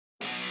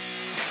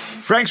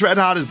Frank's Red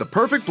Hot is the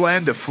perfect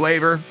blend of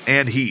flavor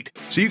and heat,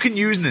 so you can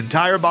use an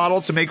entire bottle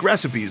to make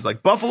recipes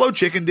like buffalo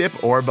chicken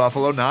dip or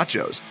buffalo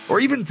nachos, or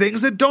even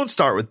things that don't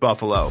start with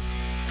buffalo.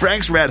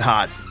 Frank's Red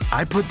Hot,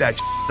 I put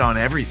that on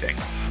everything.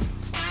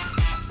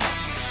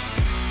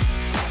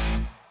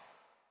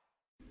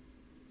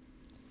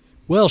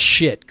 Well,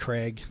 shit,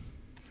 Craig.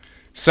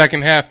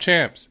 Second half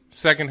champs.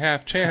 Second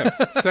half champs.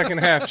 Second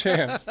half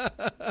champs.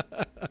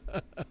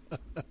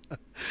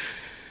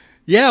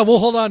 Yeah, we'll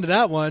hold on to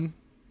that one.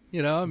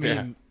 You know, I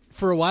mean,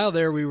 for a while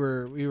there, we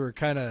were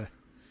kind of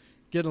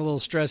getting a little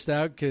stressed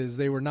out because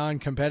they were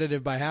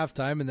non-competitive by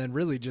halftime, and then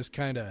really just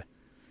kind of,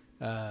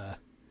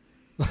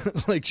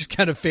 just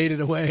kind of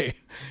faded away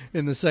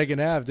in the second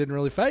half. Didn't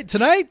really fight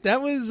tonight.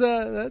 That was,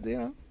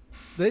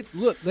 they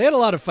had a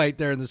lot of fight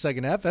there in the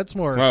second half. That's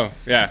more. Oh,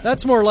 yeah.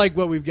 That's more like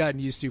what we've gotten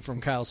used to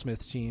from Kyle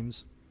Smith's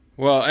teams.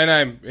 Well, and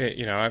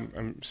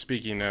I'm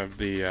speaking of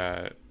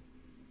the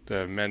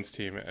men's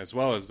team as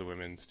well as the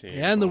women's team.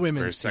 And the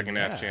women's for second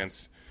team, half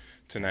chance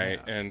tonight.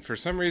 Yeah. And for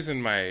some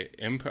reason, my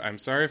input. I'm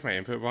sorry if my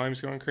input volume's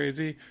going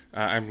crazy.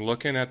 I'm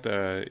looking at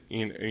the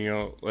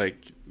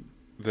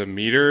the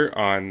meter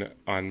on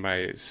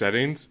my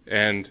settings,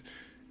 and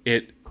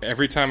it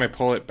every time I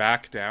pull it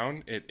back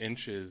down, it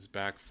inches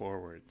back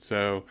forward.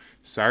 So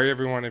sorry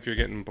everyone if you're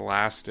getting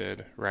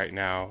blasted right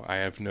now. I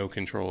have no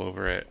control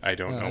over it. I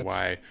don't know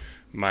why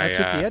my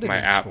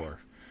app for.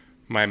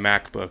 My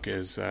MacBook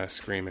is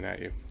screaming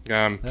at you.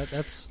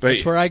 That's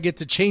where I get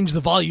to change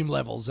the volume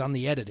levels on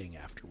the editing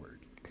afterward.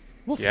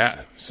 We'll fix it.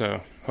 So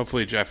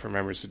hopefully Jeff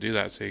remembers to do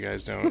that so you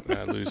guys don't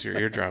lose your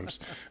eardrums.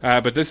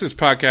 But this is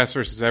Podcast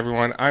versus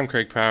Everyone. I'm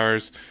Craig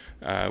Powers.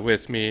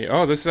 With me,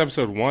 this is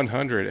episode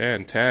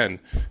 110.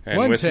 And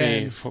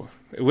 110.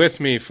 with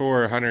me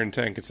for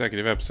 110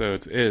 consecutive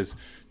episodes is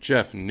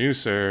Jeff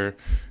Newser.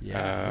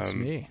 Yeah, that's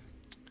me.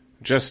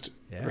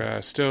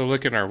 Still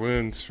licking our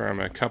wounds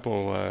from a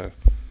couple of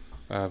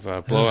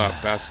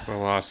blowout basketball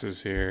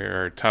losses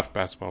here, or tough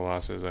basketball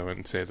losses. I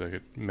wouldn't say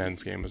the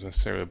men's game was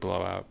necessarily a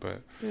blowout,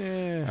 but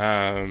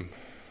I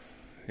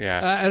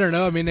don't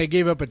know. I mean, they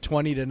gave up a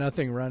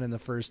 20-0 run in the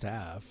first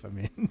half. I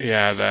mean,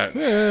 and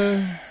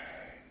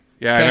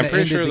I'm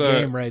pretty sure the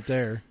game right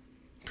there.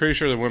 Pretty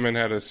sure the women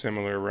had a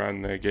similar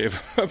run they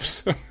gave up.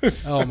 So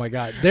oh my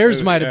God,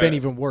 theirs might have been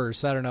even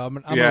worse. I don't know. I'm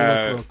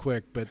gonna look real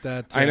quick, but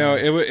that I know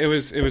it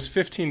was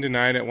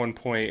 15-9 at one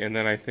point, and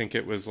then I think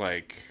it was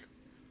like.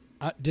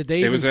 Did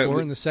they even score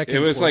in the second? It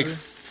was quarter?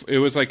 it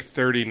was like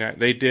 39.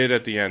 They did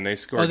at the end. They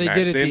scored. They 9.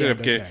 did at they the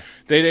ended end. up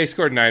they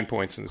scored 9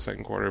 points in the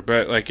second quarter,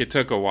 but like it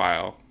took a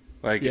while.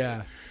 Like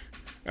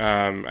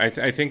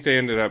I think they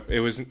ended up. It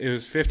was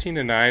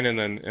 15-9,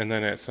 and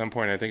then at some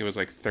point I think it was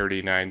like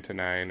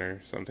 39-9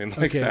 or something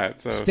like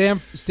that. So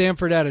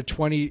Stanford had a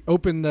 20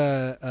 opened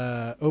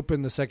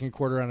the second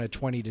quarter on a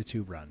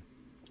 20-2 run.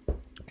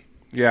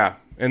 Yeah,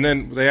 and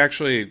then they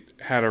actually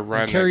had a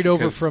run. They carried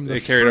over from the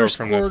first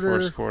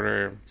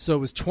quarter. So it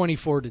was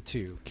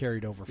 24-2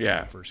 carried over from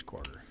the first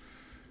quarter.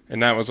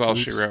 And that was all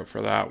she wrote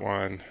for that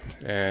one.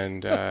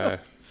 And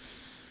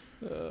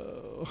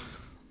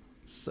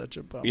such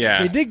a bummer.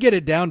 Yeah. They did get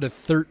it down to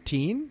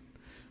 13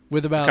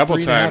 with about couple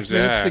 3.5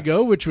 minutes to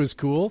go, which was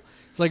cool.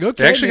 It's like,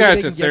 okay, they actually got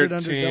to 13. Get it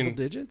under double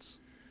digits.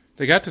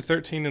 They got to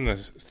 13 in the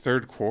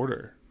third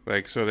quarter.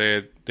 Like, so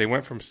they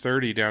went from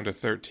 30 down to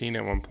 13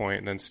 at one point,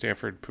 and then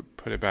Stanford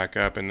put it back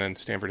up, and then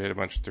Stanford hit a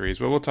bunch of threes.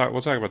 But we'll talk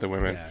about the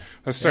women. Yeah.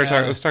 Let's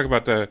talk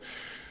about the.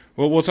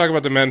 We'll talk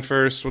about the men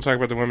first. We'll talk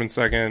about the women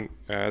second.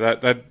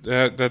 That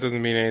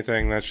doesn't mean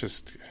anything. That's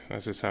just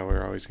how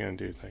we're always going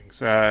to do things.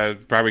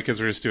 Probably because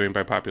we're just doing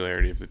by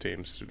popularity of the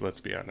teams. Let's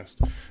be honest.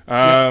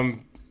 So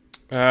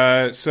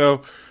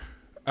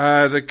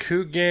the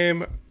Coug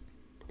game.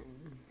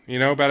 You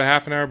know, about a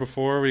half an hour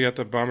before, we got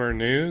the bummer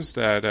news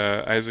that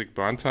Isaac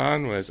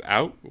Bonton was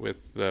out with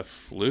the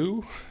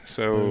flu.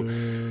 So,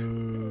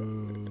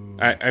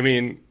 I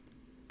mean,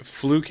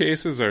 flu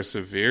cases are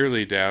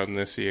severely down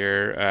this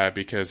year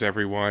because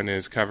everyone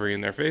is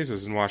covering their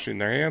faces and washing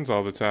their hands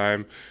all the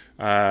time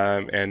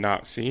and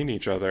not seeing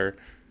each other.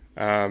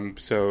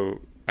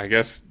 So I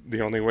guess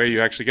the only way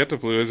you actually get the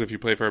flu is if you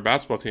play for a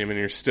basketball team and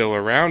you're still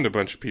around a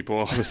bunch of people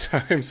all the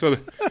time. So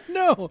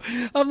no,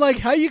 I'm like,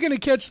 how are you going to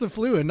catch the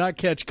flu and not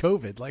catch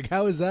COVID? Like,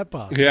 how is that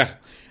possible? Yeah.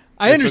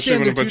 I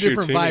understand they're two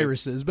different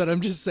viruses, but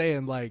I'm just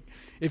saying, like,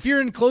 if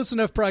you're in close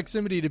enough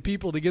proximity to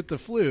people to get the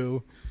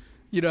flu,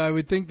 you know, I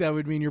would think that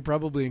would mean you're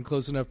probably in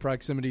close enough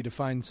proximity to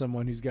find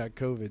someone who's got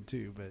COVID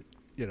too. But,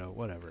 you know,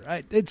 whatever.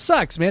 It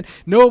sucks, man.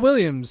 Noah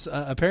Williams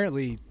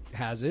apparently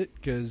has it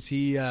because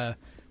he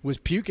was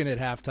puking at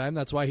halftime.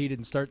 That's why he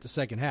didn't start the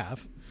second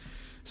half.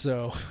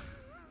 So,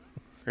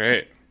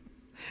 great.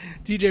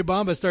 TJ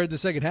Bamba started the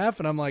second half,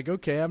 and I'm like,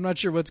 okay, I'm not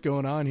sure what's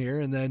going on here.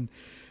 And then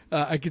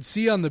I could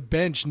see on the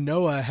bench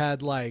Noah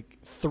had like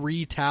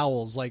 3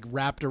 towels like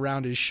wrapped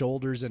around his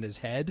shoulders and his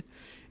head.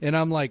 And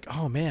I'm like,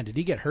 oh, man, did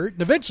he get hurt?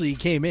 And eventually he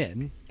came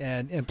in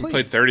and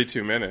played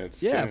 32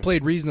 minutes. Yeah,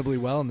 played reasonably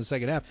well in the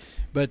second half.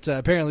 But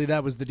apparently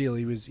that was the deal.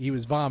 He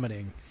was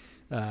vomiting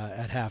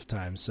at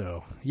halftime.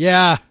 So,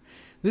 yeah,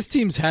 this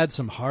team's had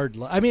some hard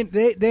luck. I mean,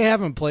 they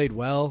haven't played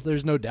well.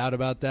 There's no doubt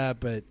about that,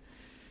 but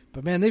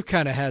man, they've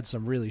kind of had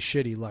some really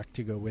shitty luck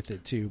to go with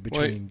it too,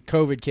 between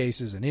COVID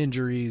cases and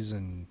injuries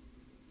and.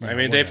 I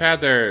mean, they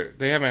haven't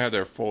had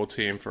their full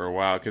team for a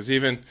while, because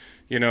even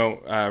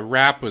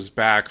Rapp was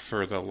back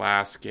for the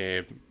last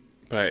game,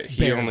 but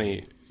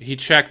he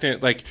checked in,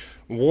 like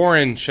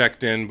Warren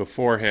checked in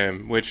before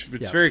him, which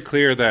it's very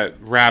clear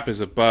that Rapp is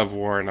above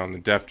Warren on the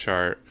depth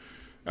chart.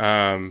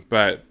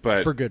 But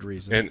for good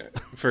reason. And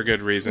for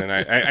good reason.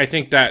 I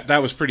think that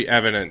was pretty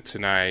evident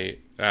tonight,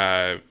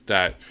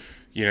 that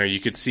you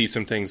could see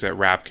some things that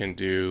Rapp can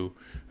do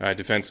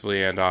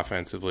defensively and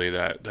offensively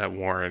that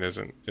Warren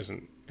isn't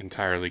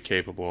entirely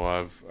capable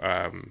of.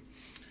 So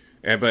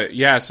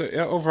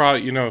overall,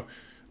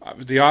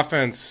 the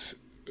offense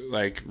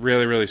like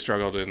really, really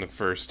struggled in the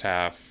first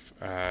half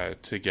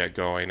to get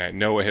going.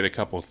 Noah hit a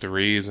couple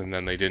threes, and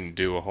then they didn't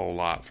do a whole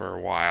lot for a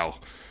while.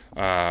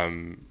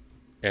 And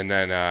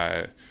then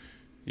of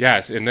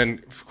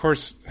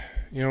course,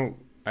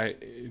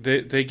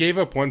 they gave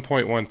up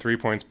 1.1 3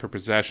 points per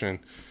possession.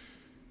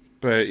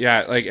 But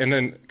and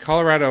then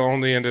Colorado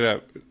only ended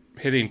up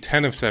hitting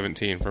 10 of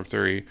 17 from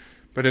three.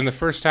 But in the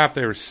first half,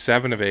 they were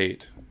 7 of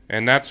 8.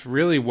 And that's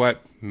really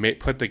what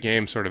put the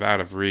game sort of out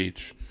of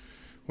reach,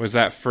 was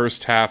that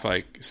first half,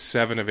 like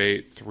 7 of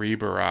 8, 3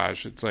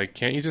 barrage. It's like,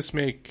 can't you just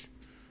make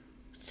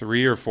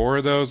 3 or 4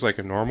 of those like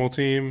a normal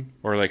team,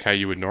 or like how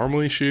you would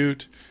normally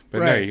shoot?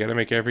 But no, you got to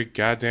make every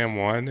goddamn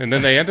one. And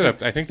then they ended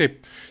up, I think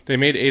they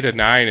made 8 of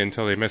 9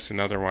 until they missed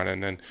another one.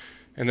 And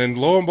then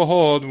lo and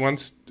behold,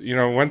 once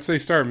they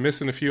start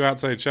missing a few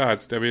outside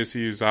shots,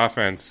 WSU's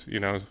offense,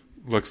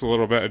 looks a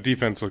little better.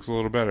 Defense looks a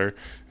little better,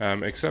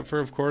 except for,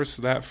 of course,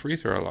 that free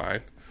throw line.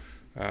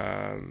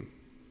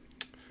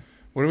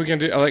 What are we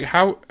gonna do? Like,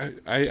 how?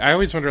 I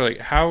always wonder, like,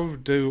 how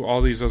do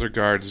all these other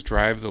guards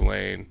drive the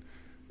lane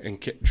and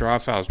draw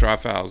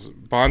fouls?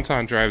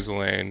 Bonton drives the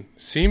lane,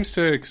 seems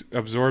to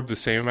absorb the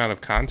same amount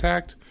of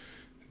contact,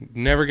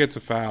 never gets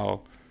a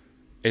foul.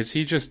 Is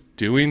he just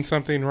doing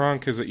something wrong?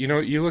 Because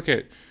you look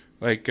at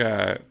like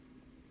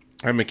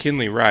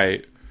McKinley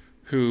Wright,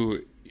 who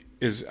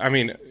is, I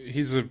mean,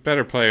 he's a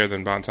better player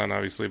than Bonton,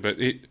 obviously, but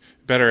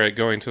better at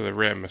going to the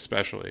rim,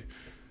 especially.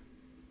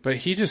 But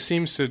he just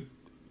seems to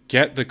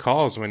get the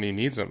calls when he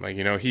needs them. Like,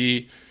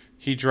 he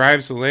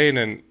drives the lane,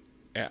 and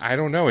I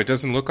don't know, it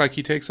doesn't look like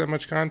he takes that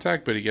much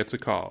contact, but he gets a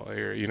call.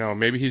 Or,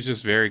 maybe he's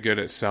just very good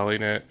at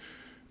selling it.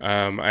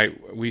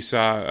 We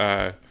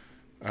saw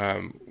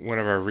one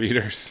of our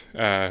readers,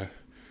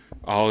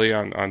 Ollie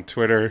on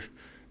Twitter,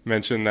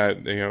 mention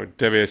that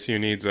WSU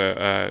needs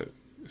a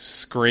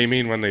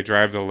screaming when they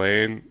drive the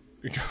lane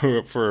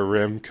for a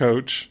rim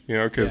coach,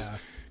 because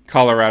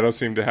Colorado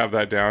seemed to have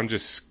that down,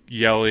 just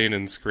yelling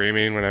and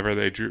screaming whenever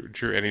they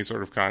drew any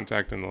sort of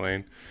contact in the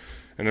lane.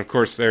 And of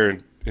course, they're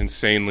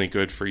insanely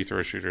good free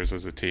throw shooters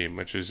as a team,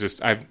 which is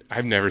just,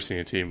 I've never seen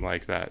a team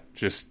like that,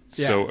 just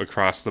so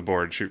across the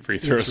board shoot free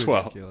throws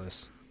well.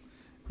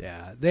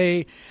 Yeah,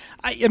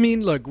 I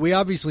mean, look, we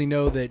obviously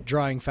know that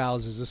drawing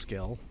fouls is a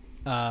skill.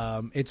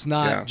 It's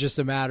not just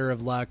a matter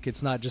of luck.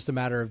 It's not just a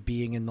matter of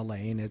being in the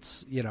lane.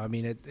 It's,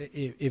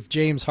 if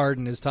James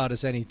Harden has taught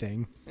us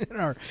anything in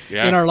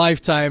our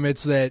lifetime,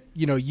 it's that,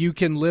 you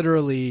can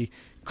literally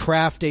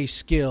craft a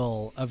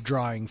skill of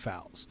drawing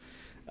fouls.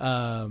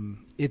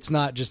 It's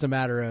not just a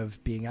matter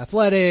of being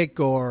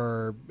athletic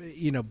or,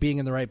 being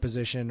in the right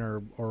position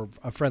or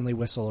a friendly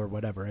whistle or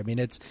whatever. I mean,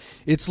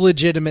 it's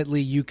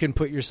legitimately, you can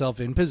put yourself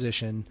in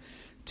position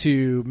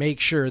to make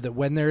sure that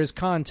when there is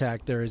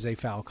contact, there is a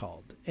foul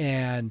called.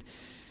 And,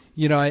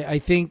 I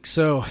think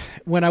so.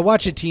 When I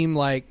watch a team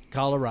like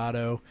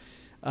Colorado,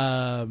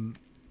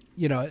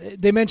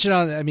 they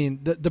mentioned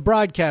the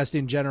broadcast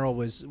in general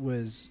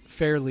was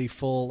fairly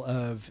full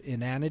of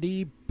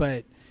inanity,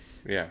 but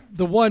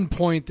the one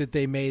point that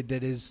they made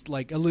that is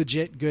like a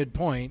legit good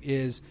point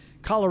is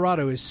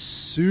Colorado is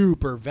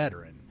super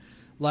veteran.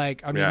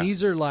 Like, I mean,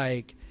 these are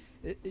like,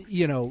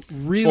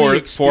 really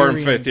experienced 4th and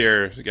 5th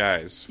year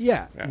guys.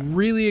 Yeah,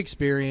 really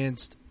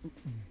experienced,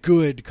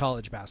 good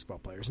college basketball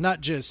players,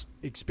 not just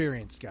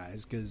experienced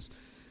guys. Because,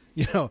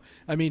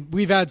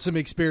 we've had some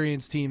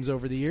experienced teams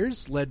over the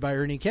years led by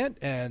Ernie Kent,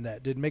 and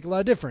that didn't make a lot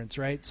of difference,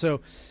 right?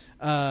 So,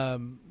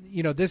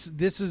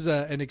 this is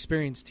an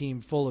experienced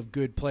team full of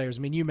good players.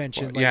 I mean, you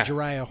mentioned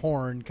Jariah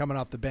Horn coming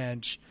off the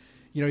bench.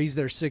 He's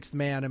their 6th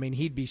man. I mean,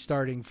 he'd be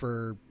starting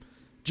for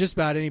just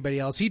about anybody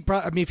else. He'd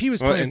probably, if he was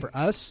playing for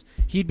us,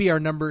 he'd be our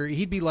number.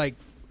 He'd be like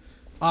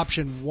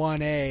option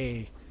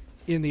 1A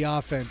in the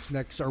offense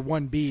next, or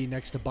 1B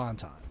next to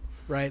Bonton,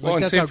 right? Well,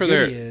 like, that's how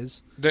good he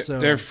is.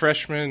 Their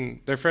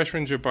freshman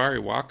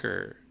Jabari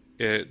Walker,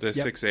 the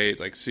 6'8",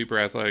 like super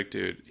athletic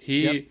dude.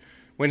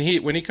 When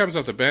he comes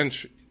off the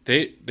bench,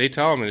 they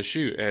tell him to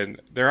shoot,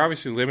 and they're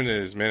obviously limiting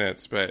his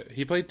minutes, but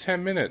he played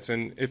 10 minutes,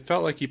 and it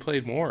felt like he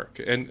played more.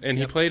 And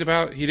he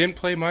didn't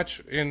play much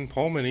in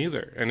Pullman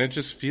either. And it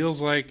just feels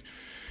like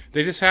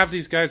they just have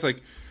these guys, like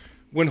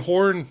when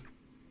Horn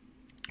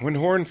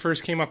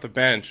first came off the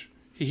bench,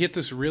 he hit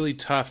this really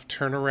tough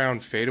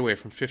turnaround fadeaway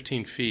from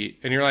 15 feet.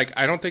 And you're like,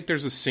 I don't think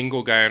there's a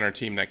single guy on our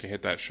team that can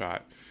hit that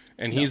shot.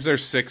 And he's their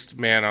sixth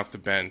man off the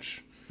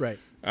bench. Right.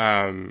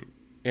 And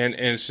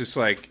it's just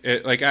like,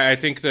 I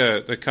think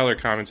the color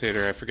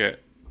commentator, I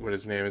forget what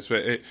his name is,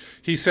 but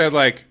he said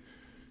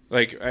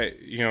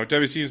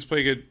WC's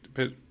play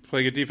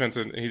good defense,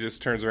 and he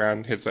just turns around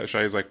and hits that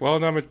shot. He's like, well,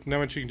 not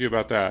much you can do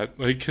about that.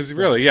 Like, because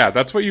really,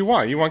 that's what you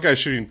want. You want guys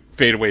shooting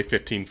fadeaway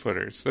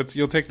 15-footers.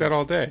 You'll take that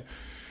all day.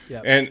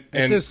 Yeah. And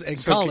in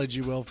college,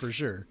 you will for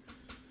sure.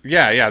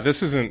 Yeah.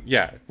 This isn't.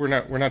 Yeah, we're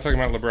not talking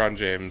about LeBron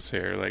James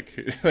here, like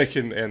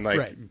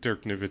right.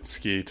 Dirk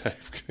Nowitzki type,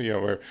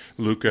 or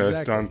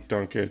Luka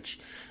Doncic.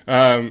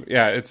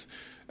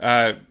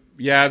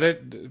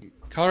 That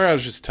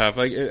Colorado's just tough.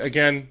 Like,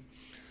 again,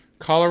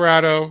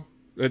 Colorado.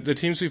 The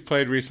teams we've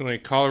played recently,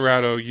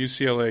 Colorado,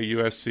 UCLA,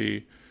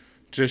 USC,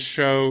 just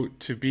show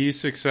to be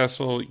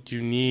successful,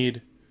 you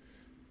need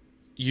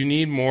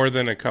more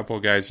than a couple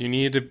guys. You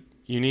need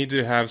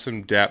to have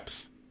some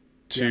depth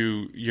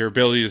to your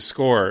ability to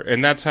score,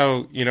 and that's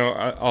how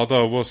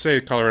although we'll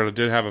say Colorado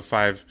did have a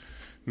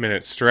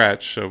 5-minute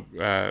stretch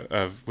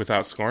of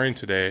without scoring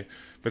today,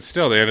 but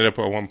still they ended up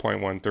at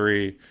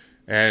 1.13,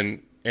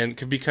 and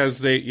because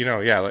they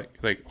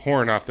like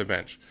Horn off the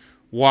bench,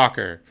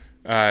 Walker.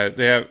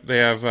 They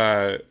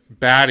have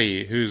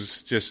Batty,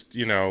 who's just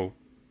he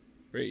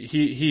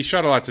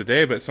shot a lot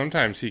today, but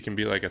sometimes he can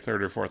be like a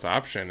third or fourth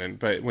option.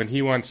 But when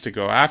he wants to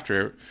go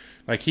after it,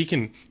 like he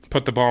can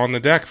put the ball on the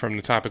deck from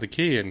the top of the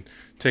key and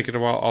take it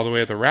all the way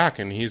to the rack,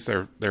 and he's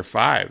their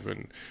 5.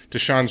 And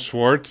Deshaun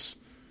Schwartz,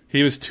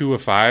 he was 2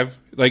 of 5.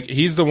 Like,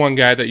 he's the one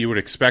guy that you would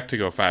expect to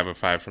go 5 of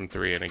 5 from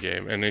 3 in a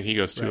game, and then he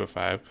goes 2 of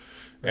 5.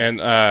 And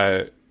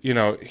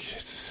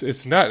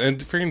it's not. And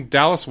freaking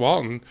Dallas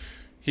Walton.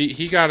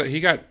 He got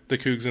the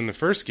Cougs in the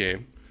first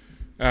game,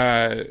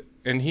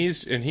 and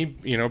he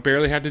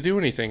barely had to do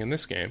anything in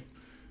this game,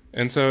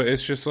 and so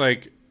it's just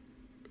like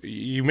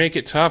you make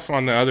it tough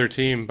on the other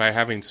team by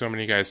having so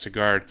many guys to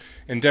guard,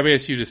 and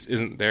WSU just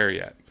isn't there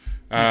yet.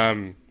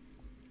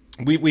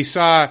 We see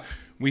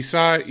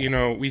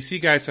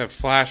guys have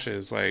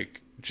flashes,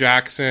 like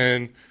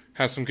Jackson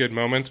has some good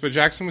moments, but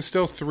Jackson was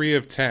still 3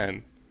 of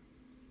 10.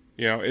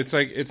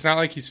 It's not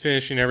like he's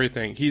finishing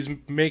everything. He's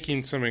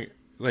making some.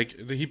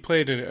 Like, he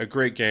played a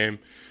great game.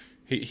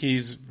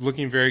 He's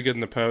looking very good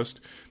in the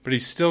post, but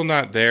he's still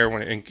not there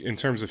in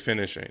terms of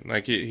finishing.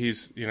 Like,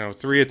 he's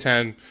 3 of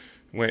 10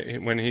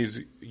 when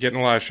he's getting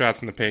a lot of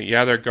shots in the paint.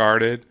 Yeah, they're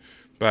guarded,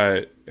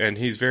 and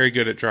he's very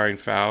good at drawing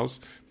fouls.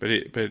 But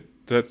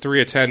the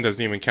 3 of 10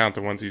 doesn't even count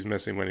the ones he's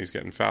missing when he's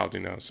getting fouled.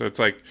 So it's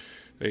like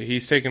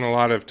he's taking a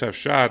lot of tough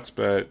shots,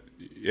 but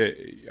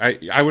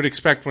I would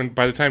expect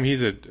by the time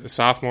he's a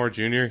sophomore,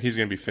 junior, he's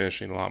going to be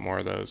finishing a lot more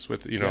of those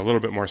with a little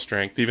bit more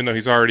strength, even though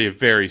he's already a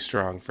very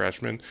strong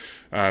freshman.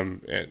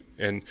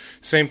 And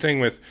same thing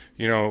with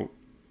we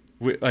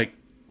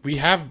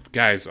have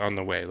guys on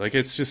the way. Like,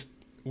 it's just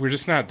we're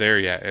just not there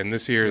yet, and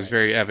this year is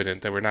very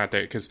evident that we're not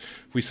there because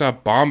we saw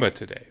Bamba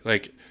today.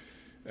 Like,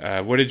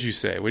 what did you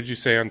say? What did you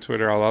say on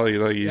Twitter? I'll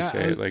let you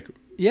say it.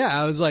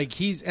 I was like,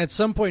 he's at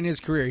some point in his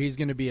career, he's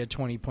going to be a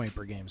 20-point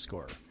per game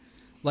scorer.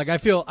 Like, I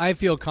feel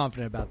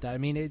confident about that. I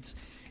mean, it's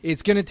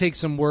going to take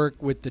some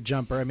work with the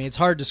jumper. I mean, it's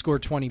hard to score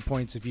 20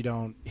 points if you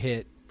don't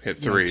hit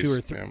threes,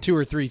 2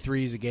 or 3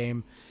 threes a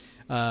game.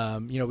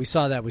 We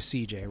saw that with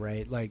CJ,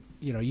 right? Like,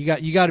 you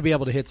got to be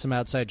able to hit some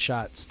outside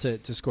shots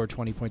to score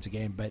 20 points a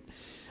game.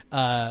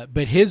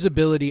 But his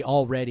ability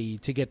already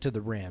to get to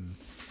the rim,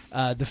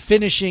 the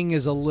finishing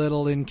is a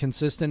little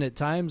inconsistent at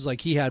times. Like,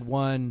 he had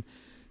one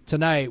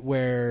tonight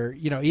where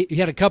he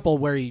had a couple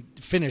where he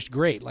finished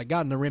great, like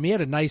got in the rim. He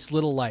had a nice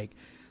little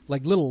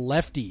little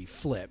lefty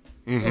flip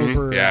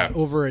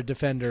over a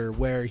defender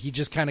where he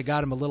just kind of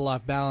got him a little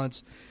off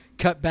balance,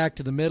 cut back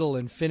to the middle,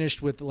 and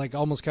finished with like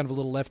almost kind of a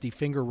little lefty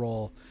finger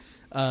roll,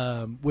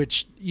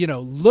 which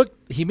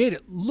he made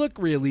it look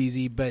real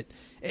easy,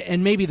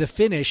 and maybe the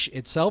finish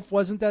itself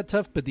wasn't that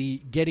tough, but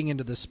the getting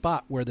into the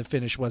spot where the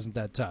finish wasn't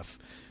that tough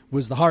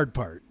was the hard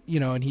part,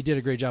 and he did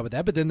a great job with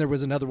that. But then there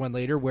was another one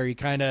later where he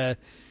kind of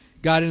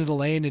got into the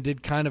lane and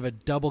did kind of a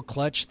double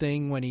clutch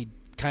thing when he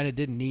kind of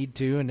didn't need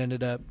to, and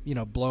ended up,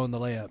 blowing the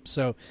layup.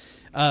 So,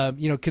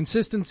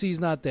 consistency's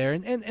not there,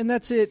 and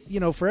that's it,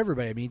 for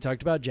everybody. I mean, he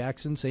talked about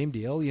Jackson, same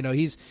deal.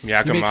 He's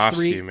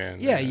Yakimovsky, man.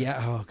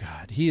 Yeah. Oh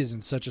God, he is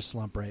in such a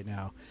slump right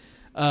now.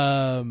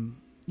 But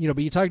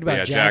you talked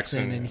about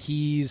Jackson, and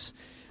he's,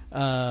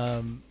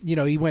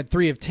 he went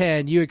 3 of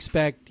 10. You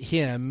expect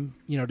him,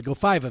 to go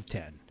 5 of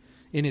 10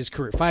 in his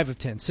career, 5 of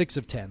 10, 6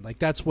 of 10. Like,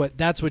 that's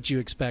what you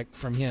expect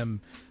from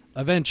him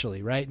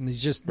eventually, right? And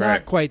he's just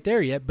not quite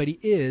there yet, but he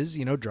is,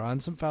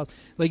 drawing some fouls.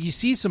 Like, you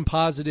see some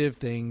positive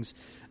things.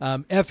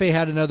 FA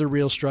had another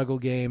real struggle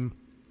game.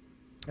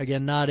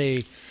 Again, not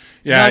a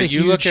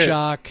huge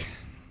shock.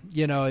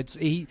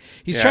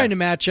 He's trying to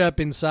match up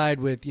inside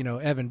with,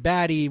 Evan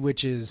Batty,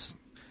 which is,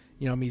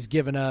 he's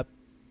given up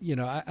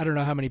I don't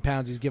know how many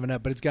pounds he's given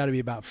up, but it's got to be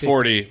about 50.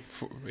 40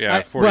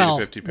 to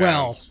 50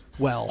 pounds.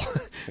 Well,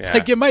 yeah.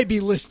 Like it might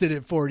be listed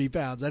at 40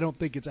 pounds. I don't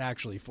think it's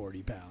actually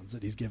 40 pounds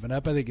that he's given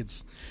up. I think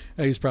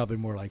he's probably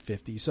more like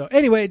 50. So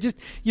anyway, just,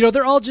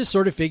 they're all just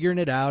sort of figuring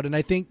it out. And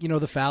I think,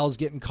 the foul's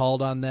getting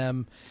called on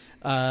them.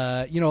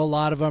 A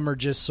lot of them are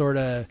just sort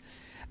of,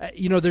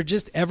 they're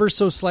just ever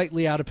so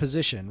slightly out of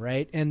position,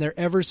 right? And they're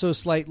ever so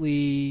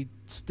slightly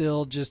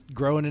still just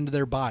growing into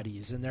their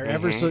bodies, and they're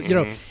ever so,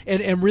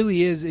 and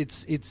really is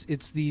it's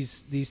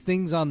these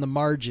things on the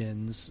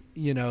margins,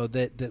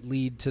 that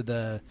lead to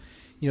the,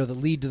 that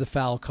lead to the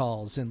foul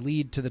calls and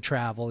lead to the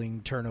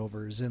traveling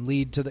turnovers and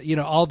lead to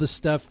the, all the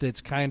stuff that's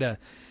kind of,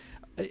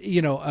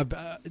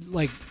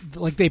 like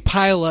they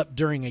pile up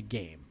during a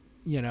game.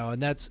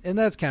 And that's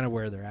kind of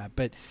where they're at.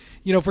 But,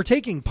 if we're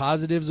taking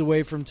positives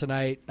away from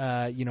tonight,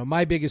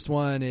 my biggest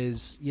one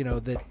is,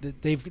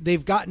 that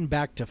they've gotten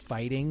back to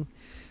fighting.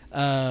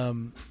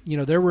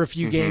 There were a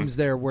few games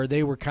there where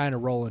they were kind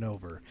of rolling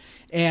over,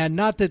 and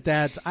not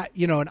that's,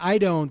 and I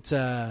don't,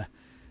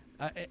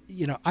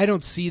 I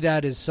don't see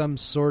that as some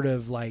sort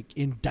of like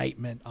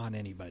indictment on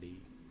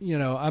anybody.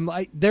 I'm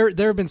like, there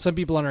have been some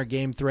people on our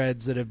game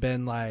threads that have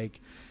been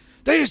like,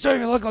 they just don't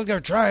even look like they're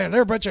trying.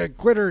 They're a bunch of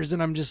quitters.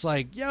 And I'm just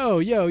like, yo.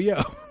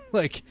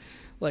 like,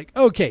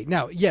 okay.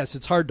 Now, yes,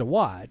 it's hard to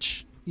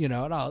watch,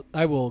 and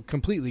I will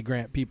completely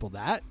grant people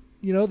that,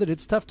 that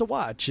it's tough to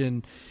watch.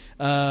 And,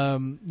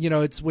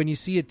 it's when you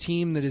see a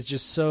team that is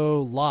just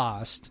so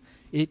lost,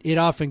 it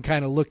often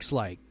kind of looks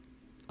like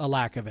a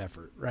lack of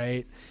effort.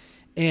 Right.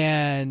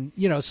 And,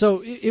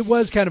 so it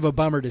was kind of a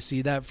bummer to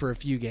see that for a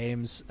few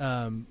games.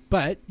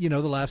 But, the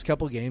last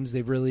couple games,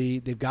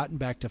 they've gotten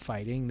back to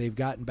fighting. They've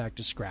gotten back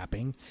to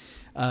scrapping.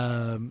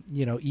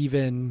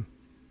 Even,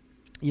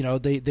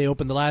 they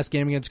opened the last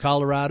game against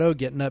Colorado,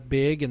 getting up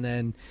big and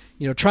then,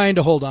 trying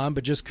to hold on,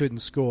 but just couldn't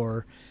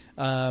score.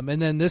 And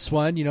then this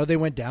one, they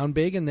went down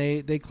big and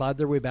they clawed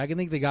their way back. I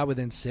think they got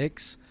within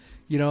 6,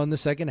 in the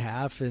second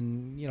half,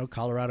 and,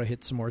 Colorado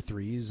hit some more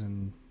threes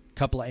and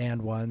couple of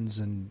and ones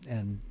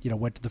and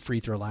went to the free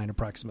throw line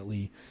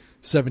approximately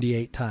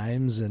 78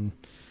 times, and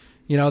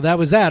that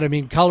was that. I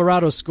mean,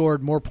 Colorado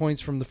scored more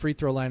points from the free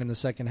throw line in the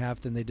second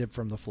half than they did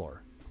from the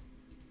floor.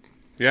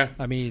 Yeah,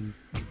 I mean,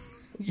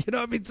 I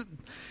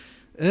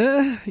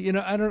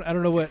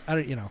don't know what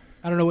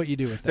you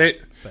do with that.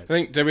 I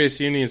think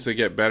WSU needs to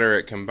get better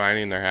at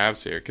combining their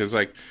halves here, because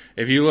like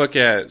if you look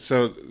at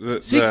the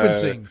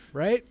sequencing,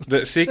 right?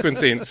 The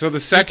sequencing. So the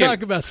second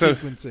talk about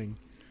sequencing.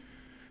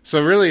 So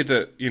really,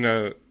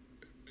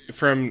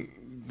 from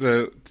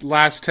the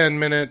last 10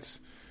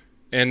 minutes,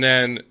 and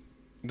then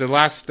the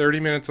last 30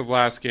 minutes of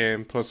last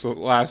game, plus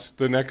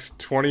the next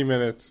 20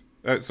 minutes,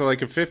 so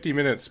like a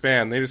 50-minute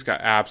span, they just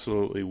got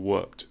absolutely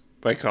whooped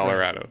by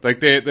Colorado. Right. Like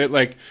they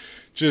like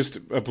just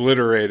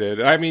obliterated.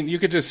 I mean, you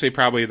could just say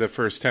probably the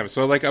first 10.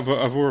 So like of a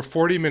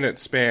 40-minute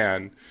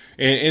span,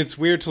 and it's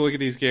weird to look at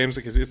these games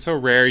because it's so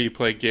rare you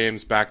play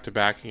games back to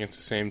back against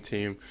the same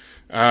team.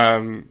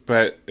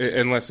 But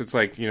unless it's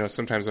like,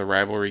 sometimes the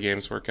rivalry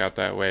games work out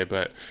that way.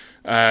 But,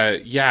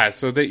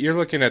 so you're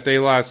looking at, they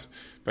lost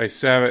by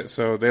 7.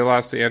 So they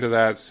lost the end of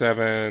that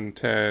 7,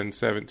 10,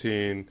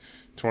 17,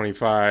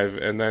 25.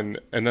 And then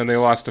they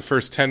lost the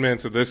first 10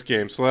 minutes of this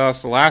game. So they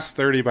lost the last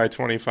 30 by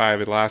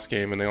 25 in the last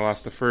game. And they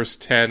lost the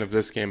first 10 of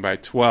this game by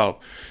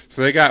 12.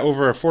 So they got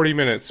over a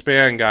 40-minute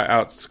span, got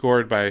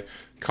outscored by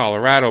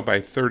Colorado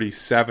by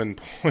 37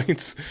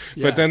 points.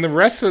 Yeah. But then the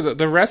rest of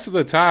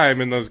the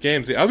time in those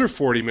games, the other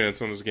 40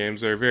 minutes in those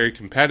games, they're very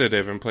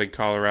competitive and played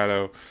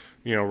Colorado,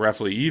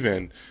 roughly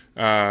even,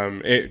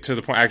 to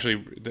the point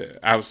actually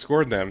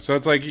outscored them. So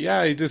it's like,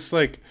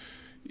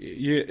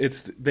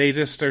 they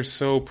just are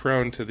so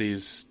prone to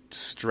these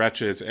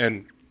stretches.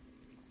 And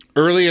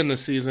early in the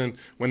season,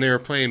 when they were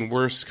playing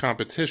worse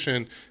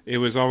competition, it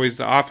was always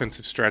the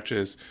offensive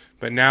stretches.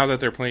 But now that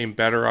they're playing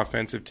better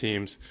offensive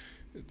teams,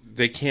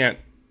 they can't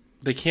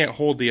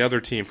hold the other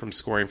team from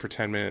scoring for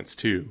 10 minutes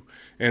too.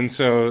 And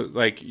so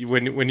like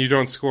when you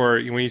don't score,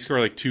 when you score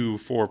like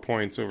 2-4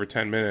 points over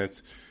 10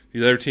 minutes,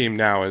 the other team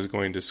now is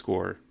going to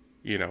score,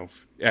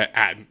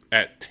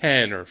 at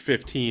 10 or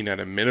 15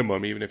 at a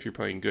minimum, even if you're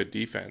playing good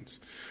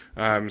defense.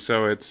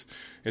 So it's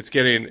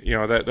getting,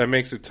 that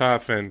makes it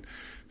tough. And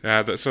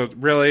so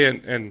really,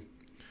 and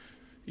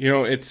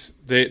it's,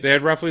 they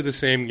had roughly the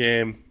same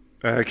game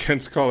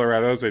against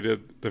Colorado as they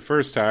did the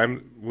first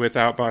time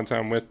without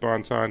Bonton, with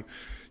Bonton.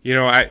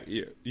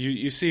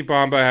 You see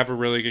Bamba have a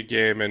really good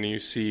game, and you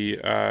see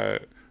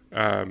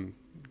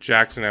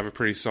Jackson have a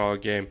pretty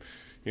solid game.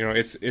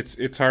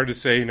 It's hard to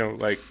say,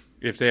 like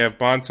if they have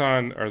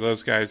Bonton or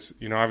those guys,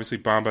 obviously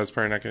Bamba is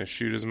probably not going to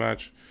shoot as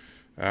much.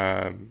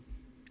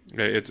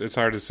 It's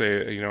hard to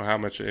say, how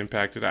much it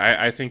impacted.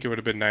 I think it would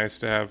have been nice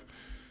to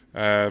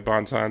have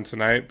Bonton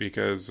tonight,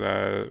 because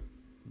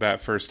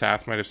that first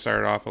half might have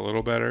started off a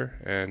little better,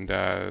 and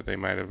they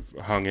might have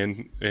hung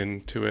in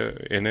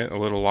it a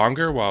little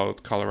longer while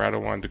Colorado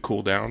wanted to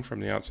cool down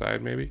from the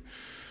outside, maybe.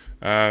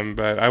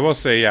 But I will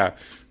say, yeah,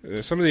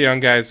 some of the young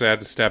guys that had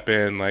to step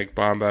in, like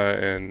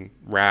Bamba and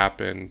Rapp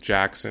and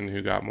Jackson,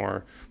 who got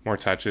more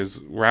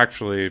touches, were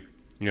actually,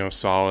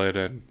 solid.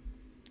 And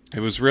it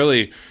was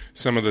really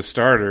some of the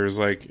starters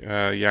like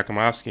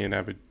Yakumovsky and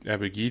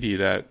Abugidi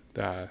that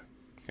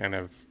kind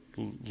of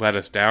let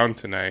us down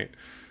tonight.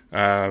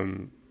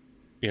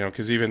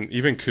 Because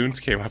even Kuntz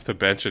came off the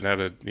bench and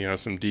had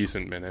some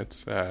decent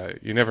minutes.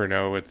 You never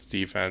know with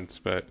defense,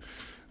 but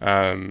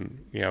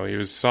he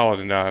was solid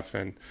enough.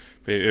 And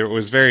it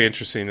was very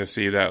interesting to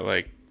see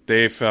that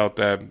they felt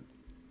that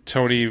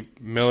Tony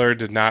Miller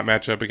did not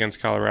match up against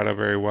Colorado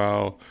very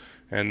well,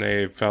 and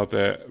they felt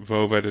that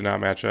Vova did not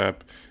match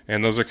up.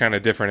 And those are kind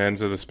of different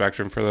ends of the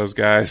spectrum for those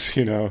guys,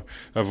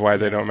 of why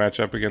they don't match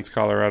up against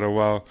Colorado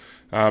well.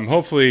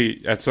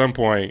 Hopefully, at some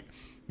point,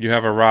 you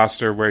have a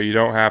roster where you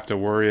don't have to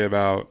worry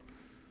about,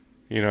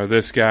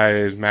 this guy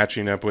is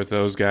matching up with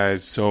those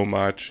guys so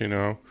much,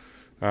 Yep.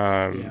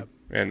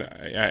 And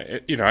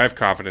I have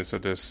confidence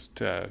that this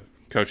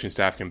coaching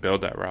staff can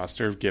build that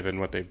roster given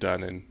what they've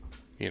done in,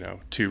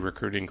 2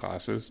 recruiting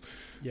classes.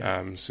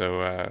 Yeah.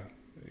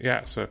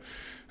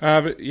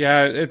 But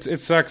yeah, it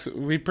sucks.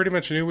 We pretty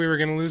much knew we were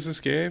going to lose this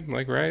game,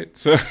 right?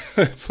 So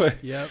it's like,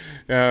 yep.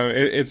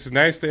 It's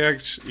nice to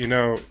actually,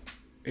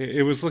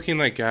 it was looking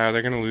like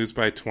they're going to lose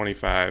by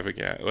 25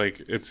 again.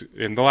 It's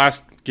in the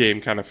last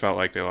game, kind of felt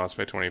like they lost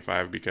by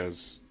 25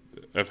 because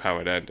of how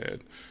it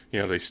ended.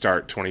 They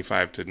start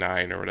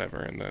 25-9 or whatever,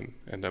 and then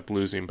end up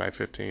losing by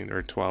 15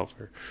 or 12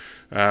 or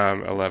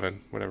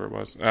 11, whatever it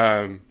was.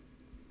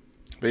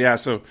 But yeah,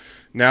 so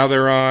now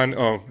they're on.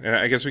 Oh, and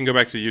I guess we can go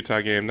back to the Utah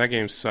game. That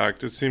game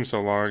sucked. It seems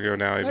so long ago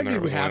now, even though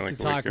it was only we have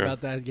to talk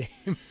about that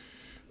game.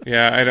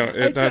 Yeah, I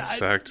don't. That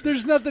sucked.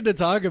 There's nothing to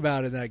talk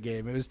about in that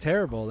game. It was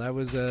terrible. That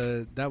was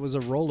a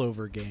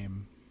rollover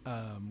game,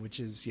 which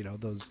is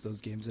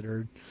those games that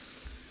are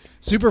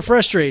super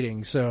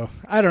frustrating. So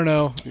I don't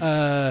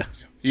know.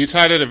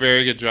 Utah did a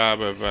very good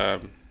job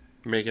of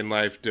making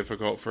life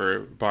difficult for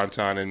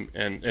Bonton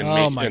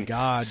and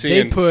God,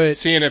 seeing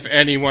if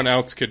anyone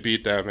else could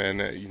beat them,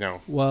 and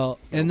Well,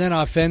 and then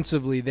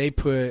offensively, they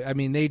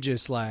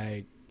just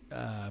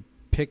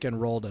pick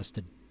and rolled us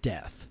to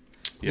death.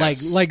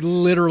 Yes. Like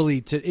literally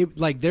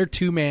their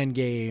 2-man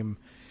game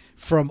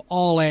from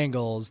all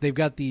angles. They've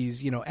got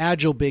these,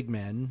 agile big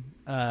men,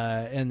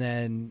 and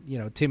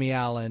then, Timmy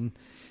Allen,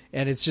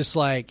 and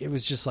it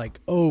was just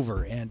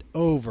over and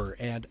over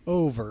and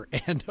over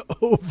and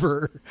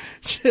over.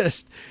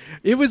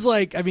 It was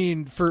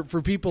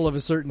for people of a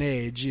certain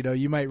age,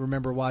 you might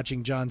remember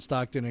watching John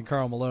Stockton and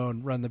Karl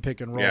Malone run the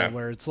pick and roll,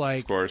 where it's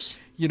of course,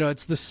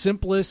 it's the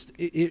simplest.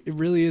 It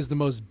really is the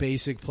most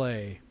basic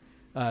play.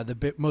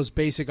 The most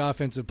basic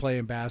offensive play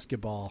in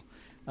basketball,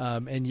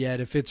 and yet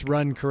if it's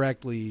run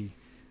correctly,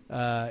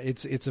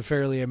 it's a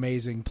fairly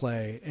amazing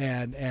play.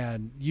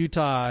 And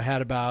Utah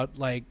had about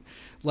like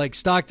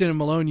Stockton and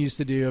Malone used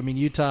to do.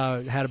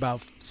 Utah had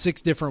about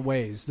 6 different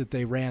ways that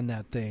they ran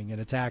that thing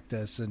and attacked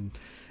us, and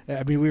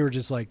we were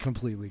just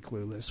completely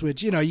clueless.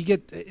 Which you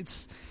get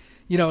it's.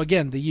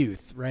 Again, the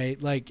youth, right?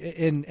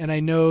 And I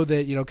know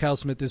that, Kyle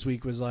Smith this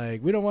week was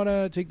like, we don't want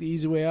to take the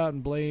easy way out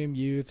and blame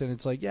youth. And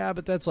it's yeah,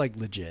 but that's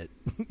legit,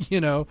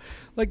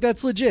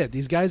 that's legit.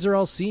 These guys are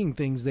all seeing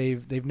things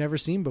they've never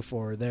seen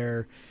before.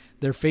 They're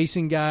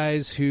facing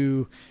guys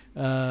who,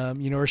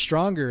 are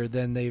stronger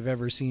than they've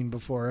ever seen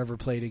before, ever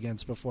played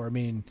against before.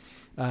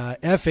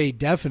 FA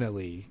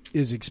definitely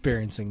is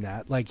experiencing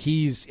that.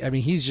 He's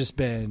just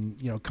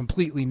been,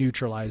 completely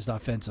neutralized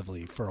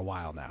offensively for a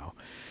while now.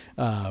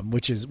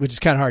 Which is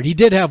kind of hard. He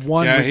did have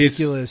one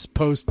ridiculous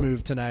post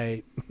move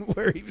tonight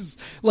where he was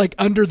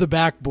under the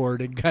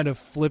backboard and kind of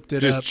flipped it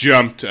up. Just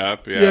jumped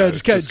up.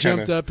 Just kind of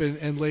jumped up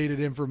and laid it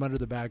in from under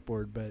the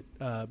backboard. But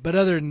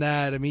other than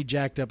that, he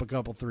jacked up a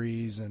couple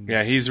threes. And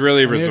he's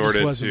really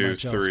resorted to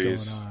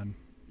threes. Going on.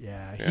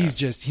 Yeah,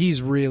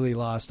 he's really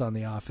lost on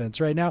the offense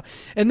right now.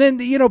 And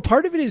then,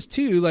 part of it is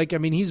too,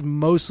 he's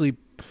most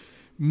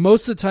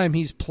of the time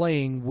he's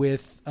playing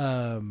with,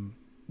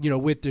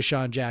 with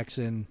Deshaun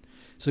Jackson.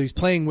 So he's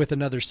playing with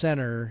another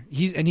center.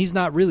 He's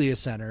not really a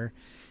center,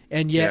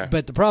 and yet.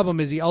 But the problem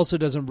is he also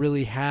doesn't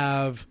really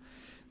have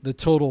the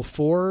total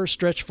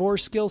stretch 4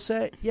 skill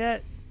set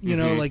yet. He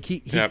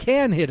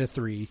can hit a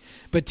 3,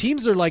 but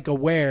teams are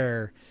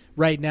aware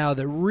right now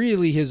that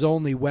really his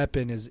only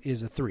weapon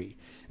is a 3,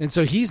 and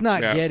so he's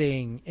not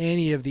getting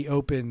any of the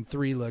open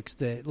 3 looks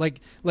that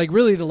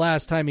really the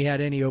last time he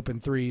had any open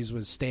 3s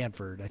was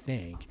Stanford, I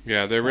think.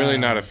 Yeah, they're really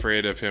not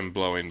afraid of him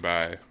blowing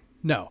by.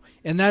 No,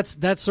 and that's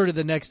sort of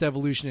the next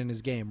evolution in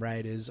his game,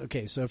 right?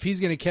 So if he's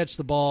going to catch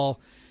the ball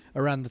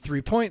around the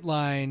 3-point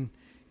line,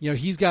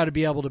 he's got to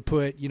be able to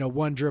put,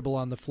 one dribble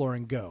on the floor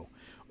and go.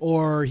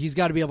 Or he's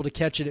got to be able to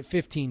catch it at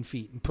 15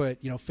 feet and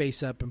put,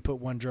 face up and put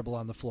one dribble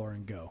on the floor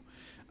and go.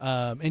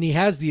 And he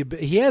has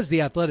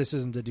the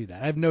athleticism to do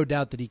that. I have no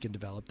doubt that he can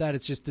develop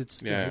that. He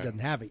doesn't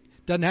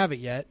have it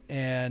yet.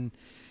 And,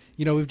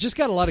 we've just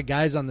got a lot of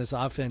guys on this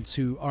offense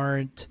who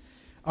aren't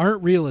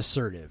real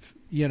assertive.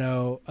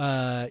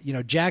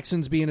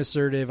 Jackson's being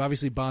assertive.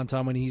 Obviously,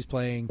 Bonton, when he's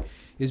playing,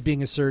 is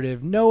being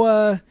assertive.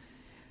 Noah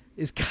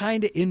is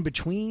kind of in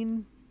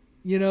between.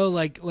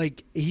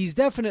 Like he's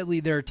definitely,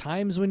 there are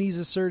times when he's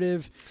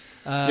assertive.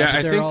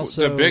 I think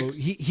also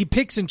he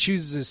picks and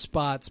chooses his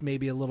spots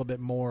maybe a little bit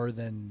more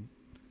than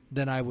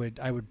I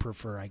would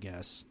prefer, I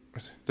guess.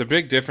 The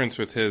big difference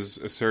with his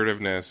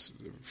assertiveness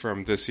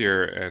from this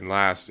year and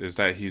last is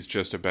that he's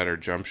just a better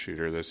jump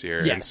shooter this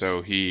year. Yes. And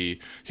so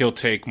he'll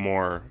take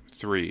more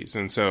threes.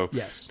 And so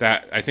yes.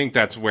 that I think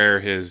that's where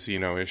his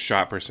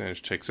shot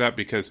percentage ticks up,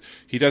 because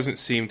he doesn't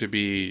seem to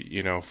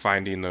be,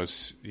 finding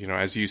those,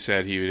 as you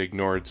said, he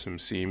ignored some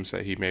seams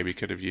that he maybe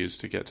could have used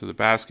to get to the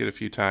basket a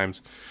few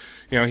times.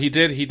 He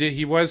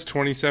was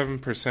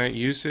 27%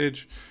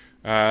 usage.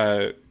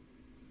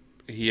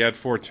 He had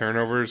 4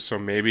 turnovers, so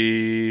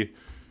maybe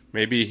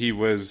he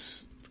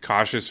was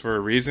cautious for a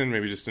reason.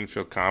 Maybe just didn't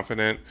feel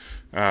confident.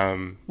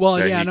 And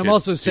I'm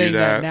also saying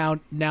that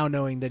now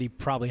knowing that he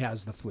probably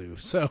has the flu.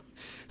 So,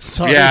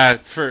 sorry. Yeah,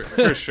 for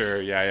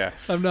sure. Yeah.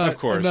 I'm not. Of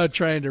course. I'm not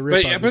trying to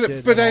rip on the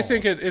kid but I all.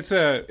 think it's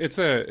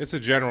a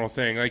general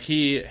thing. Like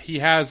he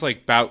has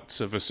like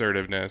bouts of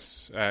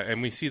assertiveness,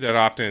 and we see that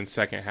often in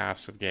second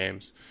halves of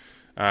games.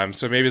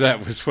 So maybe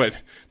that was what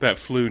that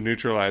flu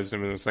neutralized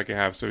him in the second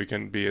half, so he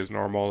can be his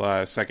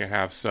normal second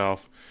half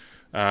self.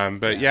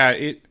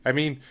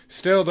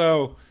 Still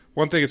though,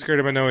 one thing that's great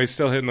about Noah, he's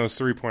still hitting those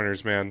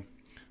 3-pointers, man.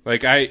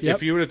 Like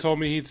if you would have told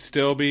me he'd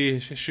still be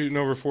shooting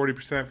over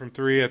 40% from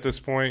 3 at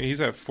this point,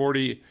 he's at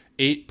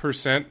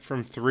 48%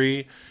 from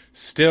 3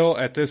 still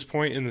at this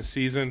point in the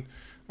season,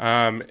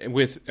 on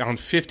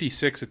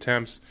 56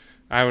 attempts.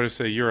 I would have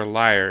said you're a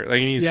liar.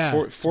 Like he's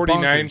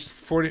 49,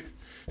 40,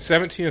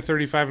 17 of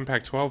 35 in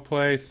Pac-12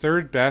 play,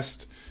 third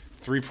best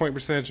 3-point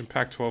percentage in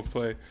Pac-12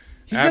 play.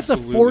 He's got the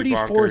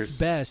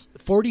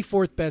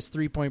 44th best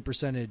 3-point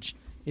percentage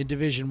in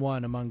Division I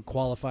among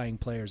qualifying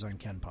players on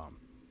KenPom.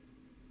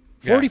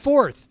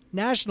 44th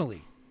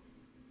nationally.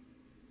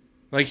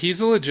 Like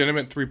he's a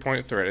legitimate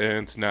 3-point threat,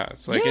 and it's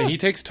nuts. Like, and he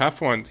takes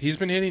tough ones. He's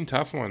been hitting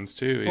tough ones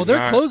too.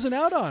 They're closing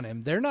out on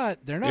him. They're not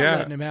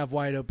letting him have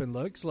wide open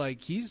looks.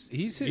 Like he's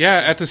hitting.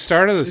 Yeah, at the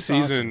start of the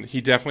season, awesome.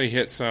 He definitely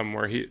hit some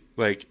where he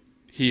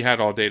had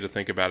all day to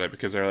think about it,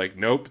 because they're like,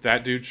 nope,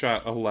 that dude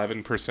shot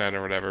 11%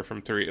 or whatever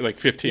from 3, like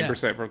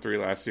 15% from 3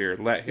 last year.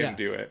 Let him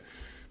do it.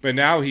 But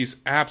now he's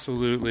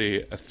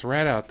absolutely a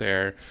threat out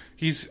there.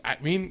 He's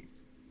been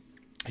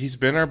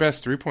our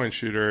best 3-point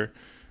shooter.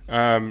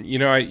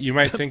 You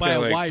might think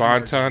that like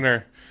Bonton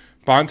or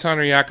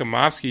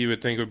Yakumovsky, you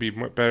would think would be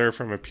better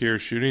from a pure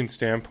shooting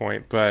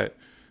standpoint, but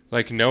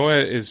like Noah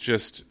is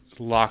just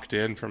locked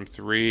in from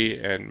 3,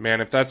 and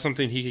man, if that's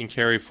something he can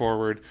carry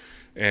forward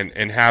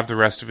and have the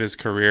rest of his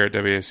career at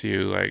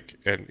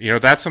WSU,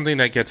 that's something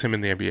that gets him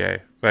in the NBA.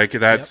 Like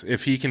that's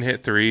if he can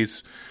hit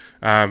threes,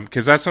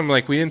 because that's something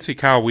like we didn't see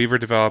Kyle Weaver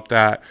develop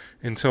that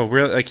until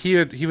really like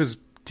he was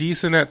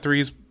decent at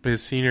threes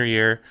his senior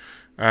year,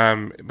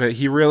 but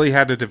he really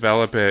had to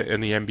develop it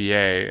in the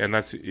NBA, and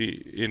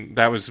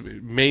that was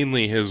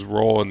mainly his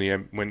role in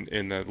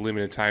the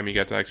limited time he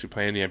got to actually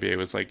play in the NBA,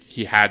 was like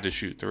he had to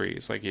shoot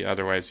threes, like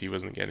otherwise he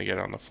wasn't going to get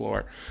on the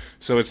floor.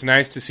 So it's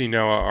nice to see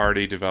Noah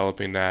already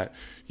developing that.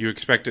 You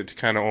expect it to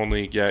kind of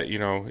only get,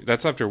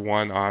 that's after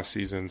one off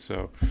season,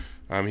 so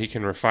he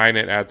can refine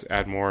it,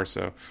 add more.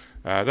 So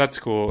that's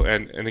cool.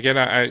 And again,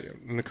 I'm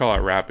gonna call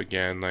out Rapp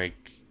again. Like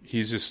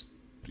he's just,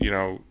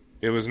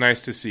 it was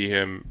nice to see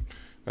him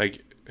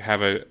like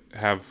have a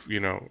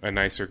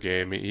nicer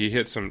game. He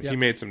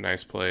made some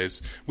nice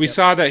plays. We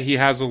saw that he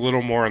has a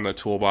little more in the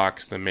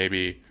toolbox than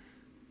maybe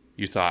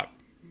you thought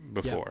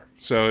before.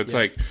 So it's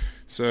like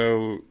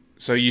so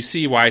you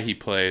see why he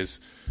plays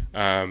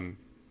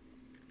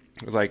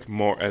like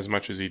more as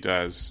much as he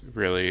does,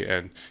 really.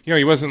 And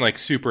he wasn't like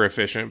super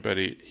efficient, but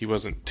he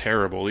wasn't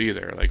terrible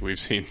either. Like we've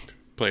seen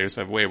players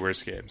have way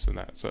worse games than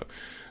that. So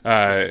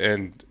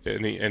and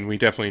we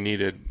definitely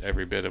needed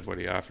every bit of what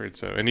he offered.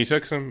 So, and he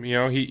took some,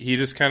 he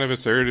just kind of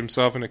asserted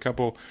himself in a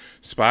couple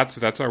spots.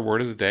 So that's our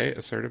word of the day,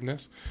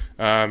 assertiveness,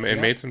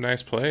 and made some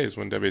nice plays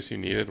when WSU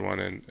needed one.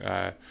 And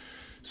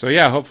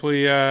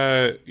hopefully,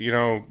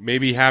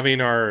 maybe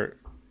having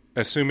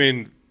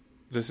assuming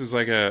this is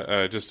like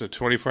just a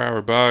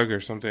 24-hour bug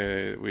or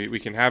something, we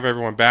can have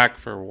everyone back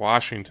for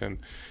Washington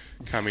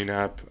coming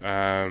up,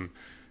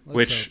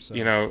 which,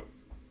 so.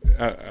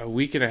 A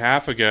week and a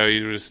half ago,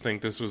 you would just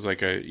think this was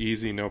like a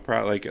easy, no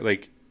problem.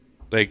 Like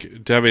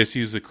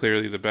WSU is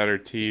clearly the better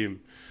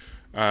team,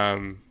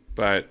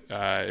 but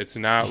it's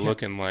not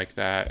looking like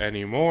that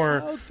anymore.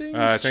 How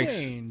things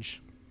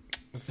change.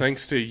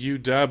 Thanks to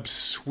UW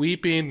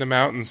sweeping the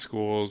mountain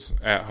schools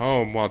at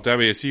home while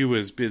WSU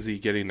was busy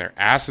getting their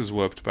asses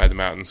whooped by the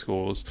mountain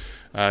schools.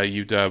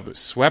 UW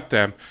swept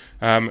them.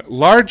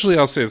 Largely,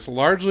 I'll say it's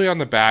largely on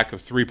the back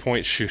of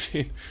 3-point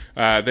shooting.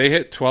 They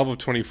hit 12 of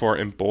 24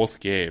 in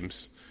both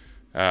games,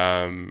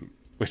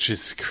 which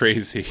is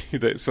crazy.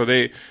 So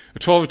they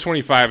 12 of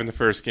 25 in the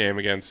first game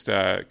against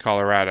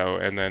Colorado,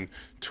 and then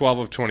 12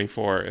 of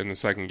 24 in the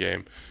second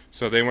game.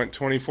 So they went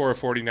 24 of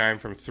 49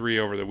 from 3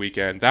 over the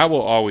weekend. That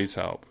will always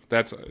help.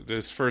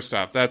 First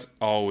off, that's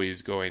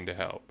always going to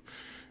help.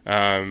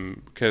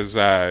 Because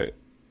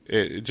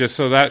just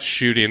so that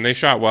shooting, they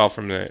shot well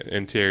from the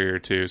interior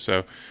too.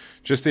 So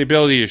just the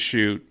ability to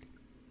shoot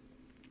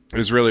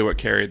is really what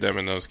carried them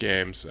in those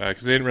games,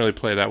 because they didn't really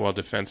play that well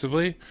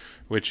defensively,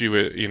 which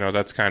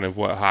that's kind of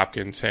what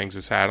Hopkins hangs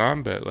his hat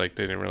on, but like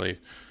they didn't really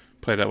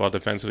play that well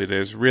defensively. They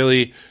just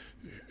really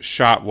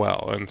shot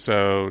well, and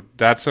so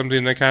that's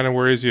something that kind of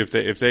worries you. If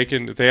they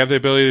have the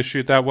ability to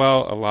shoot that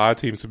well, a lot of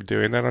teams have been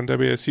doing that on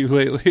WSU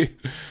lately.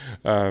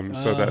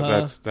 So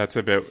that's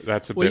a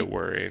bit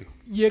worrying.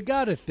 You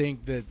got to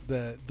think that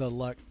the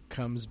luck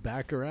comes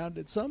back around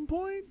at some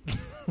point.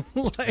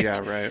 Yeah,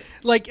 right.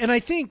 And I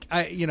think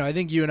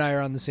you and I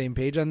are on the same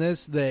page on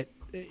this, that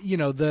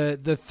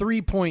the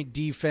 3-point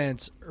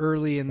defense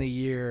early in the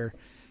year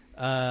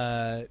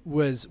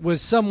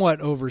was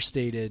somewhat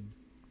overstated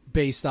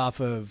based off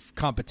of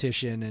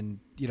competition and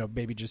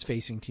maybe just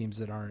facing teams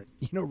that aren't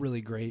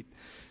really great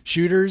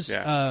shooters.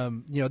 Yeah.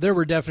 There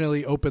were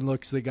definitely open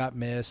looks that got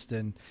missed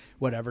and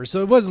whatever.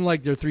 So it wasn't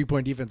like their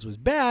 3-point defense was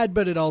bad,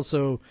 but it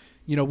also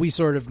we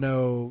sort of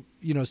know,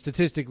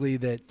 statistically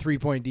that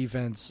 3-point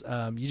defense,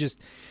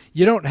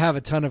 you don't have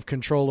a ton of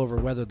control over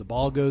whether the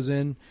ball goes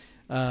in.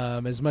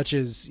 As much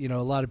as, a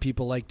lot of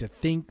people like to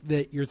think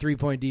that your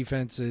 3-point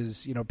defense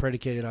is,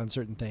 predicated on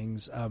certain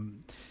things.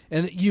 And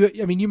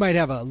you might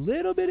have a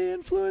little bit of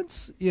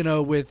influence,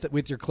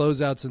 with your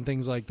closeouts and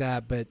things like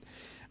that. But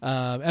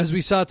as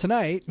we saw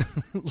tonight,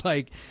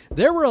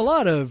 there were a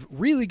lot of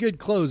really good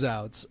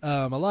closeouts,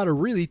 a lot of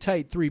really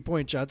tight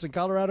 3-point shots, and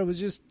Colorado was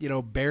just,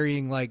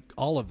 burying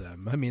all of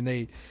them. I mean,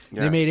 they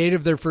made 8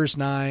 of their first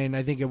 9.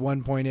 I think at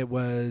one point it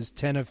was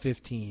 10 of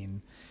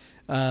 15.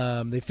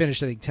 They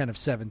finished, I think, 10 of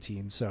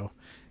 17. So,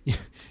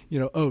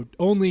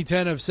 only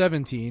 10 of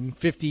 17,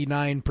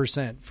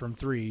 59% from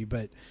 3.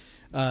 But,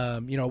 at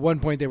one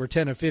point they were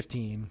 10 of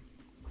 15.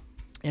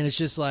 And it's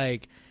just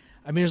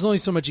there's only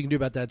so much you can do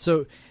about that.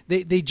 So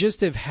they just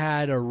have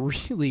had a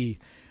really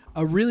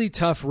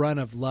tough run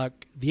of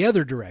luck the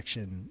other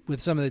direction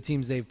with some of the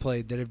teams they've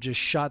played that have just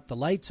shot the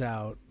lights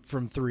out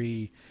from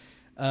 3,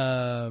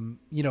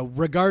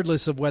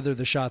 regardless of whether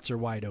the shots are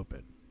wide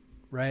open.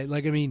 Right?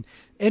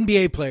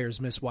 NBA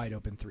players miss wide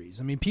open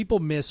threes. People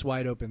miss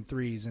wide open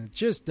threes, and it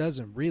just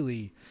doesn't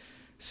really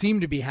seem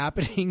to be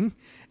happening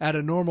at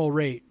a normal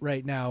rate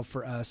right now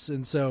for us.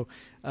 And so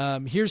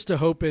here's to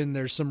hoping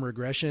there's some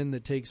regression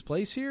that takes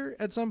place here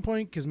at some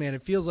point, because, man,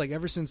 it feels like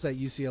ever since that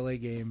UCLA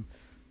game,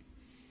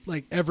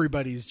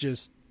 everybody's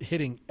just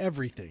hitting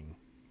everything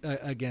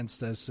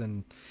against us.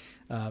 And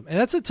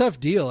that's a tough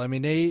deal.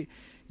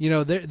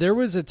 There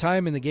was a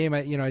time in the game,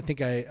 I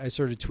think I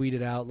sort of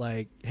tweeted out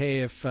hey,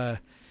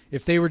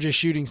 if they were just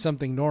shooting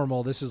something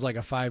normal, this is like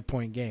a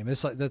 5-point game.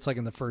 That's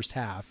in the first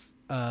half.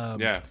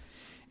 Yeah.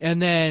 And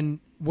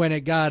then when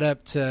it got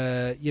up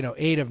to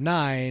 8 of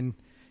 9,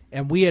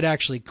 and we had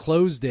actually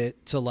closed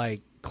it to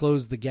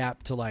close the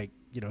gap to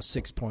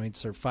 6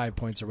 points or 5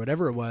 points or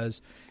whatever it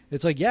was,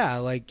 it's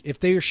if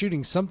they are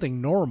shooting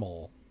something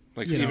normal,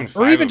 even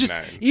 5 or even of just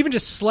 9. even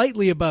just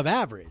slightly above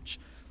average.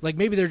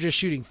 Maybe they're just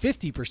shooting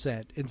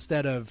 50%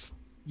 instead of,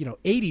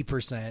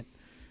 80%,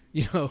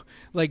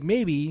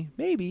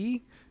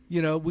 maybe,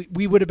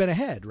 we would have been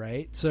ahead.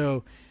 Right.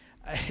 So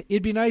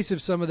it'd be nice if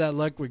some of that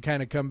luck would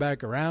kind of come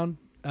back around.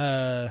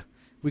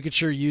 We could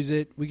sure use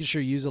it. We could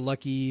sure use a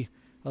lucky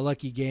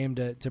game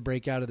to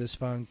break out of this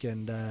funk.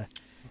 And,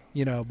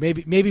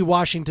 maybe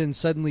Washington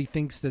suddenly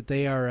thinks that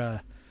they are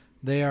a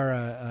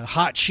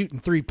hot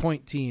shooting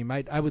 3-point team.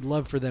 I would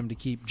love for them to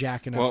keep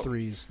jacking up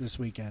threes this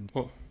weekend.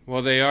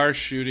 Well, they are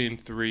shooting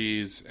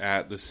threes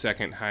at the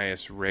second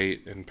highest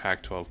rate in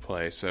Pac-12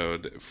 play. So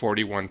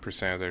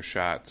 41% of their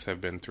shots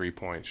have been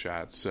 3-point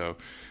shots. So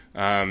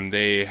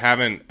they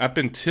haven't up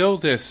until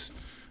this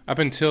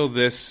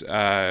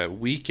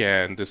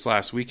weekend, this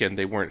last weekend,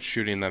 they weren't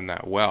shooting them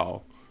that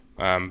well.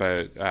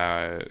 But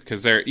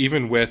because they're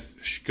even with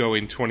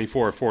going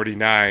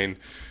 24-49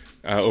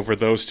 over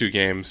those 2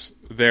 games,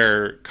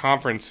 their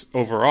conference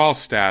overall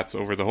stats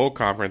over the whole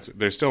conference,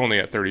 they're still only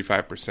at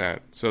 35%.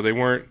 So they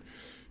weren't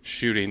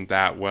shooting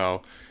that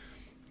well.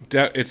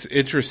 It's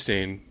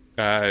interesting.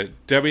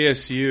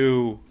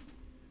 WSU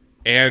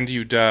and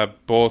UW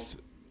both,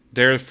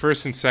 they're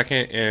first and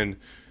second in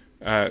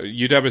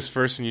UW is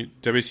first and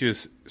WSU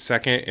is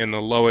second in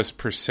the lowest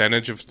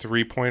percentage of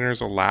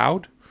 3-pointers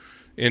allowed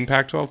in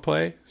Pac-12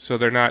 play. So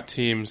they're not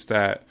teams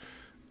that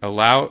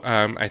allow.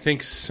 I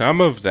think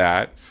some of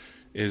that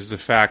is the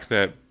fact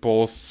that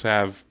both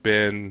have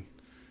been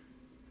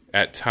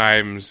at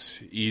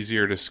times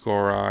easier to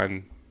score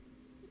on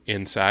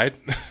inside.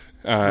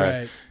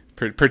 Right.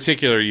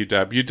 Particular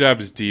UW.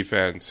 UW's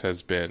defense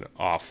has been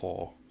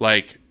awful.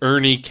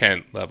 Ernie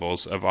Kent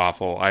levels of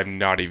awful. I'm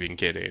not even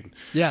kidding.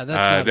 Yeah,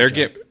 that's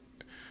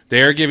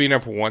they are giving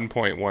up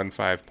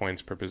 1.15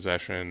 points per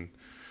possession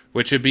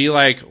which would be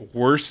like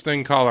worse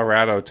than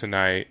Colorado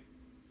tonight.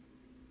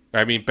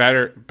 I mean,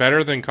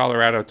 better than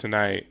Colorado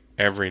tonight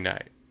every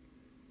night.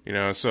 You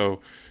know,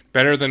 so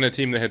better than a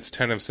team that hits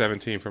 10 of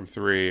 17 from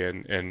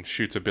 3 and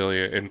shoots a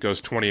billion and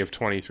goes 20 of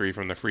 23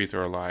 from the free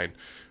throw line.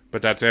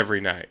 But that's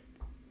every night.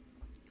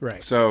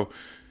 Right. So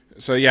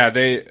yeah,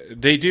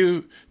 they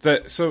do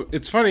that. So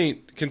it's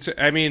funny.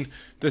 I mean,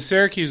 the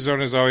Syracuse zone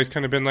has always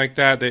kind of been like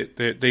that.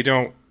 They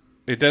don't.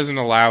 It doesn't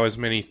allow as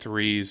many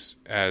threes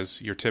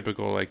as your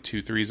typical like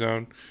 2-3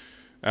 zone.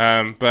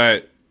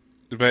 But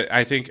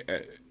I think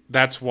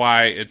that's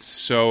why it's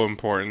so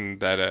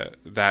important that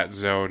that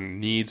zone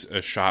needs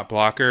a shot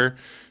blocker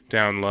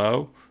down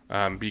low,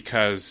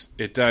 because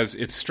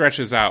it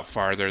stretches out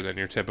farther than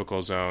your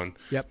typical zone.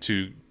 Yep.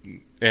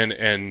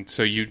 And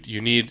so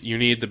you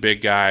need the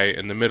big guy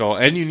in the middle,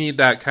 and you need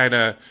that kind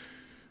of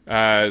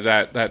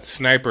that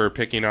sniper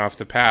picking off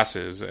the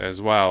passes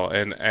as well.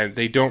 And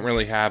they don't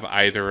really have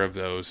either of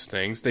those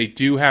things. They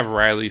do have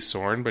Riley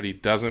Sorn, but he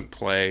doesn't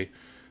play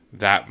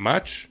that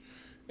much,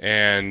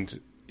 and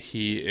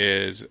he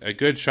is a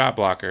good shot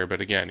blocker. But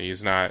again,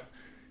 he's not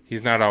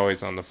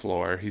always on the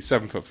floor. He's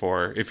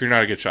 7'4". If you're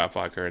not a good shot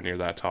blocker and you're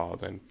that tall,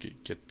 then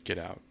get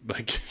out.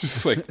 Like,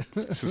 just like,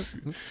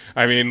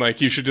 I mean, like,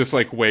 you should just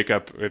like wake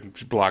up and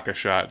block a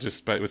shot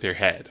just with your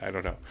head. I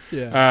don't know.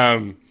 Yeah.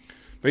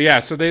 But yeah,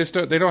 so they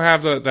don't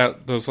have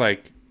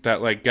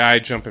that guy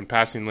jumping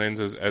passing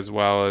lanes as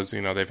well as,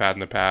 you know, they've had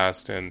in the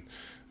past. And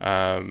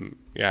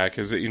yeah,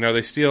 because, you know,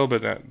 they steal,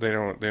 but they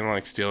don't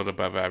like steal at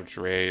above average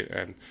rate.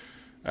 And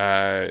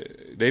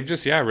they've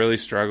just really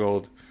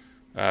struggled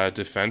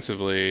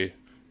defensively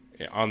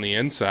on the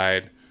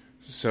inside.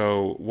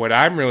 So what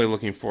I'm really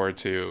looking forward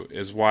to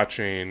is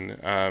watching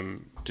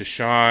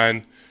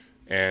Deshaun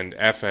and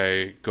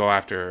F.A. go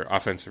after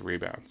offensive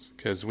rebounds,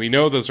 because we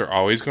know those are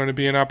always going to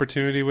be an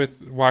opportunity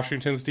with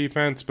Washington's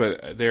defense,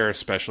 but they're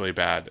especially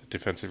bad at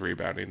defensive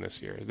rebounding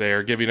this year. They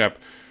are giving up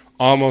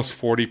almost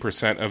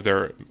 40% of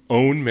their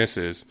own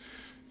misses.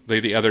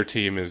 The other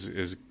team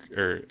is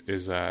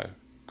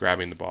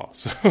grabbing the ball.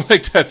 So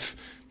like that's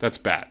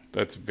bad.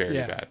 That's very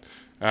bad.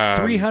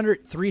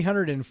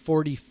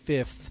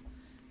 345th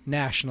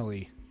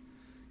nationally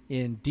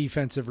in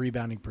defensive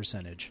rebounding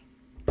percentage.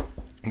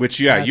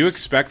 Which, you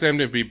expect them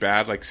to be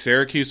bad. Like,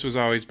 Syracuse was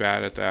always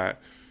bad at that.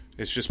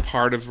 It's just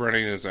part of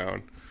running a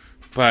zone.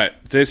 But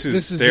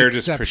they're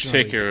just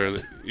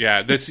particularly,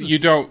 you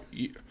don't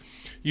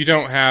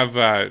have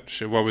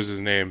what was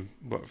his name?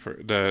 For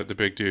the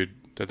big dude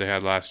that they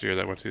had last year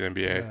that went to the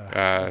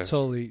NBA?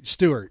 Totally,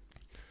 Stewart.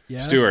 Yeah,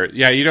 Stewart.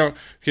 Yeah, you don't,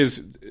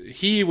 because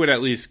he would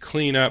at least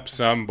clean up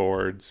some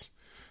boards,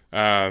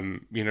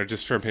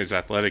 just from his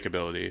athletic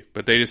ability.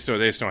 But they just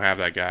don't have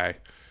that guy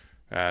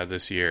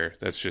this year.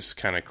 That's just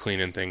kind of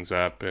cleaning things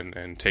up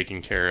and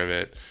taking care of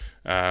it.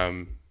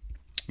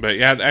 But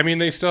yeah, I mean,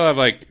 they still have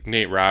like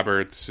Nate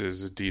Roberts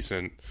is a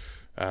decent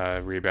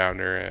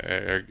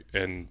rebounder,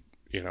 and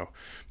you know,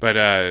 but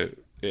I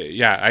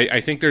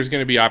think there's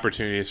going to be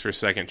opportunities for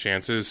second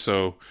chances.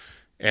 So,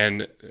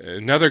 and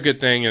another good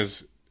thing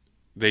is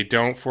they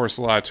don't force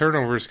a lot of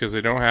turnovers because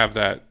they don't have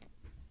that.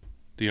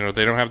 You know,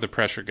 they don't have the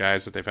pressure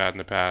guys that they've had in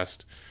the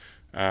past.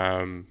 But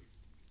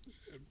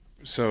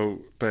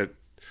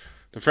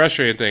the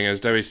frustrating thing is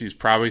WC is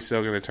probably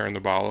still going to turn the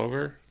ball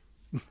over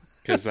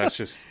because that's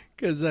just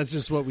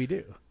what we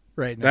do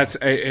right now.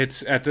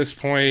 It's at this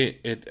point.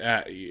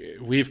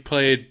 We've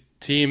played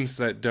teams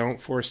that don't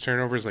force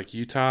turnovers like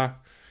Utah,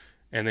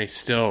 and they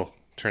still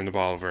turn the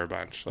ball over a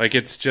bunch. Like,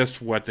 it's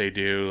just what they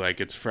do. Like,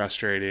 it's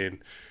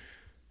frustrating.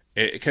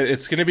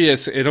 It's going to be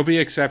it'll be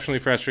exceptionally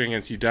frustrating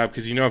against UW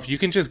because, you know, if you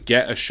can just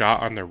get a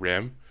shot on the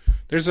rim,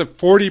 there's a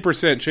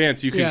 40%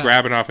 chance you can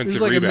grab an offensive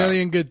rebound. There's like a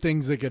million good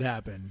things that could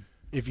happen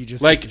if you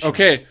just like,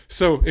 okay,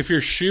 so if you're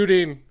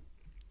shooting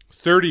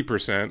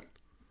 30%,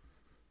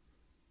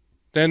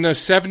 then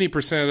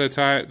 70% of the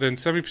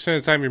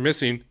time you're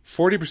missing,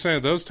 40%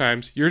 of those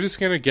times you're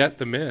just going to get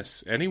the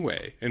miss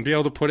anyway and be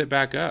able to put it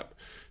back up.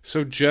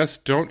 So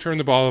just don't turn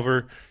the ball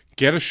over.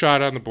 Get a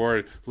shot on the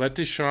board. Let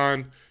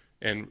Deshaun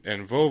and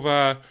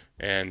Vova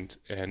and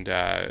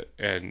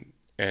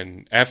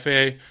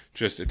F.A.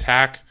 just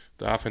attack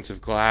the offensive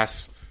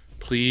glass.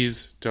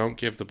 Please don't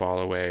give the ball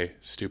away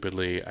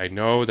stupidly. I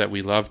know that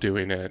we love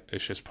doing it.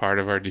 It's just part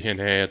of our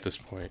DNA at this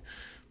point.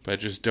 But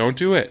just don't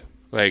do it.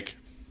 Like,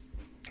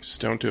 just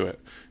don't do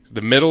it.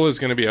 The middle is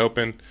going to be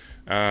open.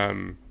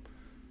 I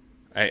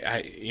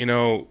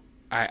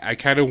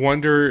kind of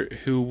wonder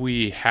who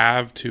we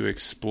have to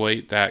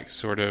exploit that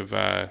sort of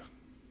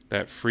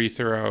that free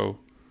throw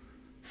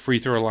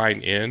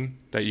line in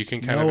that you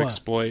can kind of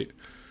exploit.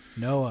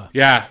 Noah.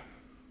 Yeah.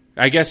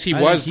 I guess he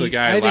was the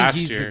guy last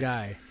year. He's the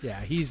guy.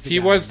 Yeah, he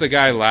was the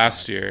guy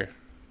last year.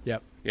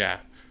 Yep. Yeah.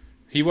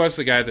 He was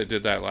the guy that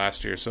did that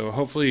last year. So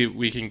hopefully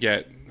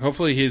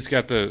hopefully he's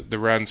got the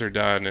runs are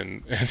done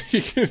and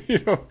he can,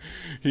 you know,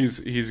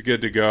 he's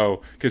good to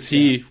go because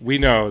we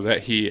know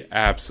that he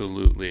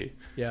absolutely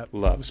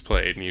loves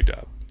playing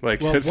UW.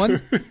 Like, well,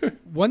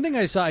 one thing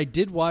I saw, I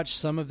did watch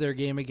some of their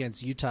game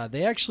against Utah.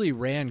 They actually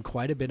ran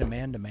quite a bit of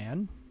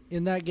man-to-man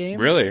in that game.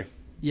 Really?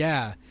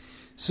 Yeah.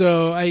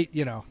 So I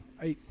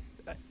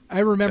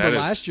remember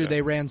last year tough.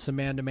 they ran some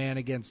man-to-man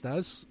against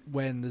us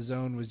when the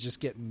zone was just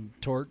getting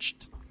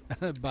torched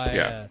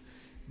by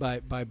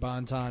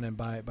Bonton and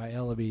by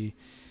Ellaby.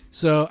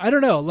 So I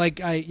don't know.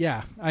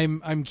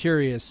 I'm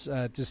curious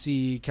to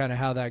see kind of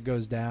how that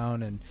goes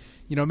down, and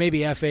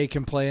maybe FA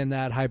can play in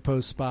that high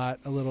post spot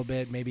a little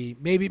bit. Maybe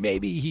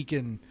he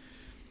can,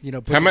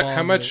 put the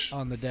ball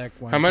on the deck.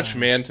 How much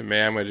man to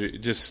man would you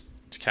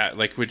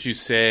would you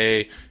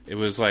say it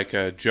was like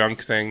a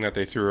junk thing that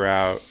they threw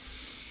out,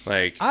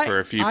 for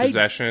a few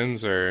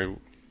possessions, or?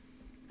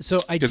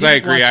 So because I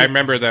agree, I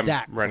remember them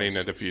running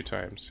it a few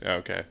times. Oh,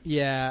 okay.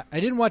 Yeah, I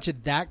didn't watch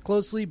it that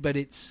closely, but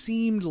it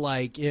seemed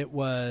like it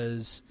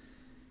was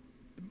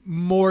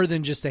more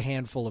than just a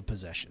handful of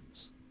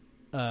possessions.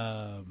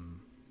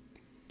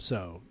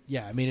 So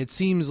yeah, I mean, it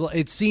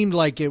seemed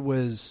like it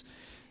was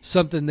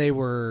something they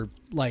were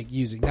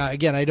using. Now,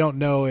 again, I don't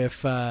know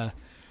if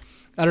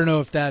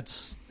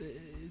that's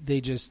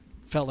they just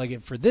felt like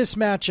it for this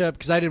matchup,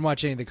 because I didn't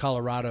watch any of the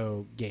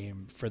Colorado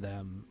game for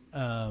them.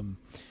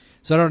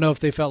 So I don't know if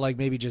they felt like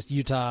maybe just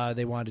Utah,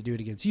 they wanted to do it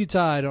against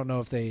Utah. I don't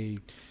know if they,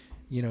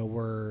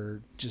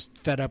 were just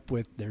fed up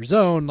with their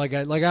zone.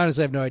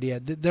 Honestly, I have no idea.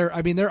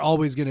 They're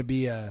always going to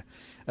be a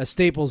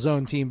staple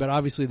zone team, but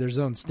obviously their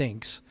zone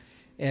stinks.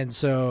 And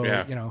so,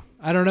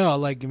 I don't know.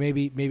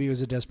 Maybe it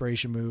was a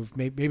desperation move.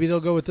 Maybe they'll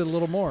go with it a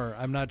little more.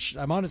 I'm not.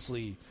 I'm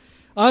honestly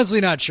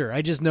not sure.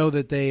 I just know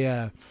that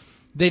they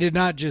did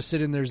not just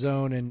sit in their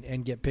zone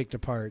and get picked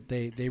apart.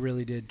 They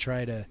really did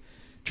try to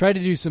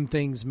do some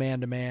things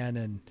man to man,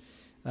 and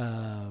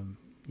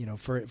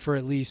for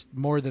at least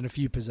more than a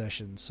few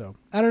possessions. So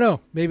I don't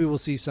know. Maybe we'll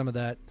see some of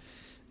that.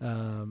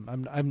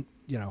 I'm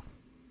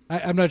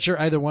not sure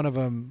either one of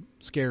them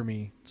scare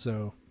me.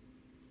 So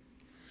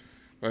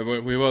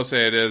we will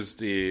say it is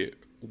the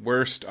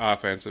worst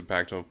offensive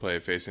Pac-12 play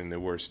facing the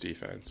worst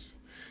defense,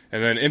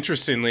 and then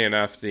interestingly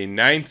enough, the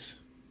ninth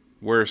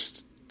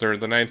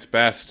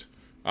best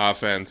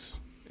offense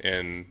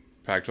in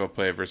Pac-12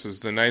 play versus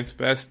the ninth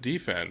best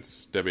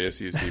defense,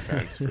 WSU's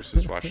defense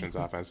versus Washington's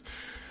offense.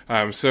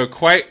 So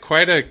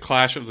quite a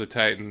clash of the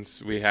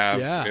Titans we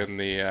have in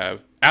the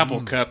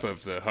Apple Cup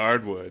of the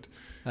hardwood.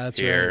 That's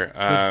here.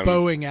 Right. The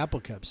Boeing Apple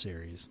Cup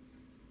series.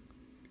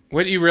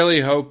 What you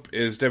really hope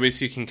is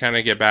WSU can kind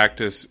of get back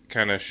to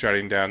kind of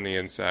shutting down the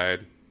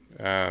inside.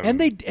 And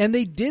they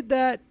did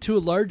that to a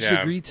large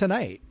degree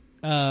tonight.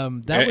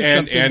 That was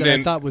something that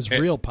I thought was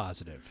real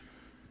positive.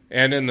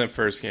 And in the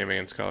first game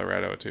against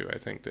Colorado too, I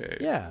think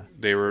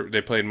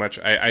they played much.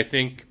 I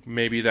think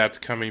maybe that's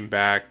coming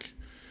back.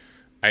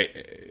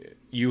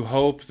 You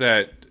hope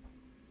that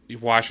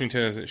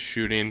Washington isn't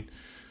shooting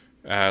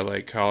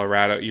like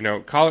Colorado.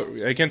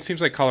 Again, it seems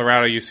like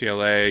Colorado,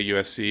 UCLA,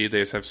 USC. They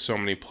just have so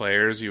many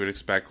players. You would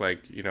expect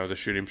the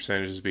shooting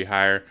percentages to be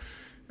higher.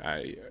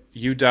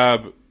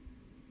 UW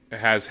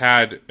has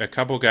had a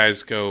couple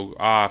guys go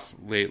off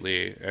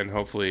lately, and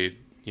hopefully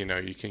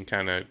you can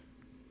kind of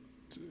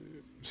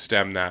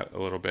stem that a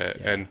little bit.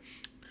 And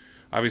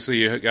obviously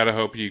you got to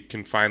hope you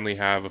can finally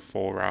have a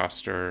full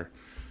roster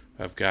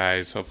of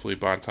guys. Hopefully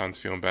Bonton's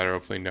feeling better.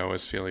 Hopefully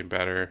Noah's feeling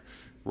better.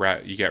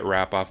 You get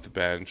Rapp off the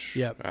bench.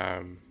 Yep.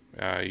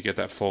 You get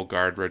that full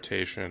guard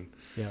rotation.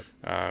 Yep.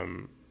 I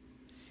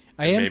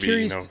am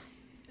curious.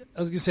 I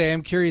was going to say,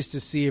 I'm curious to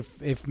see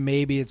if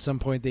maybe at some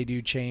point they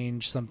do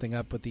change something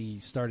up with the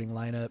starting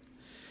lineup.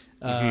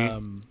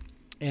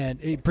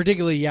 And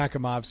particularly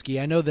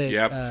Yakimovsky. I know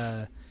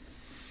that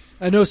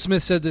I know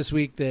Smith said this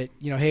week that,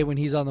 hey, when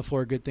he's on the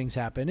floor, good things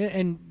happen.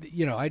 And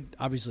I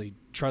obviously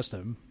trust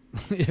him.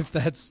 If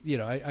that's,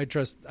 I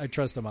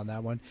trust him on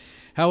that one.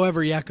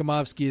 However,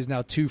 Yakimovsky is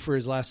now 2 for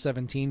his last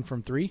 17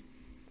 from 3,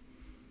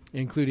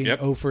 including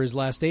 0 for his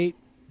last 8.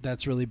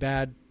 That's really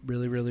bad.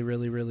 Really, really,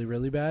 really, really,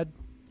 really bad.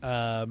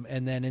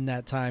 And then in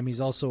that time, he's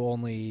also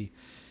only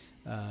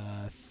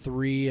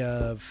 3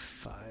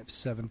 of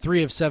 7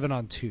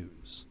 on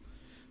 2s.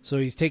 So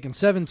he's taken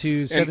 7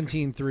 2s,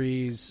 17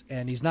 3s,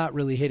 and he's not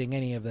really hitting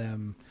any of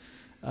them.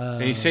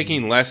 And he's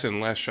taking less and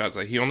less shots.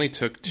 He only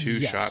took 2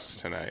 shots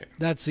tonight.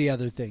 That's the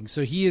other thing.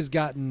 So he has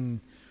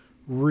gotten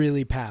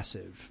really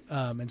passive.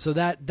 And so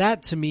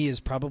that to me is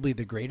probably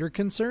the greater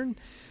concern.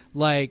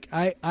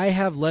 I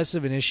have less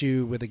of an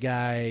issue with a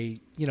guy,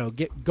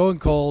 going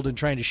cold and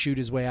trying to shoot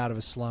his way out of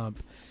a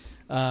slump.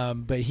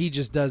 But he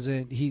just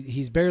doesn't.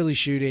 He's barely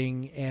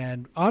shooting.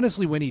 And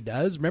honestly, when he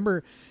does,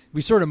 remember, we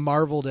sort of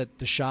marveled at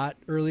the shot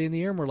early in the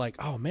year, and we're like,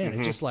 oh, man,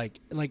 it just like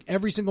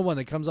every single one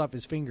that comes off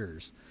his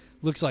fingers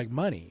looks like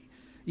money.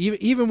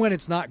 Even when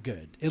it's not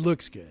good, it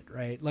looks good,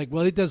 right?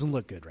 It doesn't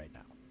look good right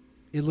now.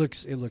 It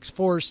looks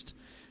forced.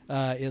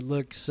 It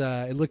looks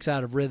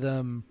out of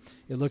rhythm.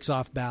 It looks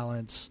off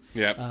balance.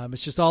 Yeah.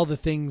 It's just all the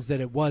things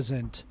that it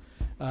wasn't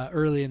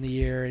early in the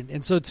year.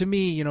 And so to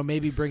me,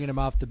 maybe bringing him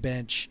off the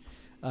bench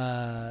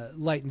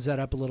lightens that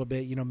up a little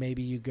bit.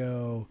 Maybe you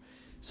go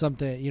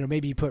something,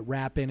 maybe you put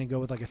Rapp in and go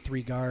with a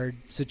 3-guard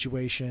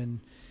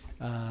situation.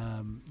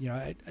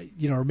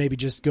 Or maybe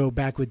just go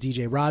back with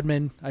DJ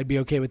Rodman. I'd be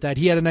okay with that.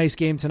 He had a nice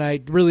game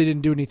tonight. Really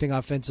didn't do anything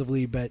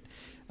offensively, but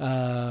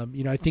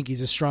I think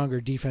he's a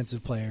stronger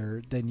defensive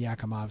player than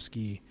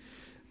Yakumovsky.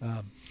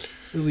 At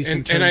least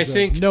in terms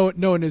of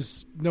knowing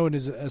his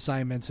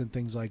assignments and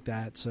things like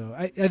that. So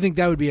I think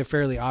that would be a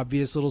fairly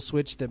obvious little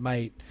switch that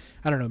might,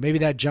 I don't know, maybe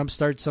that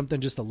jumpstarts something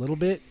just a little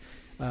bit.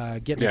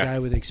 Getting a guy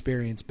with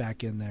experience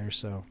back in there.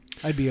 So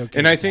I'd be okay.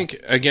 And I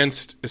think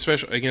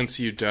especially against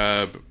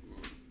UW,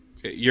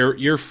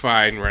 you're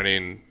fine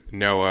running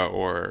Noah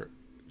or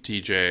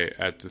DJ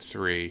at the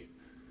 3.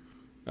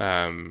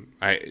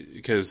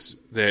 Because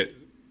that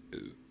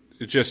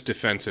just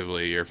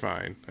defensively you're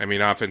fine. I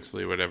mean,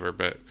 offensively, whatever.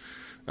 But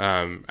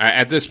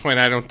at this point,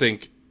 I don't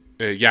think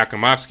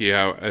Yakumovsky,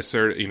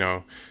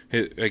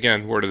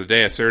 again, word of the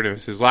day,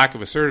 assertiveness. His lack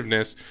of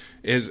assertiveness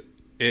is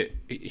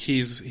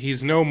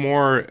he's no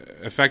more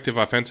effective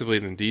offensively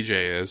than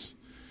DJ is.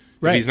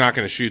 Right. He's not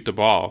going to shoot the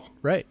ball.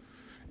 Right.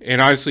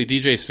 And obviously,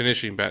 DJ's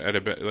finishing at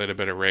a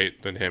better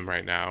rate than him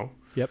right now.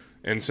 Yep.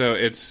 And so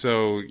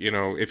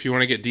if you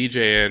want to get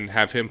DJ in,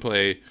 have him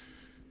play,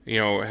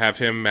 have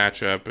him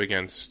match up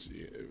against,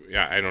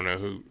 I don't know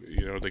who,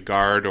 the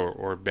guard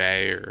or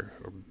Bay or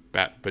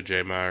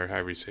Bajema or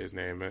however you say his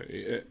name.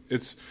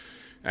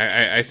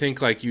 I think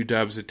like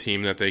UW's a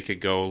team that they could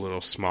go a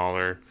little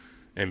smaller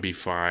and be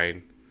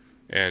fine.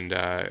 And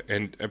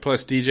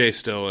plus DJ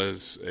still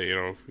is,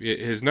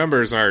 his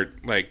numbers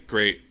aren't like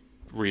great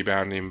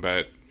rebounding,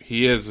 but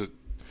he's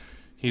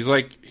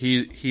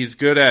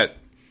good at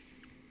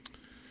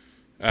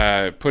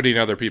putting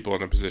other people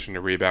in a position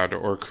to rebound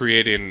or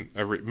creating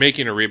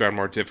making a rebound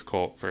more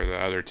difficult for the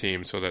other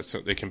team so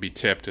that they can be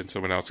tipped and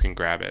someone else can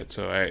grab it.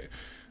 So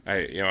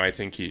I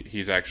think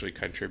he's actually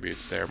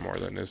contributes there more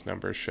than his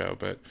numbers show.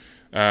 But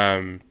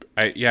you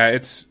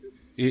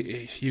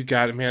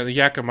got it, man.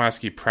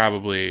 Yakumovsky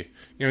probably,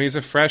 he's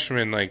a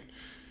freshman. Like,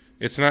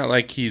 it's not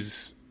like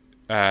he's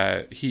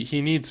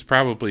he needs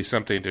probably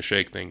something to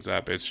shake things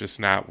up. It's just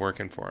not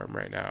working for him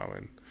right now,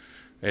 and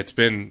it's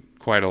been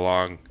quite a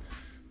long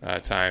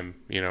time,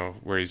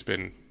 where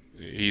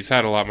he's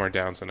had a lot more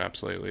downs than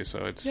ups lately.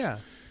 So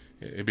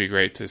it'd be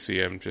great to see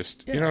him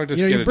just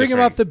you bring him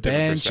off the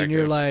bench and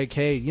you're like,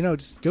 hey,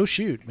 just go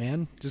shoot,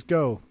 man, just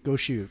go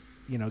shoot,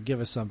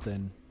 give us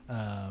something.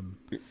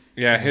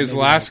 His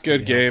last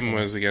good game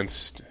was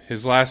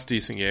his last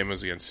decent game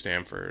was against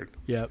Stanford.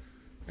 Yep.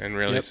 And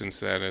really since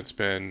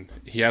then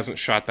he hasn't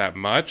shot that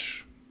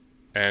much.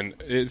 And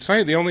it's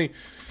funny,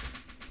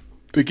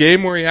 the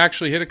game where he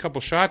actually hit a couple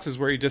shots is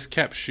where he just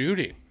kept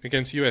shooting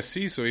against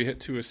USC. So he hit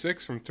 2 of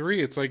 6 from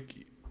 3. It's like,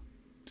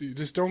 dude,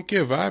 just don't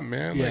give up,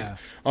 man. Yeah.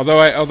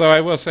 Like, although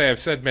I will say, I've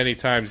said many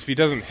times, if he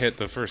doesn't hit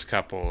the first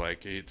couple,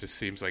 like, it just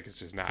seems like it's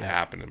just not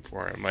happening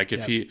for him. Like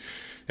and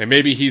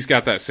maybe he's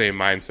got that same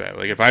mindset.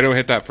 Like, if I don't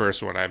hit that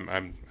first one,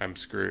 I'm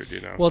screwed.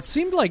 Well, it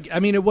seemed like,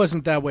 it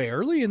wasn't that way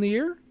early in the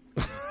year.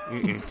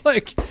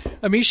 Like,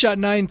 he shot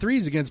 9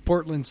 threes against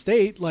Portland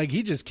State. Like,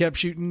 he just kept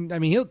shooting.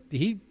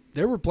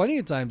 There were plenty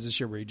of times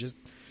this year where he just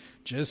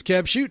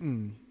kept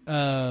shooting.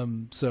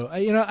 So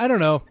I don't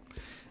know.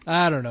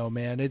 I don't know,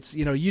 man. It's,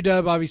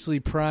 UW obviously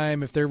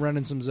prime, if they're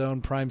running some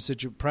zone,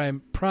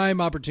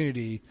 prime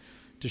opportunity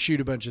to shoot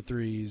a bunch of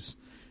threes.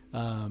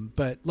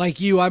 But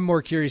like you, I'm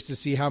more curious to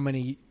see how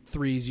many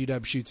threes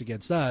UW shoots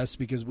against us,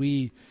 because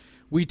we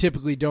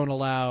typically don't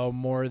allow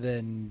more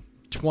than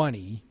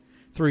 20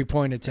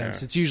 3-point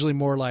attempts. It's usually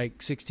more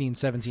like 16,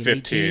 17,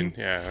 15,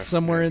 18,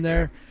 somewhere in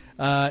there.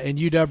 And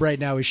UW right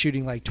now is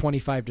shooting like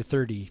 25 to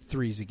 30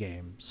 threes a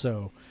game.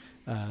 So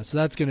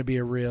that's going to be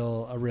a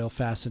real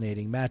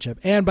fascinating matchup.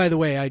 And by the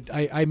way,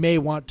 I may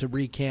want to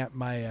recant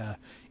my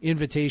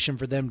invitation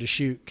for them to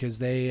shoot, because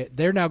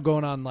they're now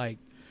going on like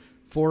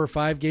 4 or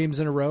 5 games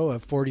in a row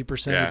of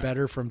 40% or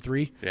better from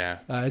 3.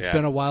 It's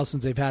been a while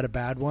since they've had a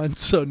bad one.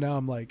 So now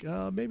I'm like,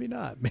 oh, maybe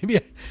not.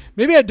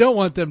 Maybe I don't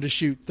want them to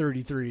shoot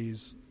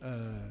 33s.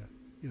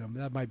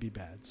 That might be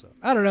bad. So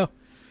I don't know.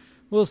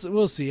 We'll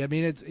see.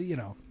 It's,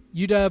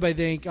 UW, I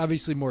think,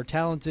 obviously more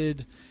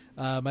talented.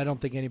 I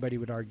don't think anybody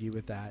would argue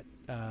with that.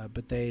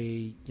 But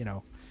they,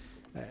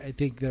 I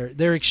think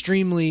they're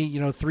extremely,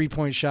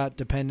 3-point shot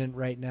dependent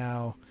right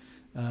now.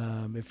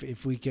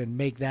 If we can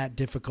make that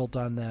difficult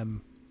on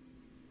them,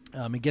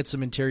 and get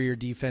some interior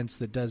defense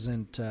that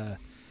doesn't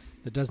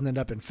end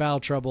up in foul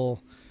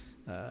trouble.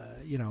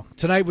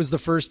 Tonight was the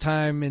first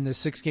time in the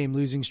 6-game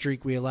losing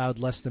streak we allowed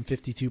less than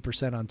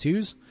 52% on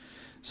twos.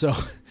 So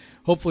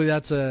hopefully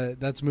that's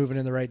moving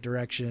in the right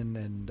direction,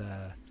 and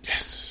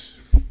yes,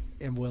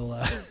 and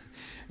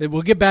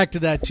we'll get back to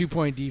that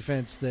 2-point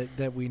defense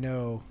that we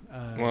know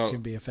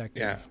can be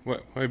effective. Yeah,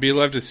 what I'd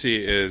love to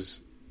see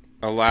is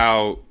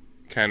allow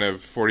kind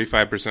of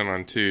 45%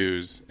 on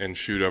twos and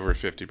shoot over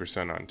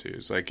 50% on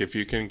twos. Like, if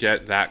you can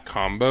get that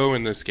combo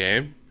in this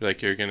game,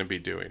 like, you're going to be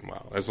doing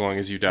well, as long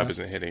as UW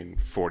isn't hitting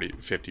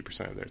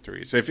 50% of their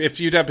threes. If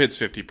UW hits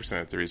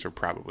 50% of threes, we're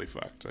probably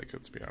fucked. Like,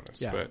 let's be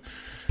honest. Yeah. But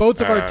both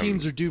of our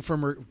teams are due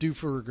for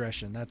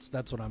regression.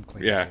 That's what I'm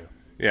claiming.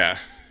 Yeah.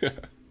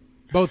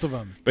 Both of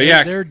them. But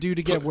they're due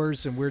to get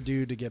worse, and we're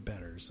due to get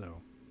better.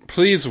 So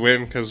please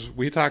win, because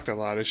we talked a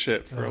lot of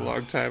shit for a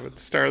long time at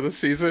the start of the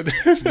season.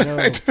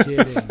 No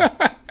kidding.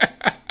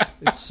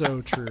 It's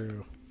so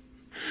true.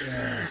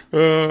 Yeah.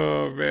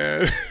 Oh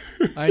man.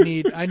 I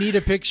need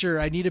a picture.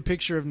 I need a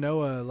picture of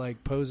Noah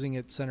like posing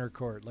at center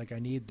court. Like I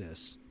need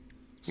this.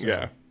 So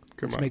yeah.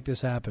 Let's make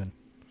this happen.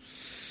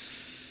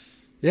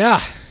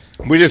 Yeah.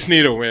 We just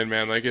need a win,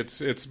 man. Like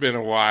it's been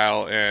a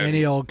while, and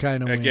any old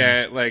kind of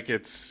again, win. like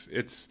it's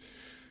it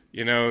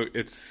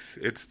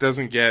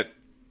doesn't get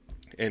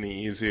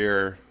any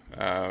easier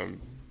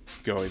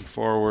going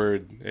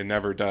forward. It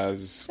never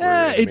does.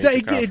 It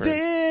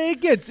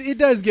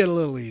does get a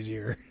little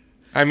easier.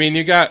 I mean,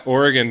 you got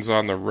Oregon's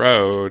on the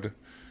road.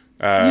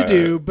 You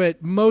do,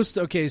 but most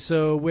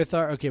so with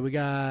we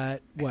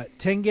got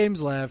 10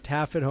 games left,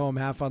 half at home,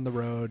 half on the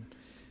road.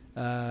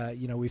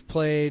 We've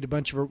played a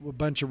bunch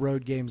of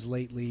road games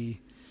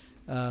lately.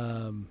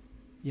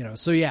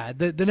 So yeah,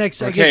 the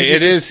next.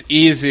 It is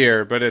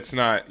easier, but it's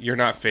not. You're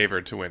not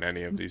favored to win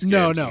any of these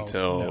games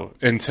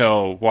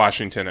until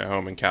Washington at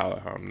home and Cal at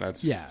home.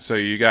 That's So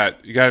you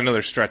got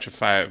another stretch of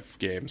 5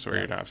 games where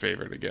you're not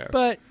favored again.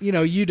 But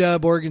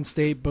UW, Oregon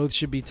State, both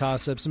should be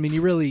toss-ups. I mean,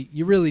 you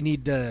really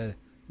need to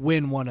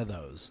win one of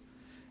those,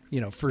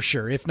 for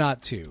sure, if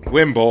not 2.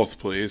 Win both,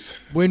 please.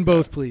 Win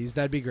both, please.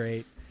 That'd be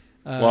great.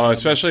 Well,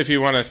 especially if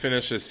you want to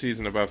finish this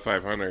season above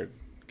 500,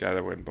 got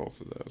to win both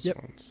of those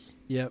ones.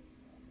 Yep.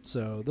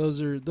 So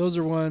those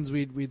are ones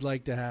we'd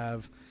like to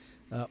have.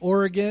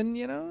 Oregon,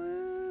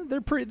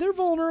 they're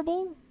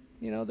vulnerable.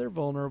 They're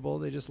vulnerable.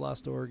 They just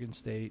lost to Oregon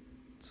State.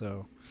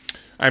 So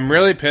I'm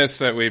really pissed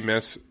that we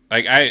miss.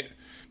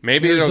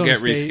 Maybe it'll get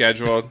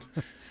rescheduled.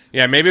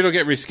 Yeah, maybe it'll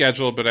get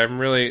rescheduled, but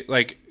I'm really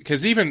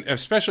because even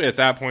especially at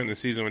that point in the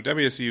season when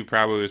WSU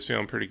probably was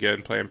feeling pretty good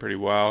and playing pretty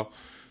well,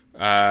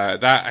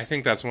 I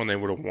think that's when they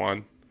would have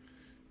won,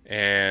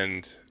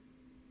 and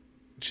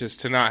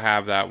just to not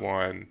have that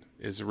one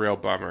is a real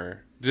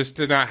bummer. Just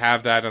to not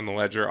have that on the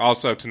ledger,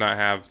 also to not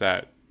have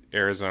that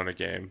Arizona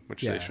game,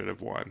 which they should have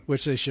won,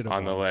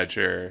 on the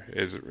ledger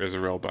is a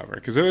real bummer,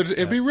 because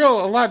it'd be a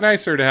lot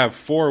nicer to have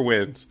 4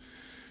 wins,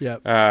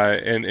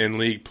 in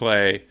league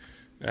play.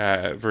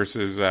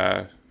 Versus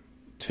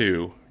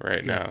 2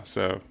 right now.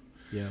 So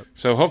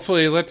so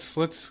hopefully let's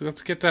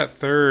get that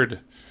 3rd,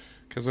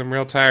 because I'm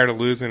real tired of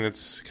losing.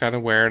 It's kind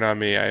of wearing on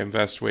me. I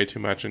invest way too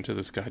much into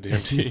this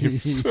goddamn team.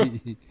 So.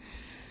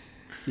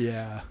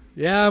 Yeah,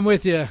 I'm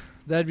with you.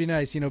 That'd be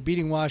nice.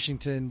 Beating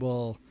Washington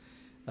will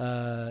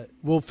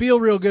feel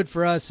real good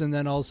for us, and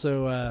then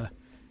also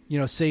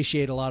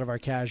satiate a lot of our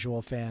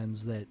casual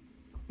fans that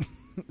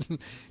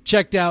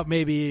checked out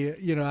maybe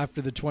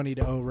after the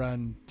 20-0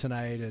 run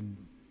tonight and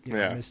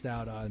missed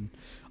out on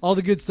all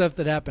the good stuff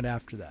that happened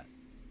after that.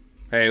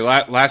 Hey,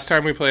 last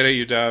time we played at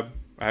UW,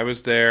 I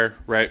was there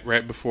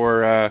right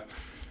before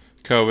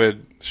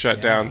COVID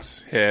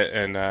shutdowns hit,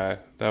 and that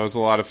was a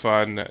lot of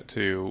fun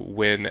to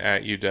win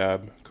at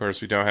UW. Of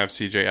course, we don't have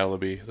CJ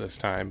Ellaby this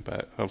time,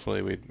 but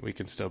hopefully we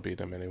can still beat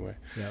them anyway.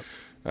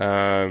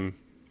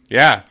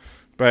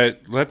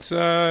 But let's we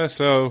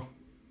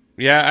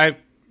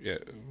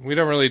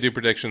don't really do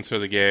predictions for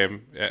the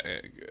game.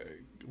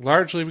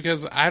 Largely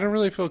because I don't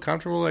really feel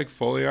comfortable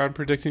fully on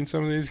predicting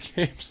some of these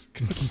games,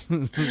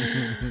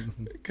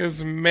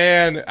 because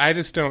man, I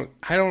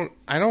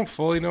don't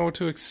fully know what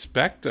to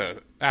expect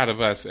out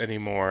of us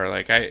anymore.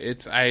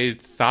 I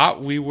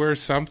thought we were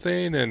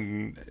something,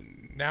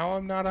 and now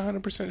I'm not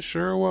 100%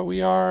 sure what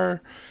we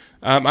are.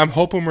 I'm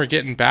hoping we're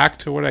getting back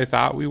to what I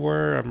thought we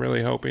were. I'm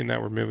really hoping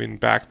that we're moving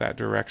back that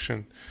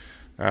direction,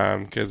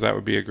 because that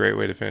would be a great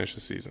way to finish the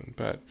season.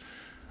 But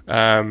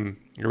I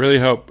really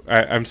hope.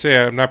 I'm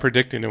not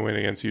predicting a win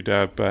against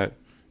UW, but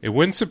it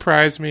wouldn't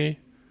surprise me,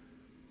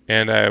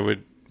 and I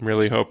would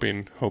really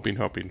hoping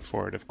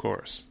for it, of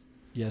course.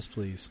 Yes,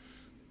 please.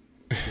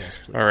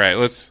 All right,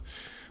 let's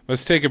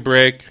take a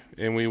break,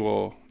 and we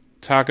will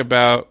talk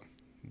about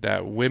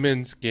that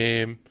women's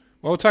game.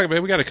 Well,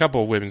 we got a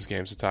couple of women's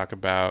games to talk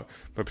about,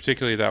 but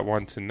particularly that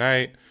one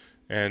tonight,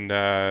 and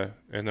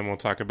then we'll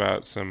talk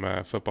about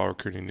some football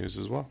recruiting news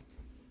as well.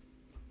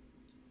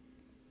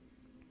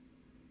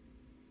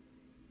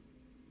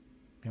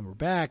 And we're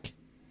back.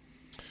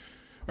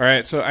 All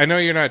right, so I know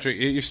you're not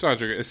drinking. You're still not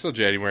drinking. It's still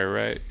January,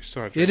 right? You're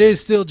still not It drinking. is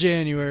still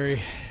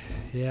January.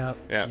 Yep.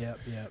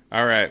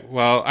 All right.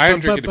 Well, I am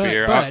drinking a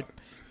beer. But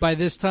by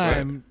this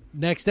time,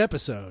 next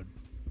episode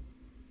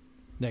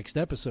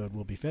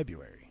will be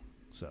February.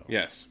 So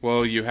yes.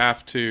 Well, you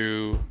have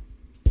to.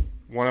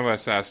 One of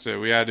us has to.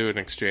 We got to do an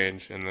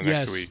exchange in the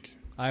next week.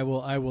 I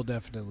will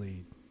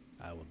definitely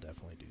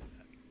do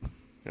that.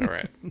 All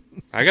right.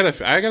 I got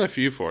a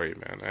few for you,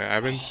 man.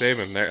 I've been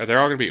saving. They're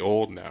all gonna be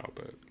old now,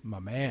 but my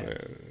man,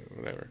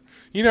 whatever.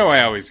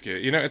 I always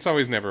get. It's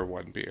always never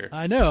one beer.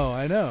 I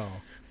know.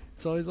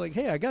 It's always like,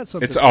 hey, I got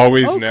something. It's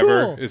always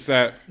never. Cool. It's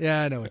that.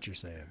 Yeah, I know what you're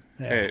saying.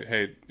 Yeah.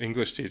 Hey,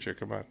 English teacher,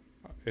 come on.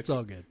 It's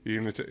all good.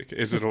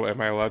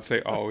 Am I allowed to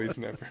say always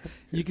never?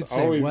 You can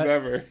say always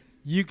never.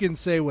 You can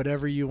say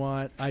whatever you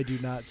want. I do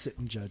not sit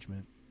in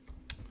judgment.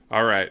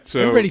 All right. So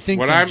everybody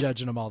thinks I'm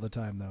judging them all the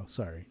time, though.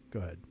 Sorry. Go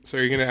ahead. So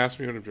are you going to ask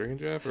me what I'm drinking,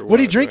 Jeff? Or what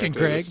are you drinking,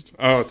 Craig?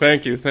 Oh,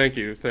 thank you for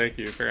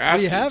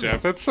asking,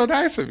 Jeff. That's so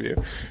nice of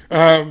you.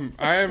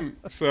 I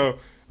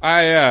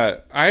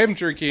am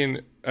drinking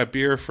a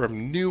beer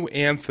from New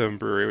Anthem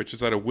Brewery, which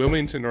is out of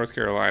Wilmington, North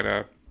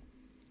Carolina.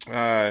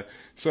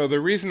 So the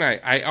reason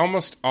I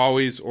almost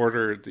always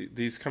order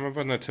these come up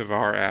on the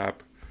Tavar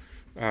app,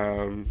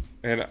 and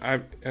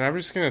I'm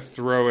just gonna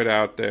throw it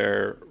out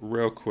there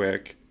real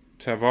quick.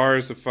 Tavar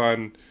is a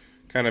fun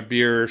kind of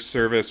beer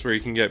service where you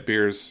can get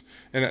beers,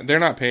 and they're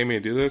not paying me to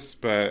do this,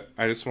 but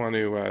I just want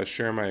to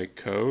share my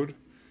code.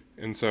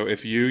 And so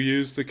if you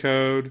use the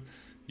code,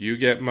 you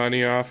get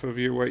money off of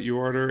what you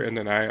order, and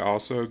then I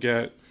also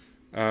get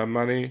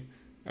money.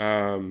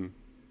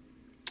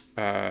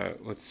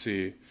 Let's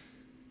see.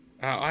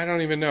 I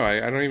don't even know. I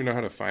don't even know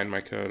how to find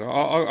my code.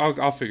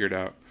 I'll figure it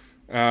out.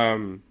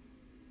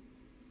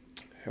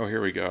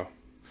 Here we go.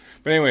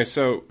 But anyway,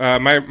 so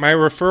my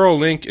referral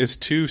link is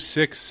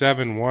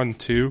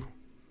 26712.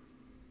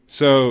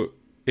 So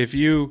if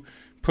you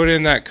put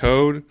in that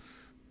code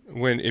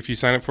if you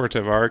sign up for a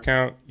Tavar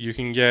account, you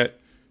can get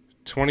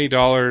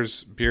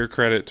 $20 beer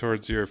credit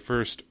towards your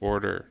first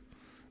order.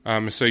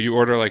 So you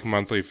order like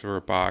monthly for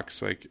a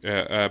box,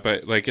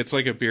 but like it's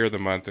like a beer of the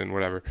month and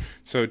whatever.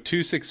 So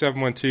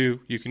 26712,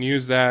 you can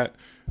use that.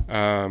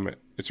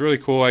 It's really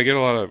cool. I get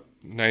a lot of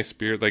nice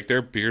beer. Like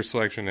their beer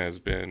selection has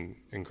been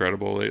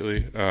incredible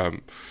lately.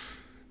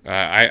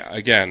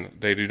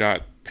 They do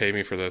not pay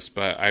me for this,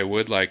 but I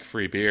would like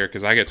free beer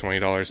because I get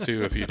 $20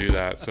 too if you do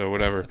that. So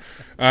whatever.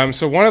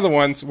 So one of the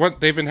ones,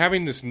 they've been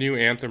having this New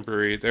Anthem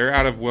Brewery. They're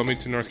out of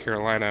Wilmington, North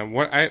Carolina.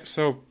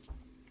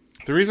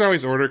 The reason I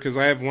always order, because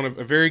I have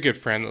a very good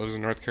friend that lives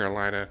in North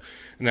Carolina,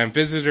 and I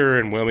visited her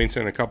in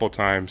Wilmington a couple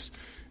times.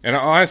 And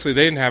honestly,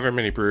 they didn't have very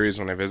many breweries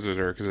when I visited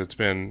her, because it's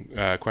been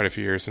quite a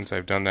few years since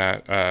I've done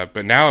that.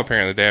 But now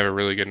apparently they have a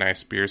really good,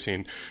 nice beer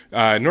scene.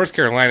 North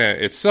Carolina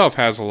itself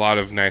has a lot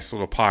of nice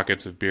little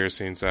pockets of beer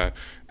scenes.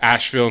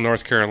 Asheville,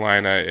 North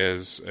Carolina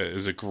is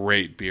a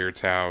great beer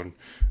town.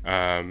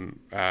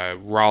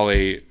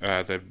 Raleigh,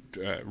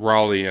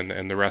 Raleigh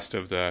and the rest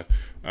of the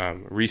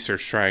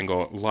Research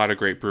Triangle, a lot of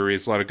great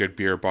breweries, a lot of good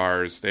beer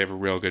bars. They have a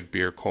real good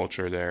beer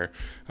culture there.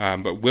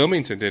 But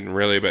Wilmington didn't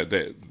really, but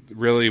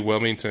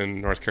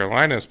Wilmington, North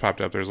Carolina has popped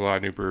up. There's a lot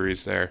of new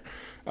breweries there.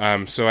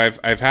 So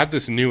I've had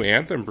this New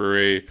Anthem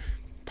Brewery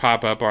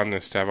pop up on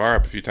this Tavar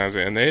app a few times,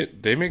 and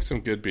they make some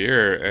good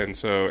beer. And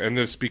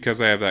this because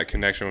I have that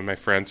connection with my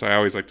friend, so I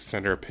always like to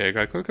send her a pic,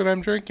 like, look what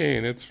I'm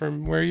drinking. It's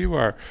from where you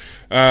are.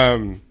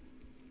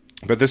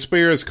 But this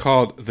beer is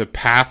called The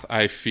Path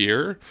I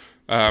Fear,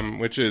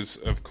 which is,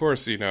 of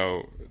course,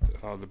 the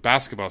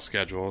basketball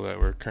schedule that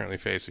we're currently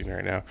facing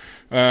right now.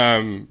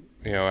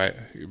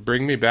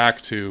 Bring me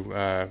back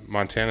to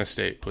Montana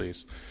State,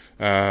 please.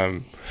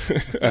 New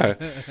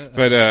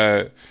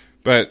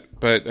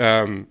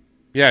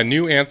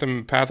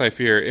Anthem Path I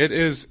Fear. It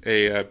is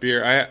a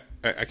beer.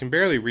 I can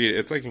barely read it.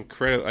 It's like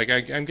incredible.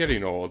 Like I'm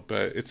getting old,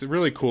 but it's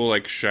really cool,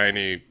 like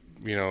shiny.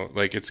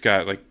 Like it's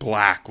got like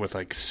black with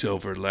like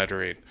silver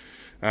lettering.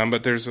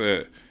 But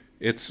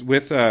it's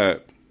with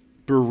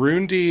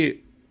Burundi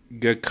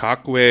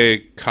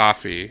Gakakwe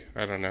coffee.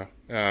 I don't know.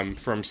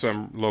 From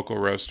some local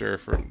roaster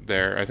from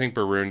there. I think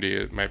Burundi,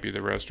 it might be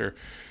the roaster.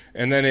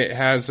 And then it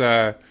has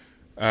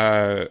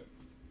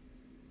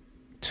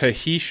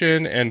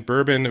Tahitian and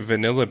bourbon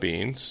vanilla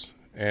beans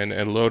and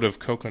a load of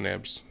cocoa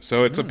nibs.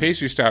 So it's a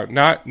pastry stout,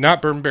 not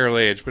bourbon barrel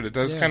aged, but it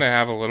does kind of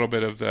have a little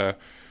bit of the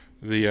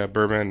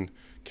bourbon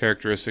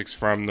characteristics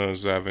from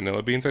those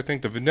vanilla beans. I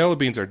think the vanilla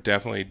beans are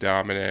definitely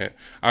dominant.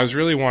 I was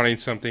really wanting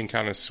something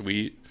kind of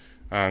sweet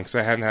because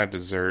I hadn't had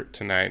dessert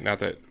tonight. Not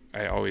that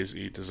I always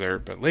eat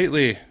dessert, but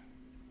lately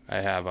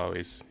I have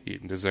always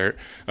eaten dessert.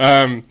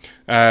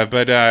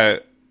 But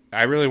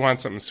I really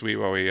want something sweet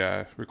while we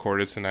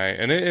recorded tonight.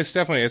 And it's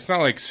not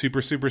like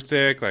super, super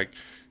thick,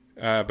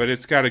 but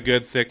it's got a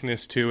good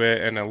thickness to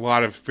it and a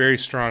lot of very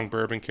strong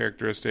bourbon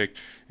characteristic,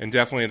 and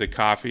definitely the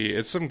coffee.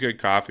 It's some good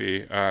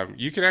coffee.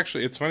 You can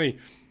actually, it's funny,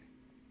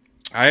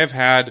 I have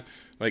had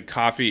like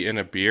coffee in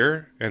a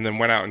beer and then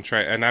went out and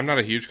tried, and I'm not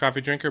a huge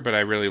coffee drinker, but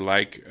I really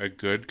like a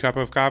good cup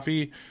of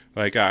coffee.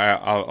 Like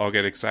I'll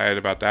get excited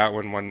about that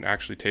when one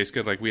actually tastes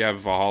good. Like we have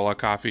Valhalla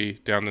coffee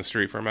down the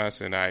street from us,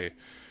 and I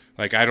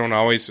don't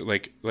always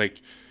like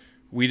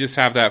we just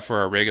have that for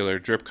our regular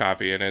drip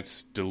coffee, and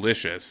it's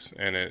delicious,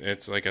 and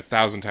it's like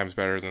 1,000 times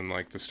better than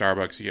like the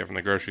Starbucks you get from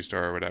the grocery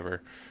store or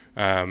whatever.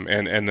 And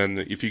then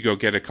if you go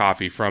get a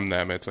coffee from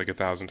them, it's like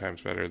 1,000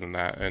 times better than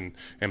that, and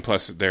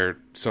plus they're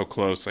so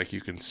close, like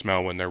you can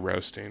smell when they're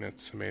roasting.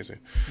 It's amazing.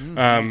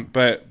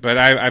 But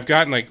I've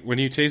gotten, like, when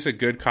you taste a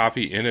good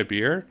coffee in a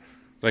beer,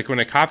 like when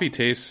a coffee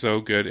tastes so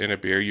good in a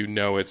beer,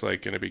 it's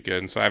like going to be good.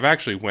 And so I've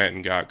actually went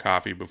and got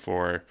coffee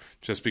before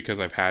just because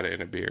I've had it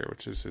in a beer,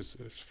 which is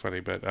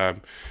funny. But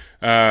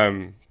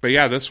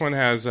yeah, this one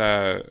has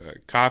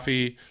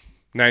coffee,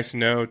 nice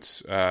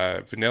notes,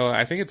 vanilla.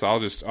 I think it's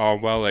all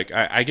well. Like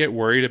I get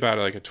worried about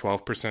like a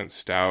 12%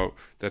 stout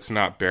that's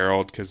not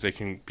barreled because they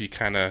can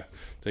kind of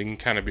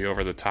be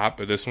over the top.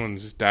 But this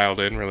one's dialed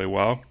in really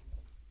well.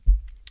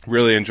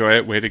 Really enjoy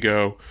it. Way to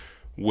go,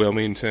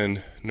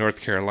 Wilmington,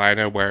 North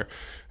Carolina, where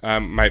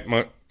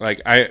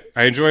I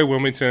enjoy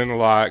Wilmington a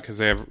lot because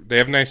they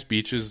have nice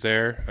beaches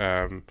there,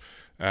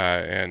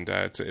 and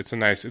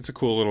it's a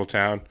cool little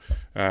town.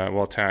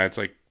 It's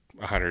like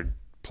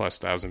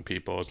 100,000+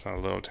 people. It's not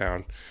a little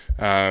town.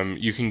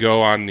 You can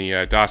go on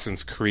the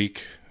Dawson's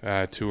Creek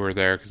tour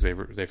there because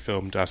they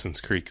filmed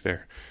Dawson's Creek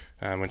there,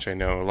 which I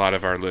know a lot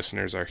of our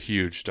listeners are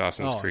huge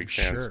Dawson's Creek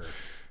fans. Sure.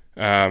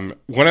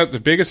 One of the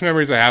biggest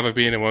memories I have of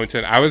being in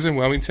Wilmington, I was in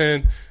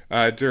Wilmington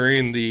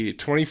during the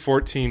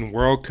 2014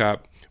 World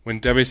Cup when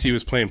WSU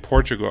was playing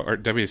Portugal, or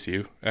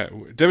WSU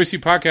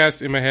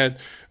podcast in my head,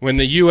 when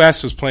the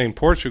U.S. was playing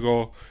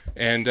Portugal,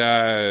 and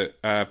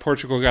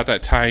Portugal got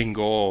that tying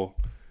goal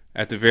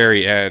at the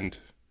very end.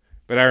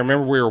 But I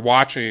remember we were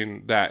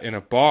watching that in a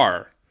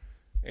bar,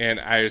 and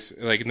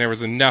and there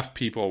was enough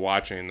people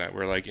watching that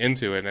were like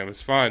into it, and it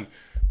was fun.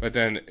 But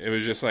then it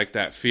was just like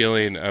that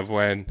feeling of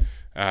when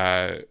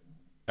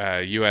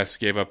U.S.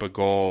 gave up a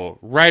goal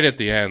right at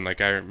the end.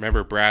 Like I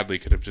remember Bradley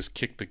could have just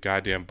kicked the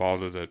goddamn ball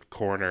to the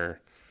corner,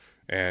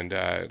 and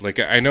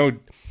I know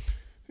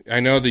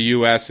the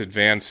U.S.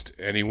 advanced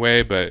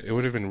anyway, but it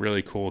would have been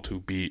really cool to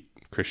beat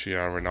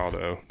Cristiano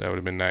Ronaldo. That would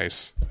have been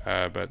nice,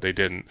 but they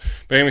didn't.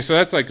 But anyway, so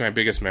that's like my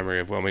biggest memory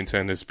of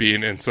Wilmington is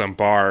being in some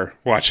bar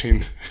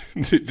watching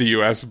the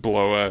U.S.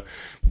 blow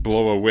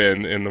a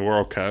win in the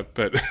World Cup.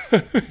 But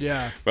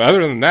yeah. But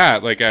other than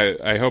that, like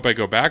I hope I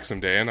go back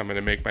someday, and I'm going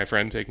to make my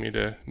friend take me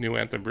to New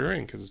Anthem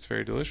Brewing because it's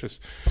very delicious.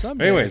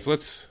 Someday. Anyways, So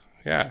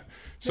Maybe.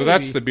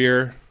 That's the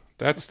beer.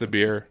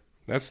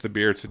 That's the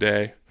beer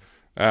today.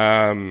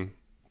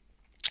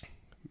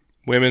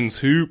 Women's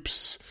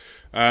hoops.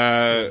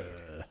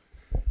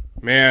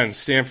 Man,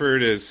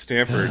 Stanford is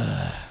Stanford.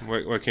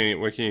 What can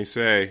you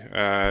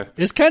say?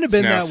 It's kind of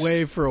been that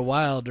way for a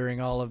while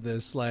during all of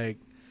this. Like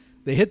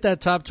they hit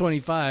that top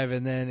 25,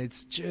 and then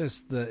it's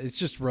just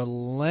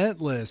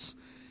relentless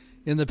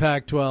in the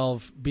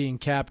Pac-12, being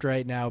capped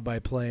right now by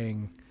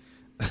playing.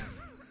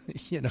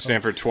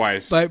 Stanford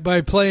twice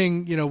by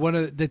playing one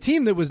of the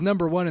team that was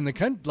number one in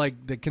the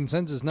the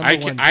consensus number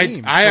one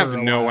team. I have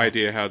no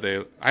idea how they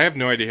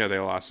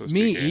lost those.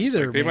 Me two games.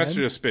 either. Like, they must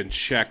have just been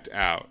checked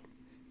out.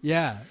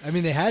 Yeah, I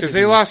mean they had because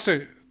they lost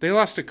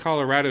to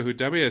Colorado, who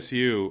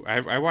WSU.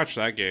 I watched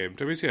that game.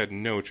 WSU had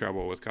no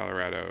trouble with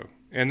Colorado,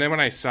 and then when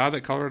I saw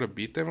that Colorado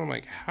beat them, I'm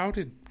like, how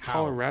did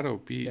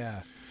Colorado beat?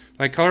 Yeah,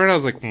 like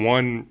Colorado's like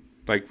one.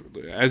 Like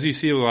as you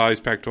see with a lot of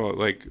these Pac-12,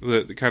 like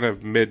the kind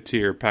of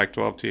mid-tier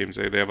Pac-12 teams,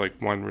 they have like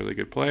one really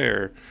good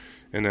player,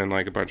 and then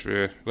like a bunch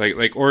of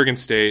like Oregon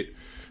State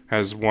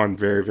has one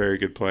very very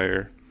good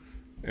player,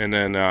 and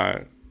then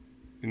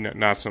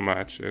not so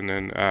much, and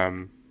then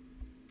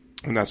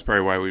and that's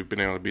probably why we've been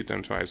able to beat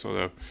them twice.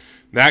 Although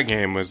that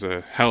game was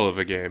a hell of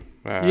a game.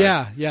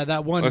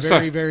 That one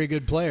very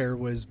good player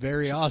was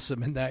very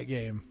awesome in that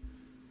game.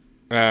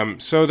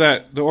 So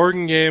that the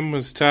Oregon game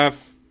was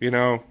tough.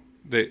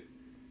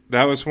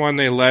 That was one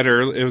they led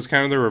early. It was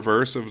kind of the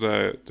reverse of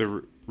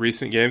the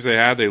recent games they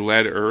had. They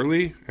led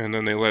early, and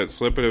then they let it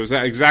slip. But it was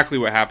exactly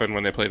what happened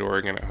when they played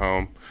Oregon at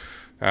home.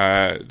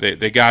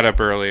 They got up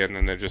early, and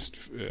then they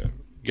just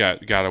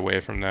got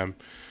away from them.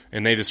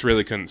 And they just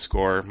really couldn't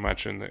score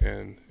much in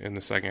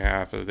the second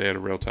half. They had a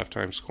real tough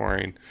time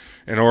scoring.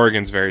 And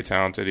Oregon's very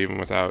talented, even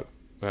without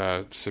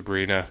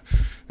Sabrina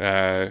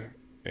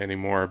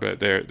anymore. But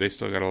they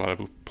still got a lot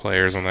of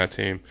players on that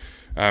team.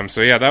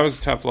 That was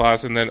a tough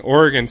loss. And then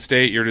Oregon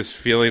State, you're just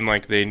feeling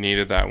like they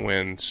needed that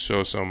win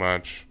so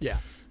much. Yeah.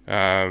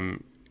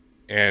 And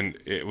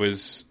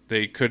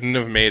they couldn't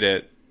have made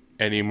it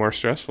any more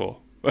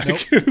stressful.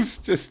 Like It was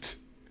just.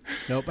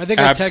 Nope. I think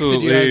I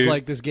texted you. I was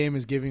like, "This game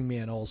is giving me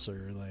an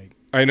ulcer." Like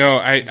I know.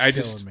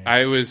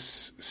 I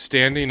was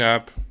standing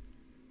up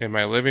in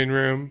my living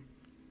room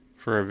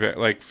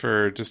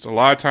for just a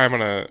lot of time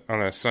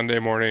on a Sunday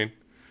morning,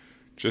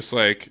 just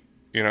like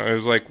it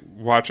was like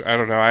watch. I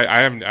don't know.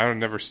 I would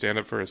never stand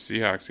up for a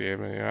Seahawks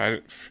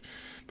game.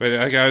 But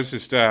I was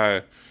just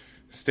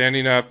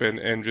standing up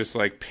and just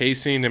like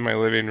pacing in my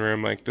living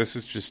room, like this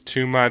is just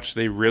too much.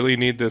 They really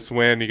need this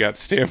win. You got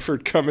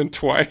Stanford coming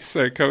twice.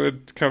 They're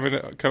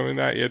coming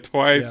at you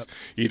twice. Yep.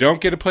 You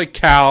don't get to play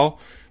Cal.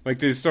 Like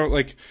they just don't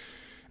like.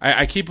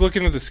 I keep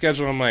looking at the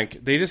schedule. I'm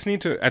like, they just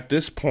need to at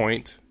this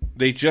point.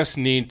 They just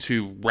need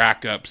to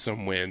rack up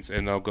some wins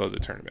and they'll go to the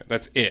tournament.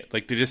 That's it.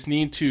 Like they just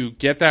need to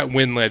get that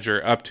win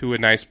ledger up to a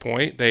nice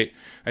point. I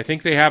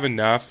think they have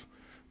enough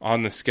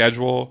on the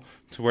schedule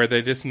to where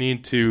they just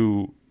need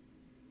to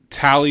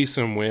tally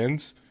some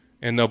wins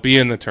and they'll be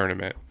in the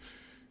tournament.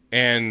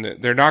 And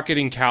they're not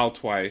getting Cal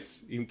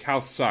twice. Even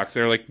Cal sucks.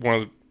 They're like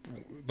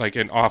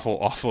an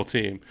awful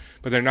team,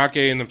 but they're not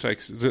getting them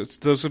twice.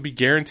 Those will be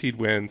guaranteed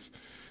wins,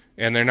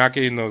 and they're not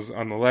getting those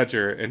on the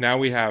ledger. And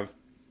now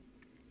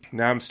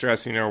I'm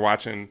stressing or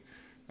watching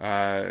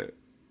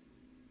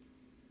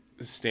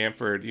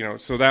Stanford,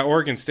 so that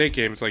Oregon State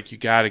game, it's like, you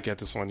got to get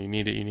this one. You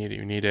need it. It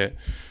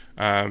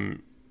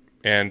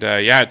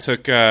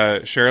took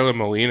Sherilyn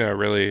Molina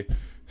really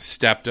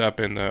stepped up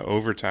in the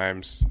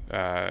overtimes.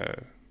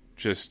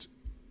 Just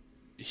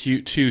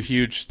two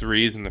huge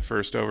threes in the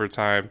first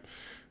overtime.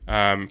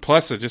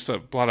 Plus just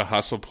a lot of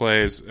hustle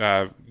plays.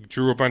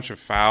 Drew a bunch of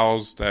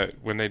fouls that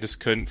when they just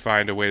couldn't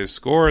find a way to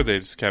score, they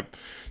just kept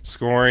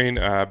scoring.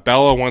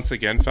 Bella once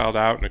again fouled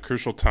out in a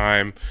crucial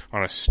time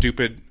on a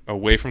stupid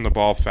away from the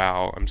ball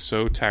foul. I'm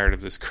so tired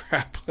of this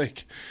crap.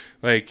 Like,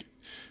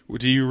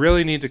 do you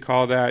really need to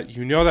call that?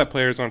 That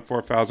player's on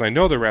 4 fouls. I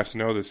know the refs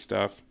know this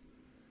stuff.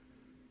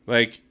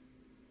 Like,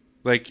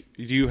 do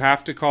you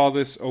have to call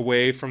this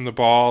away from the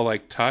ball,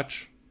 like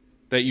touch,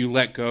 that you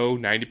let go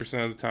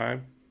 90% of the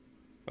time?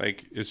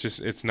 Like,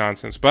 it's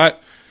nonsense.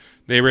 But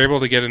they were able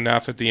to get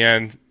enough at the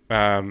end.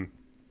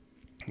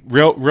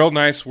 Real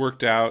nice,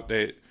 worked out.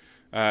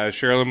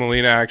 Sherilyn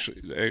Molina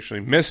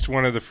actually missed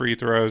one of the free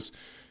throws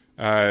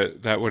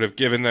that would have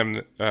given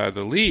them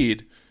the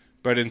lead,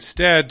 but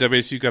instead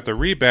WSU got the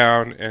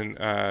rebound, and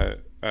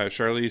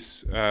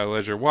Charlize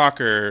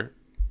Ledger-Walker,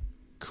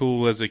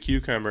 cool as a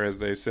cucumber, as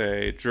they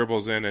say,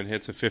 dribbles in and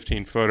hits a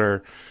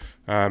 15-footer.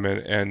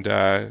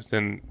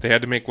 Then they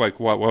had to make what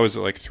was it,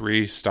 like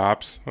 3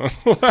 stops on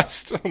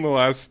the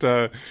last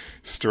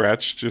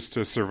stretch just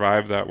to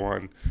survive that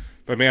one.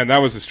 But man, that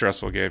was a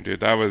stressful game, dude.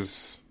 That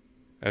was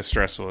as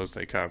stressful as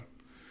they come.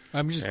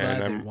 I'm just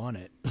glad they won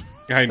it.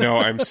 I know.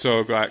 I'm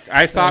so glad.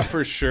 I thought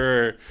for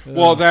sure.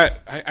 Well,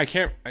 I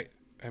can't.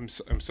 I'm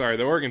sorry.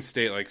 The Oregon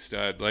State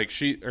stud,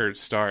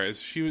 star.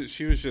 She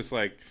was just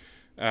like.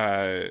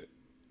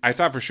 I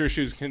thought for sure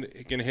she was going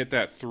to hit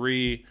that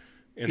 3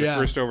 in the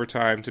first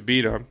overtime to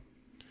beat them.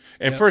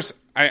 And first,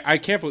 I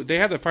can't believe they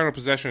had the final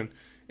possession,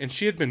 and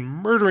she had been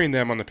murdering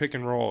them on the pick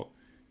and roll,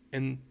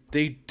 and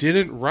they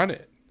didn't run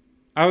it.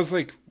 I was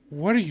like,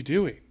 what are you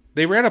doing?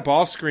 They ran a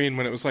ball screen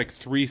when it was like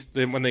 3,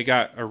 when they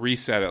got a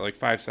reset at like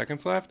 5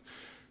 seconds left,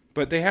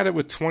 but they had it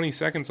with 20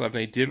 seconds left,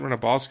 and they didn't run a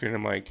ball screen.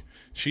 I'm like,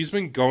 she's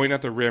been going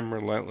at the rim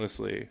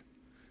relentlessly.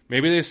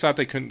 Maybe they thought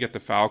they couldn't get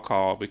the foul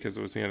call because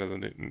it was the end of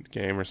the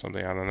game or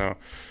something. I don't know.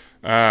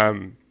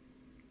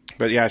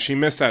 But yeah, she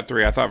missed that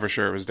 3. I thought for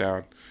sure it was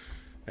down.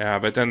 Yeah,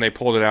 but then they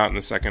pulled it out in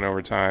the second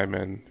overtime,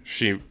 and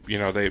she,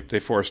 they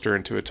forced her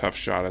into a tough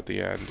shot at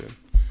the end. And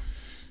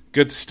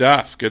good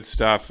stuff.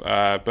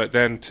 But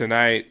then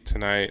tonight,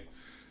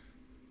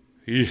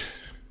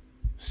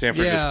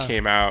 Stanford just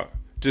came out,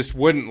 just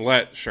wouldn't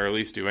let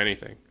Charlize do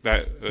anything.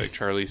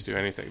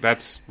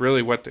 That's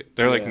really what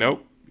they're like.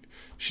 Nope.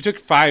 She took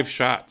 5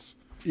 shots.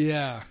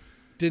 Yeah,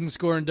 didn't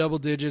score in double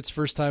digits,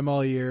 first time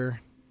all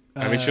year.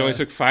 I mean, she only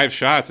took 5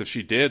 shots. If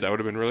she did, that would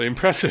have been really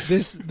impressive.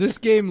 This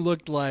game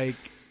looked like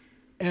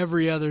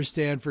every other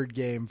Stanford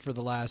game for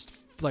the last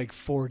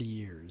 40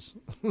 years.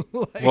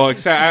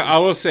 I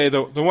will say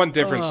the one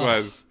difference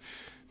was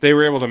they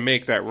were able to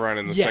make that run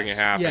in the second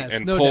half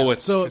and no pull doubt.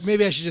 it. So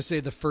maybe I should just say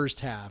the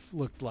first half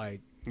looked like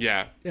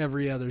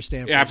every other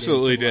Stanford game for the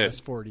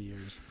last 40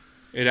 years.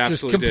 It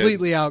absolutely just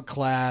completely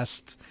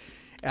outclassed,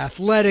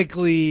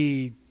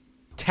 athletically,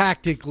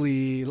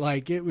 tactically.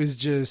 It was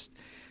just.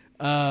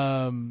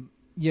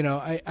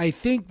 I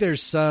think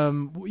there's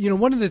some,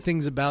 one of the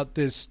things about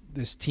this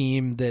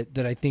team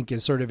that I think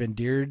has sort of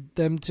endeared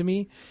them to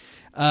me,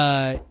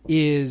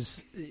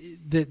 is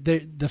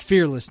the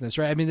fearlessness,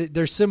 right? I mean,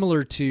 they're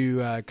similar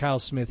to Kyle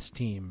Smith's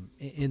team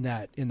in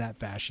that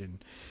fashion.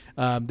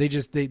 They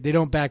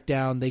don't back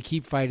down. They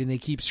keep fighting. They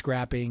keep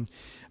scrapping.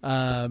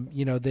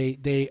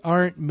 They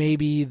aren't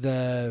maybe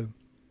the,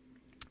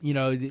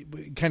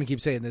 kind of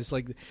keep saying this,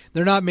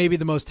 they're not maybe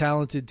the most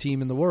talented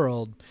team in the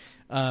world.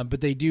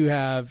 But they do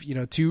have,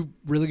 2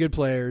 really good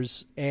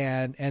players,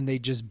 and they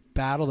just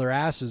battle their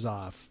asses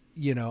off,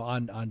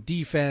 on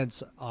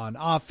defense, on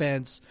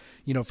offense,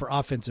 for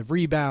offensive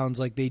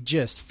rebounds. They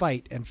just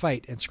fight and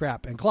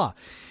scrap and claw.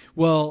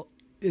 Well,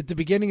 at the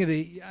beginning of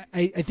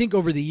I think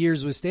over the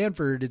years with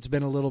Stanford, it's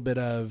been a little bit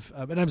of,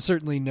 and I'm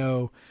certainly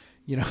no,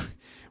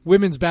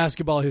 women's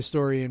basketball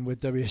historian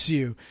with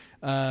WSU.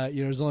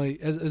 There's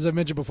only, as I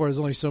mentioned before, there's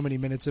only so many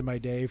minutes in my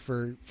day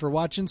for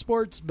watching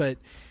sports, but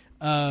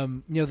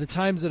the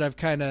times that I've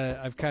kind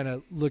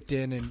of looked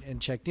in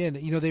and checked in,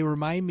 they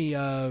remind me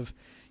of,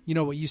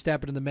 what used to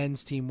happen to the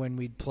men's team when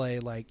we'd play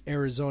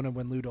Arizona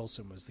when Lute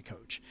Olson was the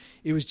coach.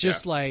 It was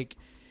just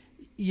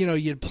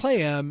you'd play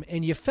them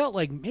and you felt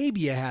like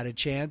maybe you had a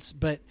chance,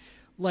 but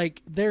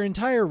their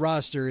entire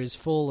roster is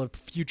full of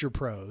future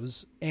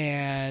pros,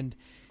 and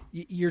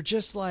you're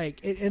just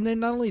and then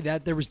not only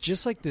that, there was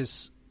just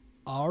this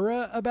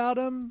aura about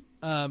them,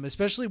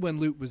 especially when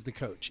Lute was the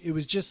coach. It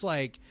was just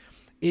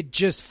it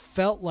just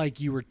felt like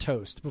you were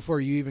toast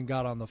before you even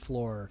got on the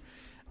floor.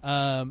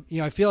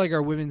 I feel like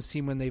our women's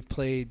team, when they've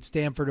played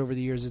Stanford over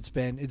the years, it's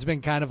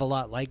been kind of a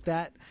lot like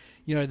that.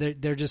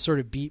 They're just sort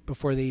of beat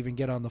before they even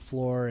get on the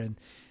floor. And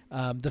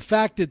the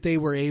fact that they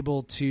were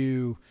able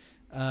to,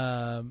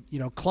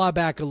 claw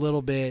back a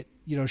little bit,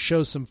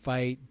 show some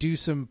fight, do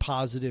some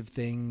positive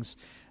things.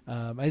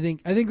 I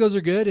think those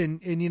are good. And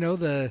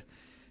the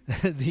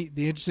the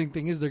interesting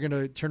thing is they're going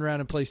to turn around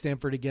and play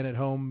Stanford again at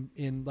home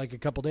in like a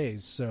couple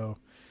days. So,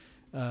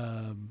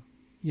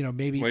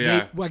 maybe.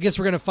 I guess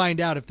we're going to find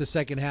out if the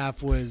second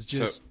half was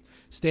just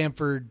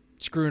Stanford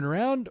screwing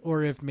around,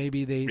 or if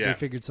maybe they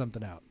figured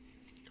something out.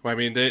 Well, I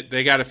mean,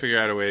 they got to figure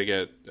out a way to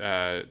get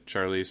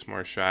Charlize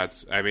more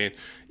shots. I mean,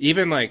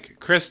 even like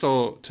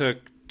Crystal took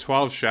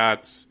 12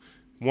 shots,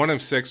 1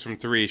 of 6 from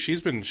 3. She's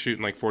been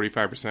shooting like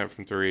 45%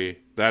 from 3.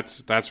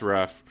 That's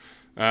rough.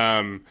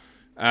 So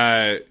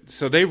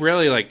they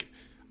really like.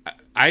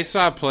 I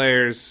saw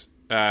players,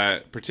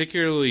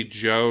 particularly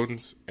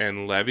Jones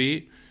and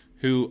Levy,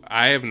 who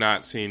I have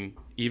not seen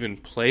even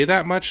play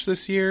that much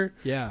this year.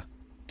 Yeah.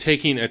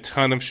 Taking a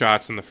ton of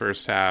shots in the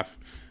first half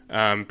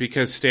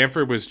because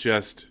Stanford was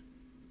just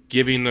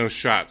giving those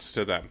shots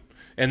to them.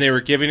 And they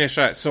were giving a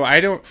shot.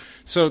 I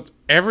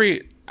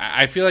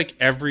feel like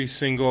every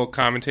single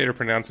commentator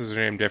pronounces her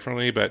name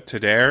differently, but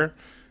Tadair,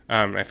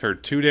 I've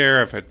heard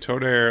Tudair, I've had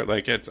Todair.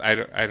 Like I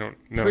don't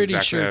know pretty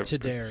exactly. Pretty sure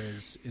Tadair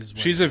is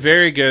she's a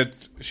very good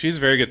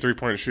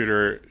 3-point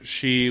shooter.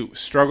 She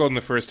struggled in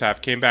the first half,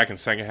 came back in the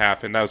second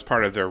half, and that was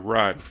part of their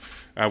run.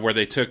 Where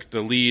they took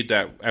the lead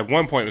that at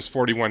one point was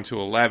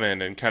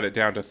 41-11 and cut it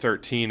down to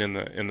 13 in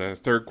the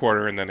third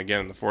quarter and then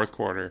again in the fourth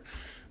quarter.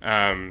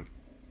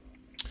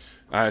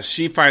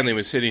 She finally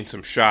was hitting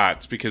some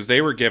shots because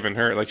they were giving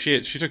her like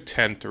she took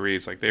 10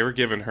 threes. Like they were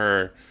giving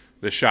her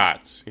the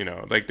shots,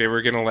 like they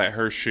were going to let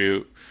her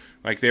shoot.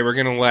 Like they were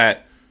going to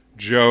let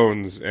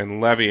Jones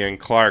and Levy and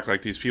Clark,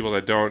 like these people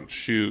that don't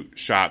shoot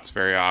shots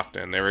very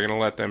often, they were going to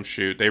let them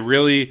shoot.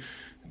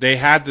 They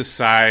had the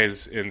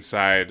size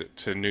inside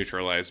to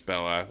neutralize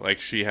Bella. Like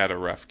she had a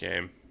rough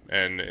game,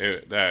 and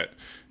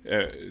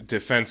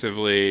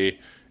defensively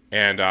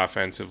and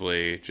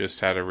offensively just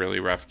had a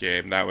really rough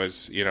game. That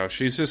was,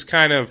 she's just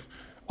kind of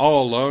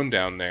all alone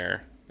down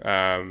there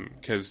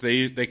because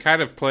they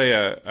kind of play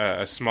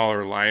a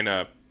smaller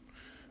lineup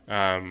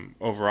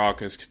overall.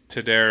 Because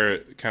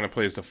Tadair kind of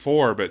plays the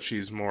 4, but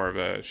she's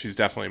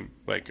definitely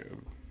like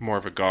more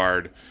of a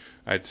guard,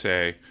 I'd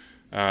say.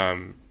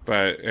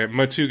 But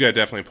Matuga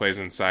definitely plays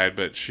inside,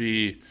 but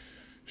she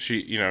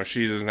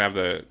doesn't have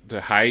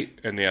the height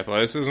and the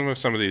athleticism of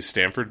some of these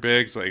Stanford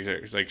bigs.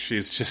 Like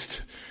she's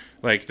just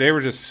like they were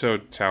just so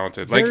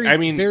talented.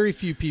 Very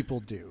few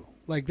people do.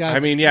 Like that. I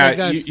mean,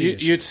 yeah,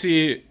 you'd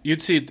see.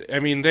 I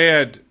mean, they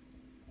had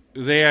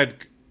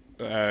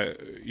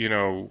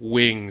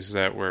wings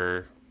that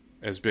were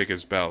as big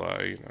as Bella.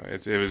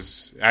 It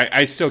was.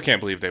 I still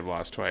can't believe they've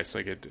lost twice.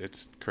 Like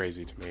it's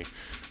crazy to me.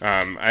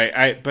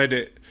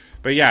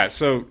 But yeah,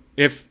 so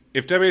if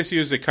WSU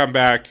is to come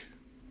back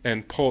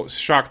and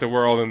shock the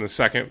world in the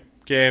second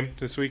game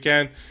this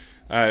weekend,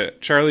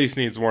 Charlize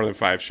needs more than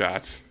 5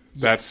 shots.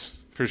 Yes.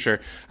 That's for sure.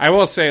 I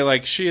will say,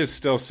 like, she is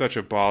still such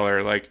a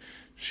baller. Like,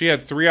 she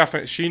had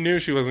 3 she knew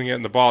she wasn't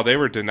getting the ball. They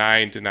were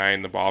denying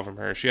the ball from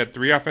her. She had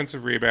 3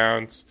 offensive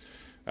rebounds.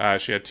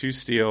 She had 2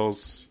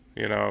 steals.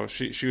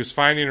 She was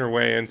finding her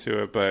way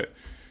into it, but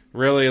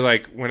really,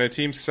 like, when a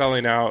team's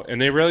selling out,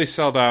 and they really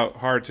sold out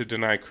hard to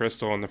deny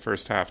Crystal in the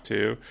first half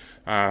too.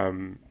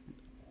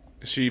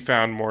 She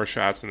found more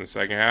shots in the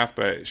second half,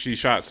 but she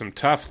shot some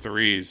tough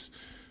threes.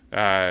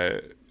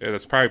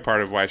 That's probably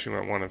part of why she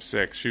went 1 of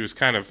 6. She was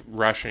kind of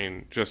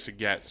rushing just to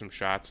get some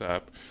shots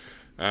up.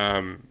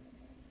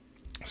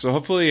 So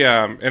hopefully,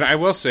 and I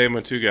will say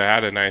Matuga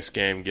had a nice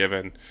game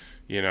given,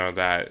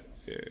 that,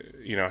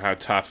 how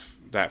tough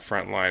that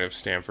front line of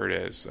Stanford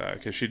is,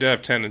 because she did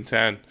have 10 and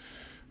 10.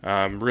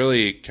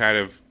 Really kind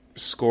of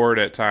scored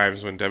at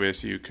times when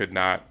WSU could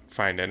not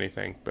find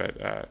anything.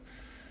 But,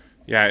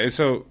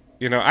 so,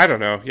 I don't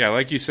know. Yeah,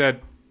 like you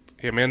said,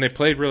 they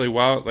played really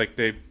well. Like,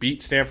 they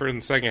beat Stanford in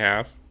the second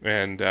half,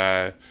 and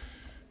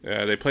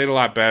they played a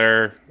lot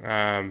better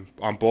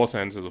on both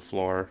ends of the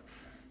floor.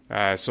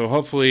 So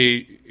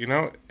hopefully,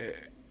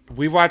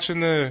 we watch in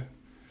the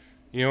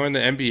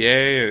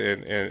NBA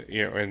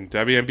and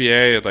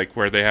WNBA, like,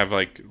 where they have,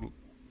 like,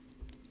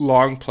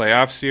 long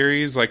playoff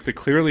series, like the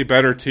clearly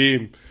better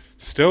team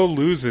still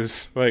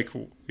loses, like,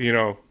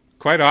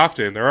 quite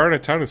often. There aren't a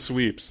ton of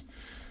sweeps.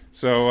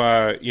 So,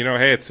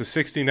 hey, it's the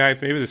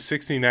 69th, maybe the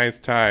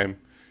 69th time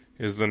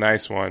is the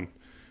nice one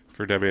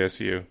for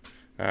WSU.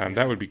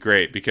 That would be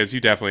great because you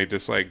definitely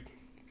just like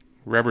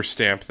rubber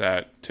stamp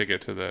that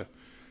ticket to the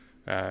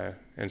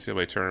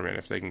NCAA tournament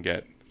if they can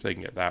get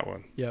that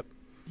one. Yep.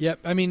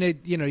 I mean,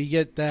 you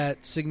get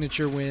that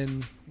signature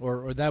win,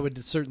 or that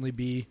would certainly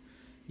be,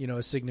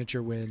 a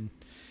signature win.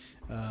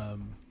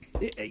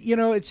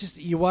 It's just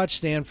you watch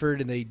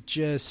Stanford and they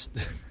just,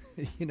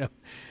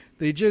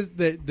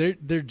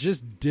 they're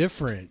just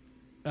different.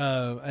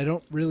 I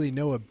don't really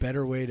know a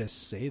better way to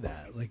say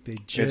that. Like they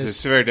just,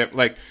 it's very different.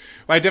 Like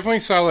I definitely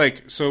saw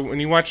so when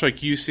you watch like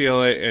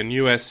UCLA and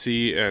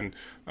USC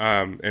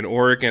and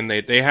Oregon,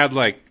 they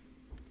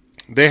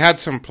had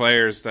some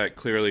players that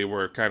clearly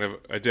were kind of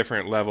a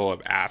different level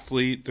of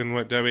athlete than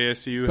what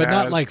WSU but has.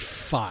 Not like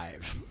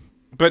 5.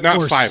 But not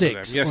or 5 6, of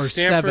them. Yeah, or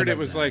Stanford, 7 it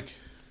was them. like,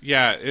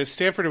 yeah,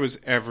 Stanford, it was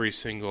every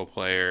single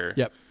player.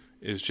 Yep.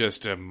 is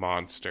just a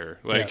monster.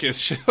 Like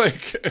it's just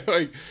like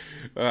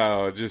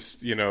just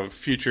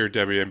future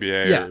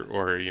WNBA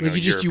or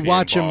you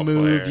watch him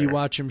move, you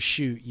watch him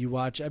shoot, you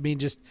watch. I mean,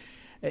 just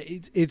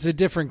it's a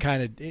different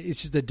kind of.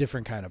 It's just a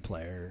different kind of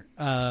player.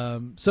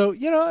 So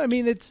I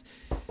mean, it's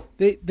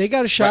they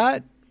got a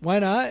shot. Why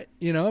not?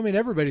 I mean,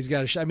 everybody's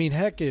got a shot. I mean,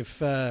 heck, if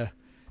they've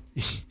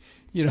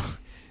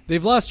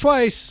lost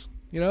twice,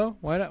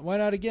 why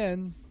not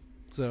again?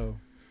 So,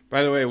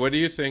 by the way, what do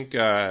you think?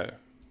 Tara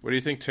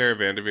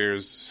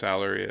Vanderveer's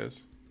salary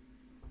is?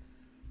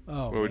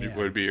 Oh, what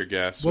would be your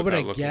guess? What would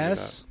I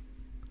guess?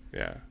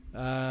 Yeah,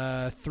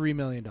 $3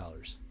 million.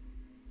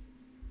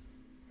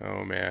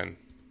 Oh man.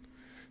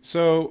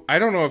 So I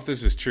don't know if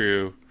this is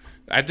true.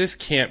 This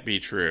can't be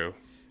true.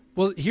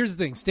 Well, here's the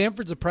thing: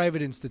 Stanford's a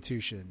private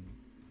institution.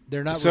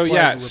 They're not. So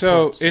yeah.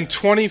 So in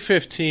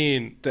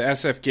 2015, the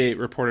SF Gate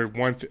reported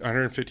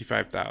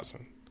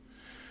 155,000,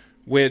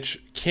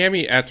 which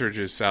Cammie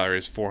Etheridge's salary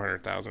is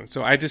 400,000.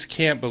 So I just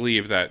can't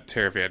believe that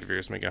Tara Vanderveer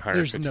is making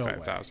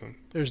 155,000.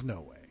 There's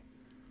no way.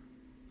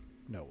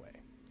 No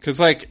way.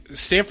 Because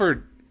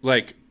Stanford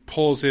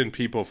pulls in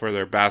people for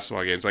their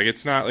basketball games.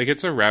 It's not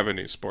it's a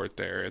revenue sport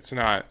there. It's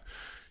not.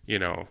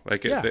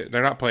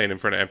 They're not playing in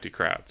front of empty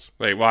crowds.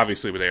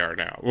 Obviously they are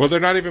now. Well, they're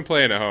not even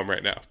playing at home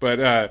right now. But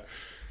I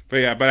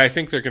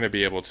think they're going to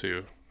be able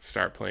to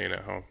start playing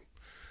at home.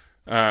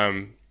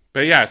 So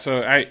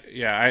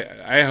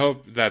I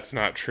hope that's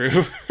not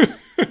true.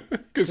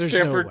 Because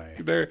Stanford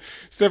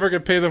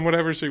can pay them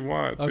whatever she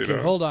wants. Okay,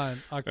 hold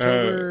on.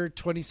 October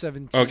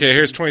 2017. Okay,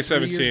 here's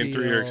 2017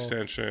 3-year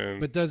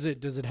extension. But does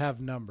it have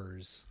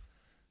numbers?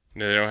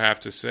 No, they don't have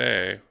to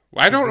say.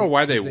 Well, I don't know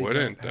why they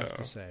wouldn't, though. Have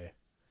to say.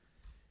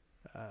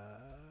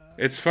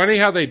 It's funny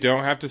how they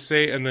don't have to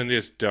say and then they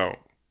just don't.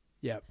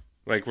 Yep.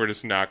 We're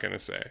just not going to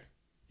say.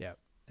 Yep.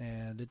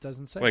 And it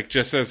doesn't say.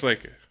 Just as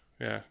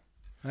yeah.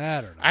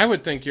 I don't know. I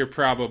would think you're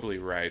probably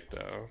right,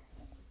 though.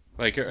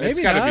 Maybe it's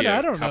got to be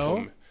I don't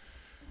know.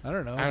 I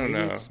don't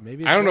know.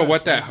 Maybe I don't know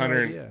what that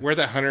where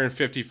that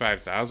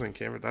 155,000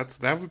 came from.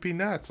 That would be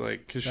nuts.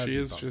 Because she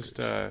is just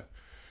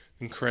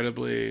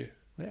incredibly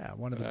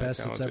one of the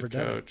best that's ever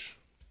done coach.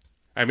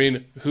 I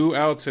mean, who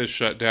else has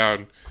shut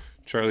down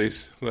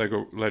Charlize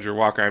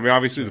Leger-Walker? I mean,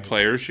 obviously the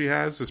players she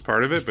has is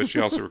part of it, but she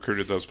also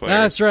recruited those players.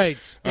 That's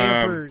right.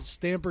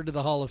 Stamp her to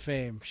the Hall of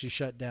Fame. She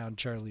shut down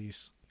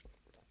Charlize.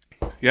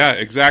 Yeah,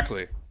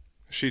 exactly.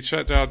 She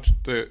shut down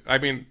the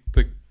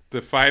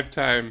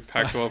 5-time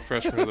Pac-12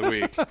 Freshman of the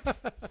Week.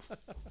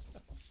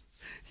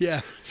 Yeah.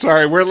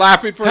 Sorry, we're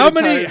laughing for how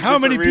many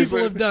people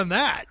have done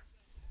that?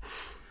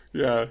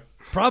 Yeah.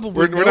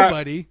 Probably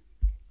nobody.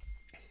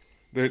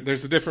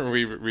 There's a different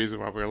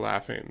reason why we're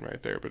laughing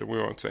right there, but we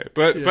won't say it.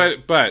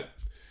 But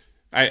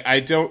I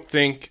don't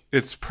think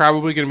it's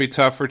probably going to be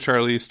tough for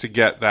Charlize to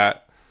get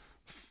that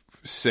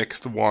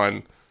 6th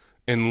one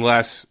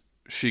unless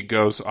she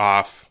goes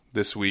off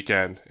this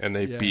weekend and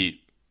they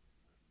beat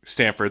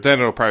Stanford. Then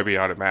it'll probably be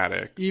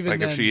automatic.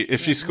 Even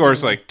if she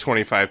scores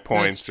 25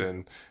 points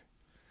and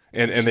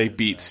they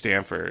beat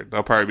Stanford,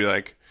 they'll probably be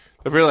like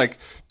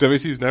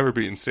WC's never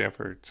beaten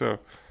Stanford. So,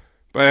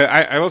 but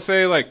I will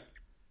say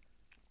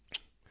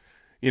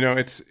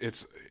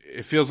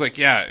it feels like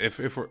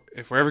if we're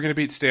ever going to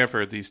beat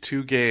Stanford, these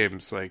 2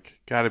 games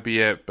got to be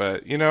it.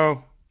 But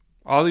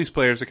all these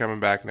players are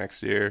coming back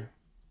next year.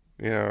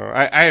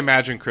 I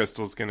imagine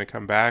Crystal's going to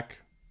come back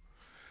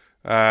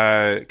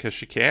because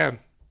she can,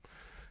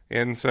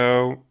 and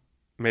so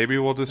maybe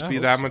we'll just be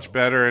that much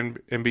better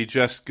and be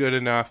just good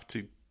enough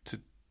to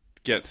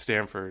get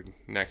Stanford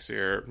next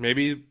year.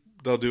 Maybe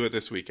they'll do it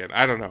this weekend.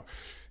 I don't know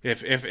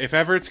if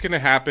ever it's going to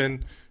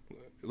happen.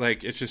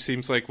 It just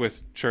seems like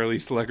with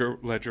Charlize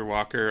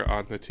Leger-Walker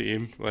on the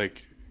team,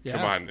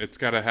 come on, it's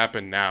got to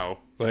happen now.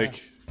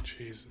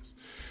 Jesus.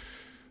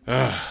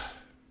 All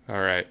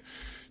right.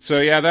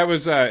 So that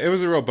was it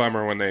was a real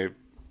bummer when they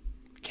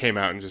came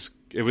out and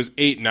it was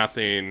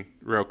 8-0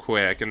 real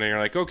quick, and then you're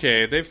like,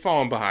 okay, they've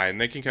fallen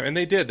behind, they can come, and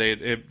they did.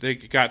 They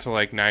got to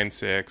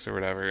 9-6 or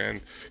whatever, and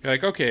you're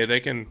like, okay, they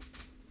can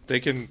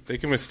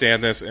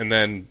withstand this, and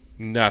then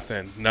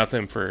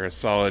nothing for a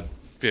solid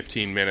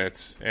 15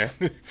 minutes, and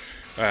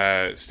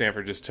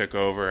Stanford just took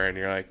over, and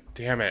you're like,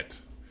 damn it,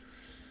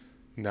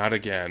 not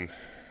again.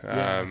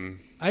 I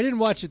didn't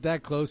watch it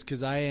that close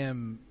because I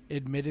am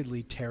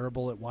admittedly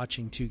terrible at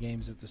watching 2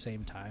 games at the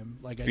same time.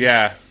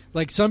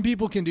 Some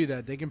people can do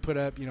that. They can put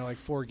up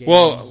 4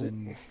 games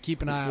and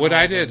keep an eye on what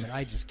I did.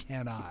 I just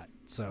cannot.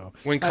 So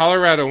when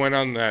Colorado went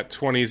on that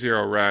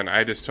 20-0 run,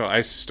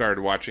 I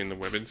started watching the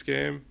women's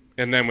game,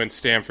 and then when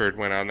Stanford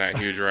went on that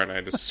huge run,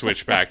 I just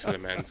switched back to the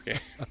men's game.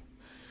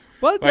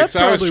 Well, so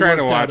I was trying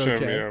to watch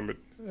them,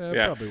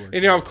 okay.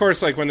 And of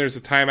course, when there's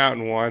a timeout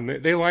in one,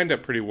 they lined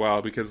up pretty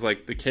well because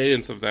the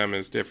cadence of them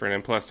is different,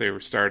 and plus they were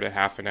started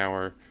half an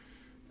hour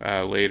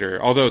later.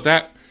 Although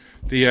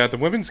the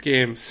women's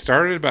game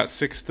started about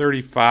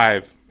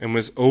 6:35 and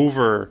was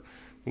over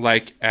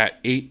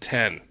at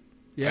 8:10.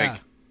 Yeah,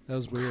 that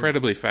was weird.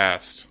 Incredibly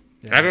fast.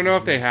 Yeah, I don't know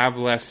if they have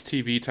less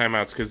TV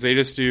timeouts because they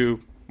just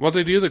do. Well,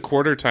 they do the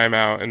quarter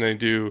timeout and they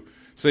do.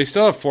 So they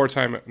still have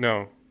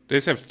they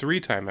just have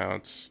 3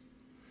 timeouts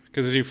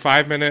because they do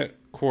 5-minute,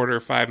 quarter,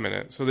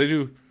 5-minute. So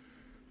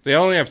they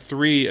only have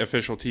 3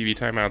 official TV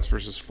timeouts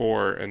versus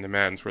 4 in the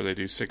men's, where they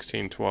do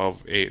 16,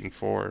 12, 8, and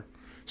 4.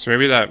 So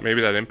maybe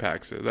that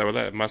impacts it.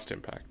 That must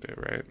impact it,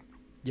 right?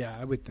 Yeah,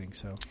 I would think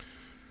so.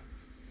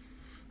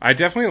 I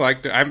definitely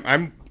like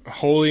I'm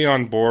wholly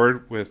on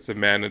board with the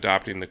men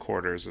adopting the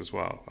quarters as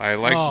well. I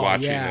like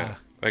watching it.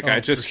 Like,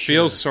 it just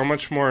feels so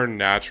much more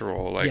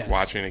natural,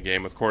 watching a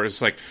game with quarters.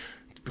 It's like,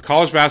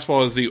 college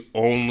basketball is the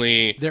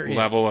only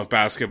level of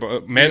basketball.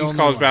 Men's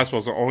college basketball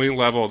is the only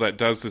level that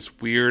does this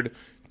weird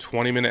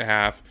 20-minute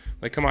half.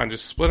 Like, come on,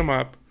 just split them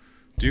up,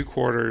 do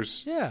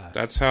quarters. Yeah.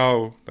 That's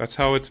how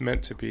it's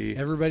meant to be.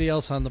 Everybody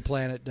else on the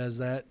planet does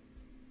that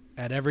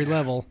at every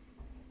level.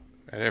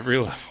 At every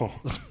level.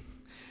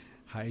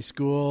 High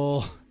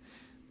school,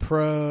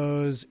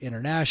 pros,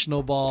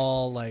 international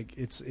ball, like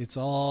it's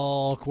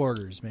all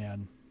quarters,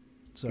 man.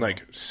 So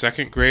like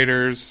second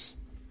graders.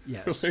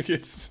 Yes. Like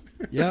it's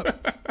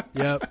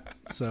Yep.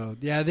 So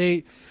yeah,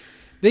 they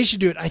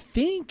should do it.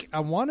 I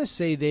want to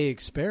say they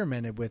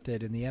experimented with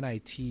it in the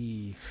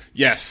NIT.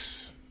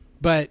 Yes.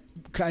 But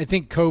I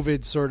think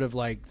COVID sort of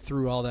like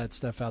threw all that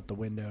stuff out the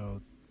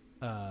window.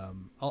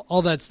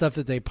 All that stuff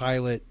that they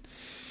pilot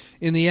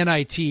in the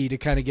NIT to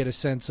kind of get a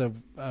sense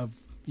of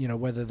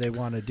whether they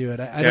want to do it.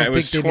 I don't think it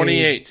was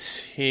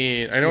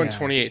 2018. I know in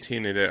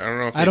 2018 they did. I don't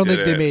know if I don't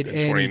think they made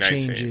any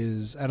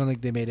changes. I don't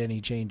think they made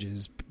any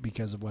changes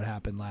because of what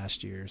happened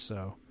last year.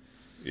 So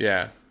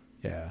yeah.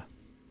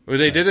 Well,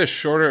 they did a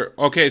shorter.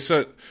 Okay,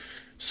 so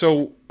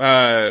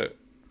the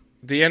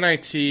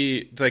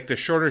NIT, like the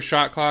shorter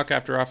shot clock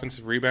after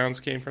offensive rebounds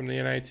came from the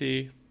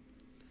NIT.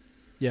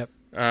 Yep.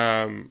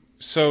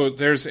 So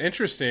there's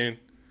interesting.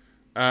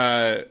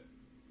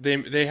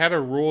 They had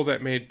a rule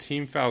that made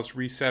team fouls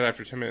reset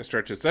after 10-minute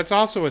stretches. That's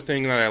also a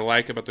thing that I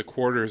like about the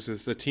quarters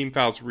is the team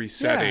fouls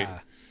resetting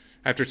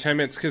after 10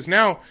 minutes. Because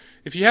now,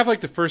 if you have like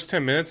the first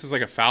 10 minutes is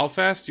like a foul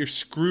fest, you're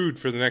screwed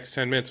for the next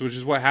 10 minutes, which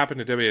is what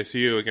happened to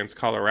WSU against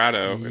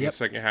Colorado in the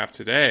second half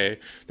today.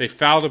 They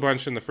fouled a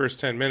bunch in the first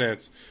 10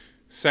 minutes.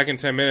 Second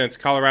 10 minutes,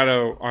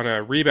 Colorado on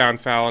a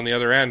rebound foul on the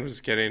other end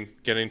was getting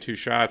 2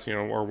 shots, or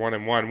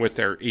 1-and-1 with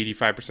their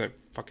 85%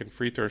 fucking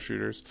free throw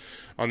shooters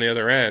on the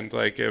other end.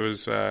 Like it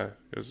was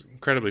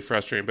incredibly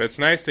frustrating. But it's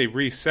nice they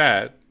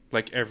reset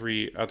like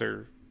every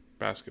other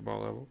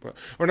basketball level.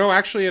 Or no,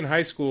 actually in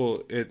high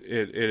school it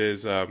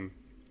is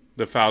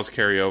the fouls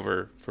carry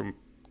over for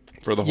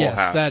the whole half.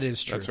 Yes, that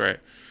is true. That's right.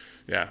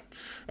 Yeah.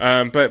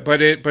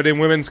 But in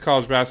women's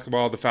college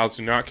basketball the fouls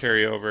do not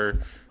carry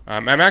over.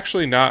 I'm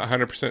actually not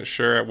 100%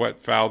 sure at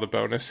what foul the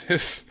bonus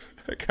is.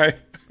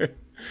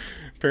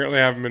 Apparently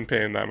I haven't been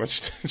paying that much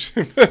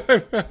attention.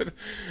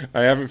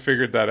 I haven't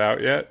figured that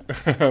out yet.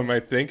 I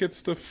think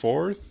it's the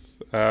 4th.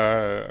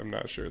 I'm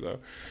not sure, though.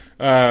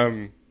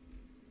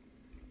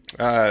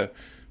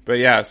 But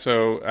yeah,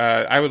 so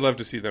I would love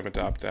to see them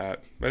adopt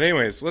that. But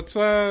anyways, let's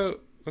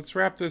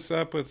wrap this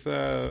up with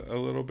a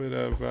little bit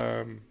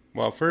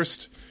of,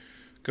 first,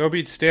 go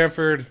beat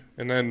Stanford,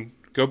 and then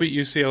go beat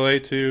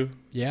UCLA, too.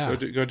 Yeah.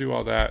 Go do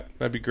all that.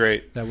 That'd be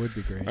great. That would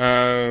be great.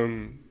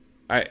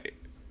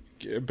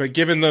 But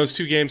given those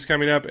 2 games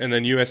coming up and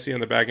then USC on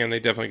the back end, they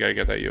definitely got to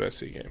get that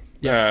USC game.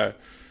 Yeah.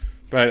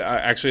 But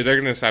actually, they're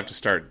going to have to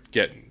start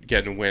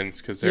getting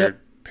wins because they're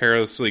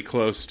perilously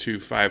close to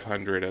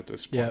 500 at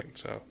this point. Yep.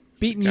 So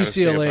beating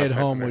UCLA at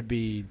home that'd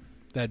be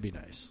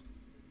nice.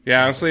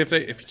 Yeah, honestly, if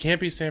you can't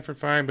beat Stanford,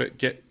 fine, but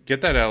get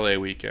that LA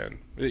weekend.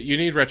 You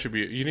need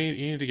retribution. You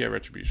need to get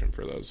retribution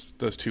for those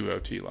 2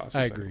 OT losses.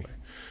 I agree.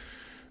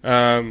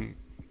 Anyway.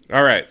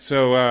 All right.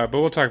 So, but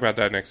we'll talk about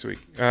that next week.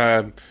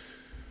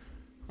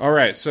 All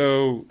right,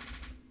 so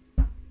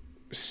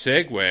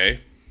segue,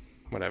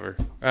 whatever.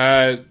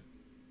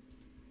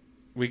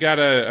 We got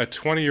a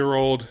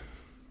 20-year-old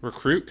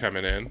recruit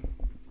coming in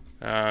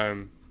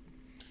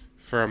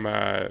from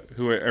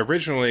who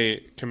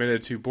originally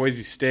committed to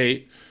Boise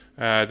State.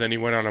 Then he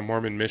went on a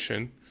Mormon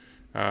mission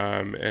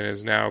and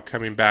is now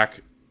coming back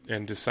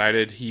and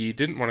decided he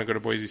didn't want to go to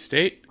Boise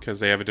State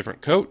because they have a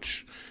different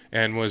coach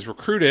and was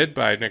recruited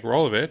by Nick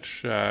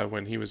Rolovich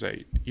when he was at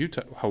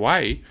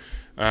Hawaii.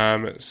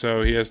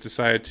 So he has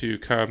decided to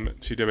come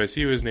to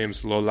WSU. His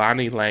name's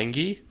Lolani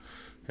Langi,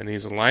 and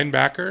he's a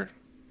linebacker,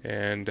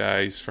 and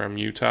he's from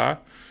Utah.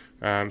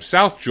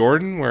 South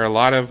Jordan, where a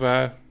lot of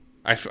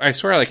I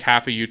swear like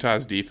half of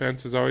Utah's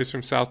defense is always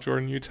from South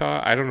Jordan,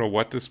 Utah. I don't know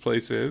what this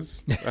place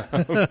is.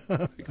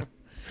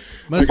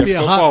 Must be a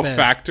football hotbed.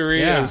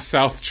 Factory of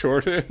South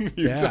Jordan,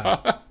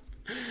 Utah.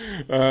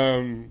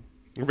 Yeah.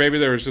 Maybe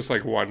there was just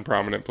like one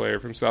prominent player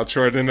from South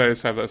Jordan. I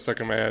just have that stuck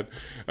in my head.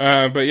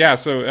 But yeah,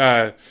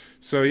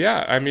 so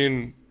yeah, I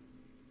mean,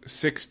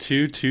 6'2",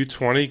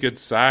 220, good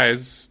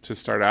size to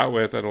start out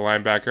with at a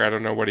linebacker. I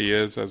don't know what he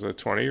is as a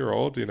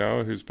 20-year-old,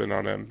 who's been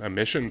on a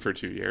mission for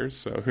 2 years.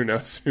 So who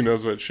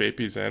knows what shape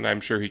he's in.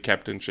 I'm sure he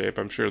kept in shape.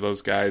 I'm sure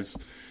those guys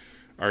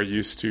are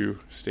used to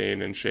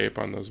staying in shape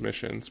on those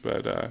missions.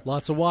 But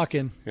lots of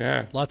walking.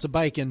 Yeah. Lots of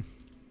biking.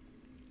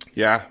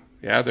 Yeah.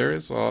 Yeah, there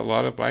is a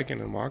lot of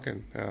biking and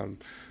walking.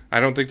 I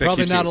don't think that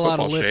probably keeps not you in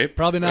football shape.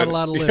 Probably not a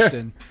lot of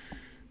lifting.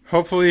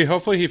 Hopefully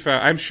he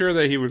found. I'm sure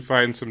that he would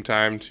find some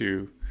time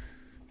to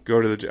go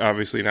to the.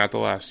 Obviously, not the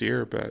last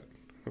year, but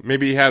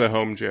maybe he had a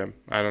home gym.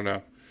 I don't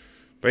know.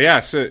 But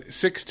yeah, so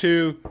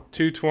 6'2",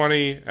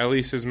 220. At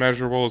least his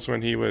measurables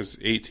when he was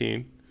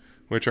 18,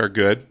 which are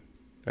good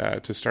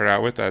to start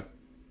out with. That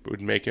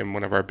would make him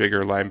one of our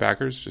bigger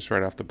linebackers just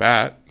right off the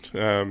bat.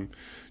 Do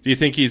you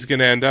think he's going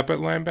to end up at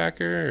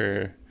linebacker?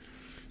 Or?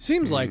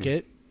 Seems like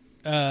it.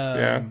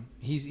 Yeah.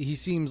 He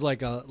seems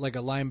like a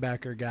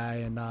linebacker guy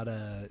and not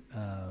a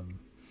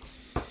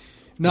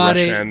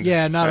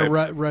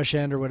rush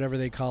end or whatever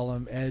they call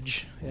him,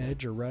 edge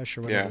or rush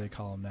or whatever they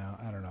call him now.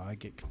 I don't know. I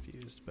get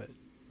confused, but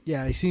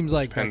yeah, he seems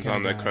like depends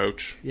on the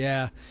coach.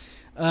 Yeah,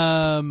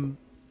 and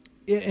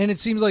it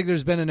seems like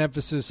there's been an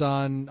emphasis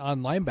on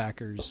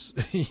linebackers,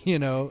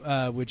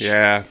 which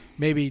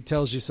maybe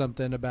tells you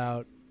something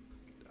about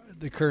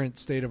the current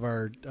state of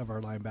our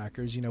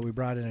linebackers. We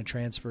brought in a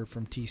transfer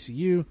from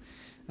TCU,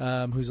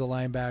 who's a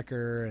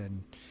linebacker,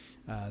 and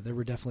there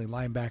were definitely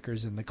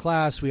linebackers in the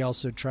class. We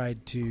also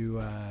tried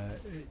to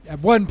at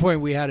one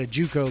point we had a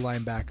JUCO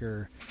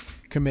linebacker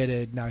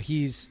committed. Now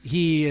he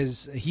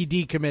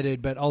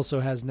decommitted, but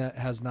also has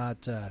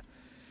not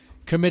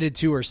committed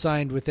to or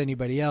signed with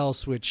anybody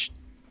else, which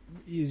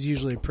is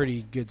usually a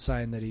pretty good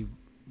sign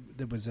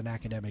that was an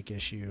academic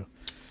issue.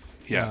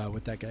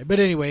 With that guy. But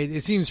anyway,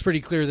 it seems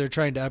pretty clear they're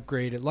trying to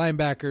upgrade at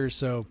linebacker,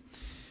 so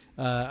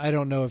I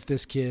don't know if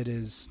this kid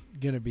is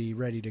going to be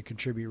ready to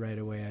contribute right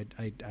away.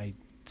 I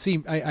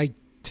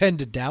tend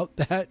to doubt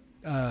that.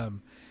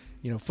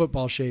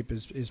 Football shape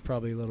is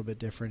probably a little bit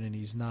different, and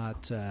he's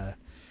not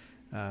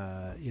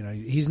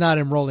he's not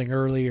enrolling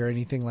early or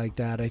anything like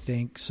that, I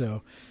think.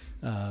 So,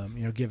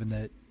 given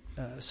that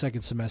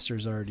second semester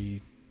has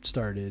already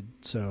started.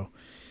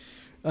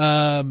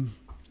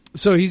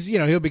 So he's,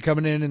 he'll be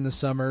coming in the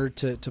summer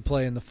to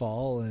play in the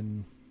fall,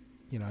 and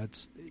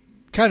it's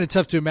kind of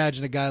tough to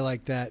imagine a guy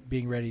like that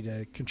being ready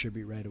to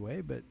contribute right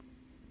away. But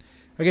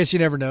I guess you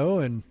never know.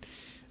 And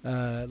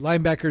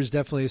linebacker is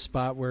definitely a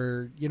spot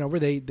where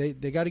they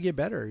got to get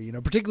better.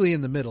 Particularly in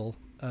the middle.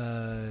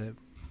 I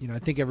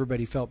think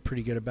everybody felt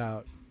pretty good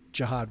about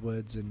Jahad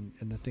Woods and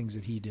the things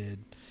that he did.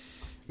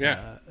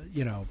 Yeah.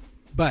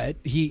 But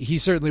he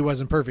certainly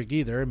wasn't perfect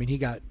either. I mean, he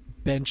got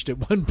benched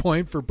at one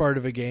point for part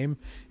of a game,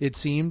 it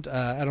seemed.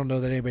 I don't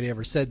know that anybody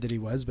ever said that he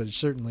was, but it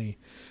certainly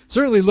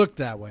looked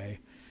that way.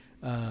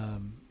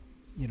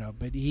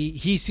 But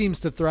he seems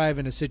to thrive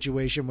in a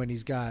situation when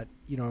he's got,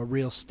 a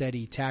real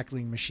steady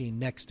tackling machine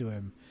next to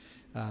him,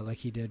 like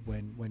he did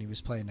when he was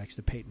playing next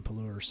to Peyton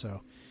Pallure.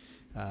 So,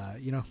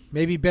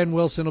 maybe Ben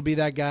Wilson will be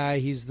that guy.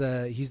 He's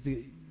the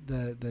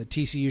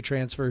TCU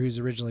transfer who's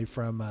originally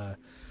from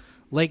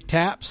Lake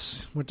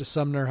Tapps, went to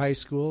Sumner High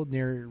School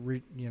near,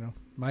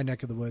 my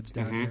neck of the woods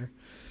down here.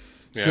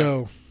 Yeah.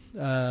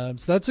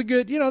 So that's a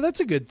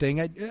good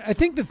thing. I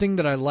think the thing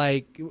that I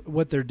like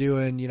what they're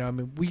doing,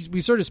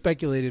 we sort of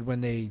speculated when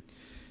they,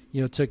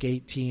 took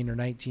 18 or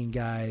 19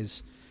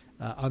 guys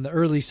on the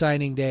early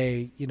signing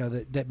day,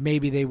 that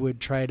maybe they would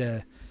try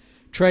to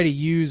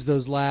use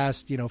those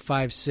last,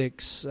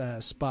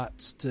 5-6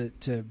 spots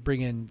to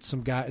bring in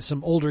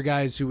some older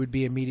guys who would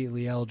be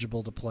immediately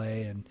eligible to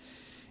play.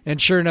 And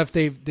sure enough,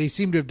 they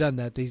seem to have done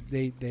that.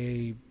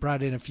 They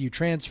brought in a few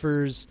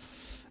transfers.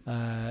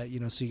 So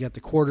you got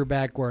the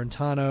quarterback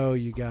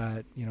Guarantano, you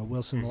got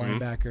Wilson the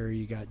linebacker,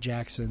 you got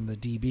Jackson the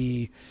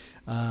DB,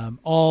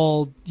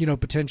 all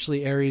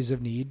potentially areas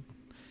of need.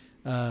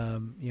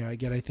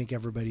 Again, I think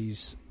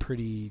everybody's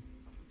pretty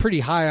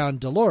high on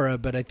Delora,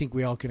 but I think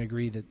we all can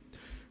agree that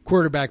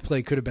quarterback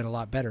play could have been a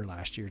lot better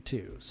last year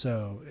too.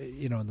 So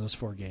in those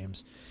 4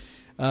 games,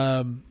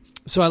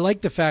 so I like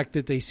the fact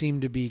that they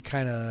seem to be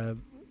kind of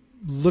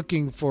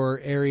looking for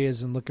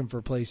areas and looking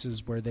for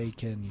places where they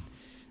can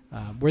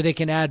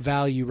add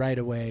value right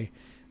away,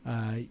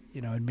 and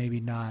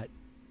maybe not,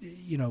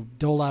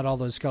 dole out all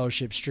those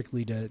scholarships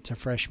strictly to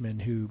freshmen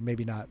who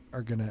maybe not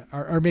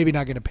are maybe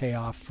not gonna pay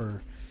off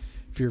for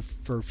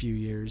a few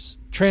years.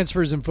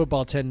 Transfers in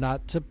football tend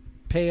not to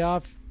pay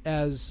off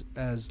as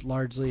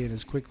largely and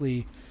as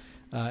quickly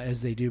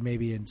as they do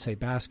maybe in, say,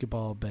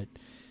 basketball. But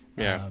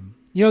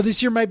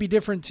this year might be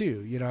different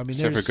too.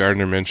 Except for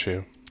Gardner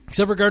Minshew.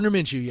 Except for Gardner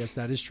Minshew, yes,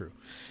 that is true.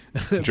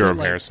 Jerome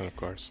Harrison, of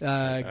course.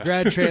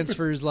 Grad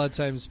transfers a lot of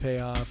times pay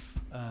off,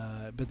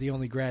 but the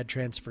only grad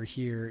transfer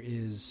here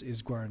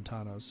is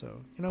Guarantano.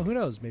 So who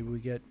knows? Maybe we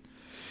get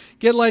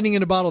lightning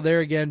in a bottle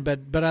there again.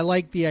 But I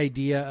like the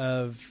idea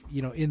of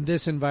in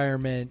this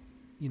environment,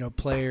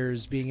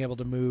 players being able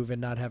to move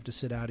and not have to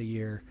sit out a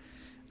year.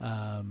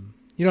 And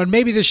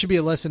maybe this should be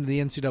a lesson to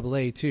the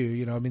NCAA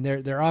too.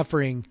 They're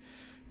offering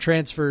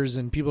transfers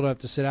and people don't have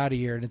to sit out a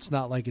year, and it's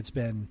not like it's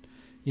been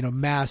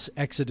mass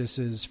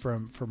exoduses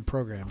from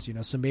programs,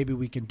 so maybe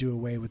we can do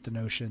away with the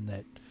notion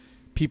that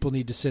people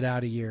need to sit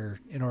out a year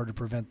in order to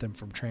prevent them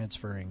from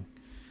transferring.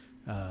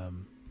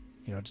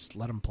 Just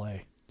let them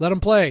play. Let them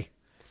play.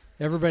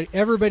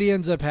 Everybody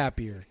ends up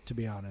happier, to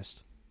be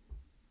honest.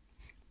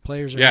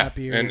 Players are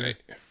happier. And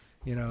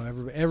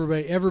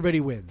everybody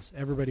wins.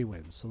 Everybody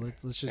wins. So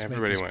let's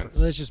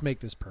just make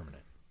this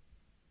permanent.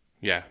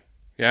 Yeah.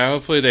 Yeah,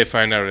 hopefully they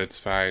find out it's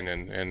fine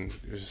and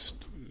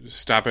just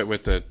stop it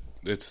with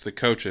it's the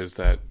coaches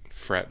that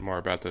fret more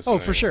about this. Oh,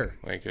 for sure.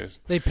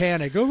 They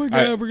panic. Oh my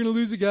God, we're going to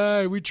lose a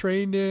guy. We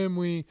trained him.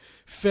 We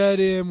fed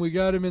him. We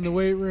got him in the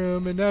weight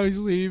room, and now he's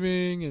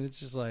leaving. And it's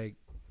just like,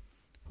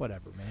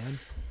 whatever, man.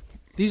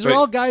 These are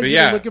all guys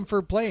that are looking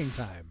for playing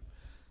time.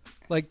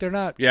 Like, they're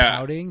not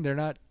pouting. They're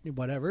not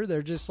whatever.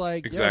 They're just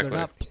like, they're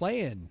not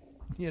playing.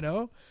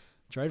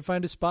 Try to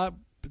find a spot.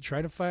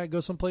 Try to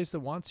go someplace that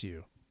wants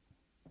you.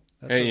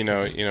 That's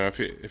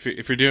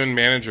if you're doing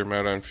manager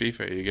mode on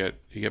FIFA,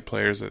 you get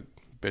players that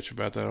bitch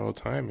about that all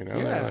the time.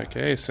 They're like,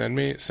 hey, send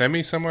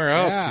me somewhere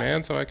else,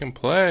 man, so I can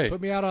play.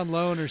 Put me out on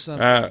loan or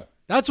something.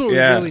 That's what we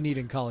really need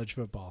in college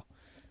football.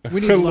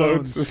 We need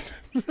loans.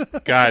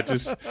 God,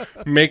 just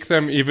make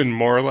them even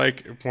more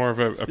of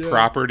a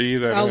property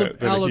than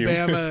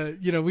Alabama.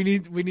 We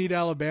need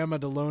Alabama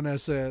to loan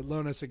us a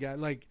guy.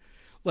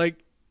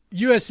 Like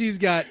USC's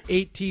got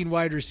 18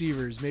 wide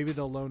receivers. Maybe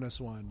they'll loan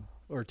us one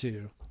or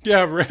two.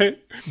 Yeah, right.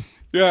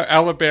 Yeah,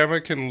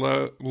 Alabama can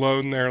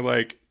loan their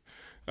maybe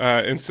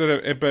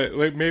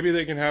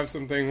they can have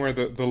something where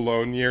the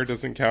loan year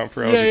doesn't count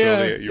for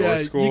eligibility at your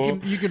school.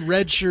 You can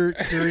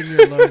redshirt during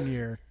your loan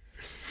year.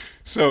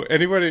 So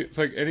anyone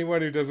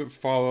who doesn't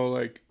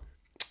follow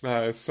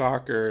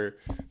soccer,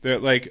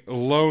 that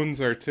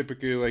loans are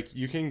typically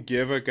you can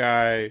give a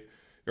guy,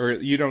 or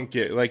you don't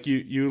get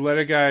you let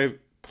a guy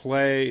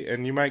play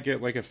and you might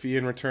get a fee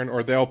in return,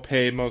 or they'll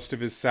pay most of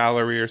his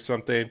salary or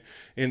something.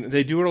 And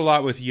they do it a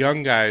lot with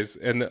young guys,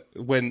 and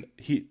when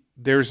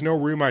there's no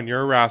room on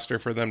your roster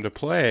for them to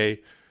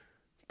play,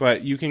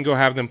 but you can go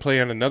have them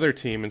play on another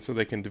team, and so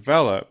they can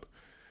develop,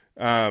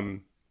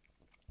 and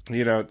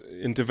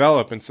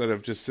develop instead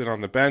of just sit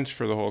on the bench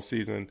for the whole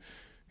season.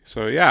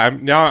 So yeah,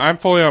 I'm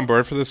fully on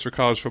board for this for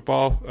college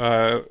football.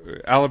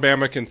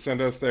 Alabama can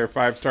send us their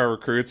 5-star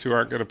recruits who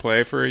aren't going to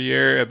play for a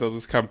year, and they'll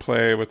just come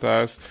play with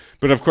us.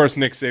 But of course,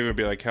 Nick Saban would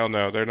be like, hell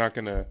no, they're not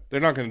gonna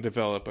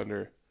develop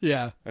under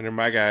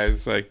my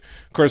guys. Of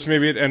course,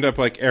 maybe it'd end up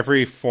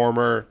every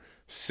former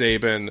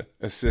Saban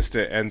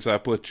assistant ends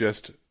up with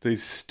just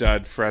these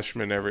stud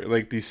freshmen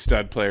these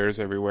stud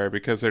players everywhere,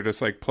 because they're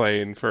just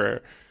playing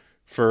for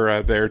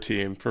their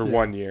team for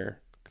 1 year.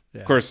 Yeah.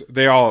 Of course,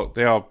 they all.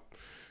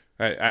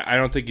 I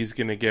don't think he's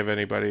going to give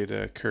anybody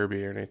to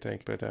Kirby or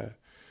anything, but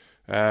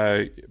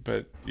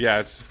yeah,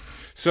 it's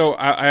so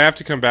I have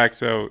to come back.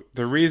 So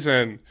the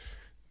reason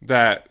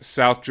that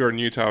South Jordan,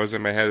 Utah was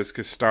in my head is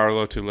because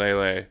Starlo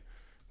Tulele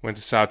went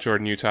to South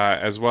Jordan, Utah,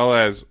 as well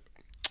as,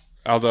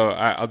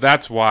 although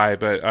that's why,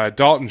 but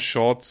Dalton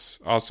Schultz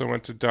also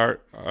went to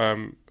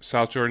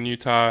South Jordan,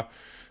 Utah,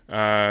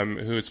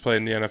 who has played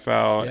in the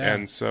NFL,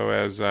 and so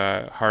has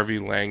Harvey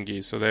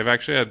Lange. So they've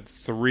actually had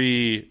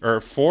 3 or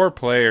 4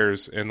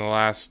 players in the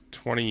last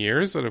 20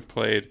 years that have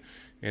played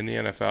in the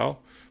NFL.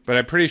 But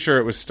I'm pretty sure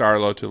it was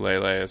Starlo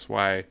Tulele is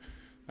why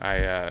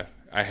I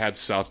had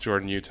South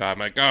Jordan, Utah. I'm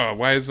like, oh,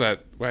 why is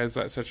that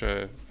such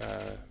a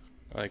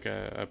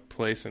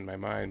place in my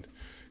mind?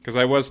 Because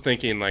I was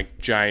thinking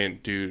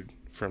giant dude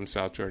from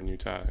South Jordan,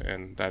 Utah,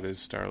 and that is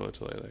Starlo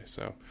Tulele.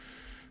 So,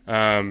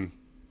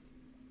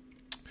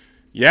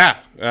 yeah,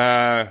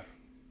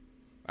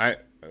 I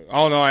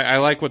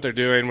like what they're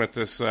doing with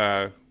this.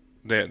 The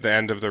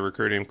end of the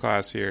recruiting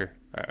class here.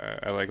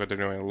 I like what they're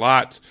doing a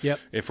lot. Yep.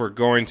 If we're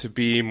going to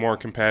be more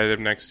competitive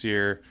next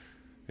year,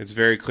 it's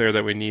very clear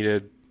that we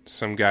needed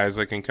some guys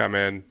that can come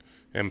in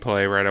and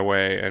play right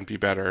away and be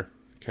better.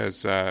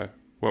 Because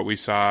what we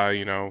saw,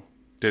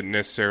 didn't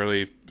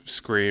necessarily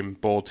scream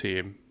bowl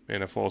team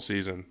in a full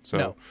season.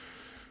 So,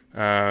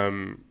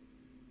 and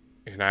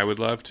I would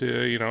love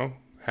to,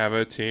 have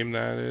a team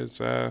that is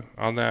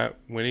on that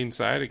winning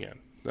side again.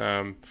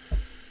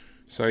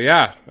 So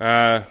yeah,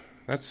 I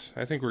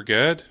think we're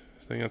good.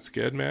 I think that's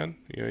good, man.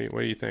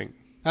 What do you think?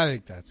 I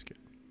think that's good.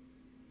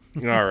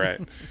 All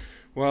right.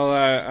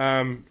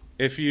 Well,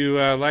 if you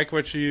like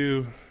what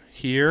you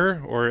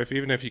hear, or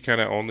even if you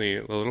kind of only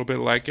a little bit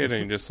like it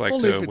and you just like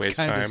to waste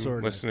time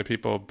listening to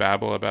people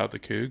babble about the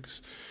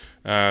Cougs,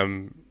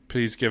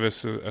 please give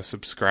us a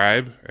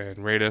subscribe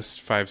and rate us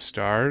 5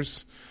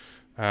 stars.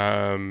 We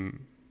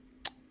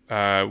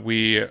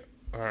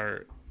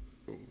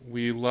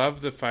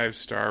love the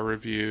 5-star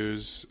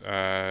reviews,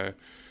 but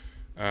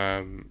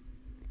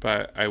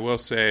I will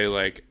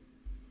say,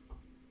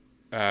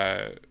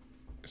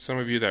 some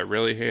of you that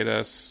really hate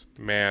us,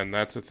 man,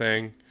 that's a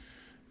thing.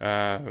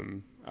 I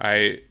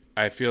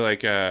feel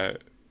like as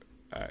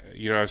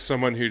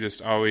someone who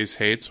just always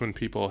hates when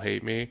people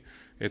hate me,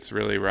 it's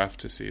really rough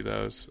to see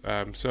those.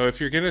 So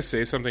if you're gonna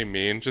say something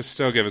mean, just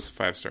still give us a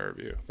 5-star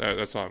review.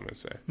 That's all I'm gonna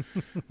say.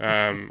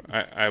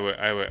 I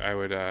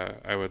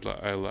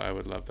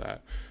would love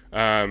that.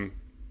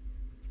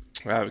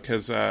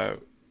 Because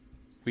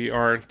we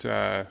aren't.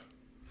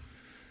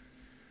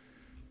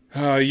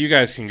 You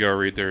guys can go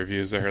read the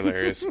reviews; they're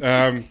hilarious. But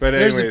anyways,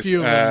 there's a few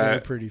of them that are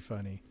pretty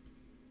funny.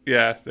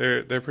 Yeah,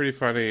 they're pretty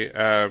funny.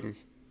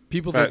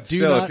 People that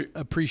do not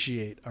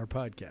appreciate our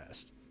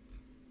podcast.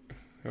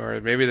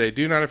 Or maybe they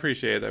do not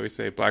appreciate that we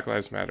say Black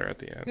Lives Matter at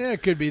the end. Yeah,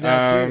 it could be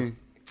that too.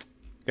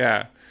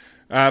 Yeah.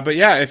 But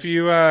yeah, if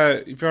you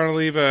want to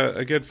leave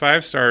a good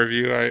 5-star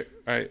review,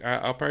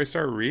 I'll probably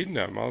start reading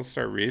them. I'll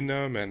start reading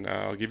them, and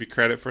I'll give you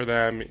credit for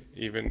them,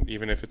 even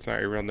if it's not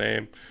your real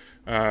name.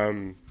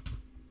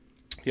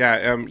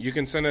 You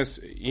can send us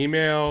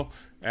email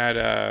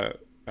at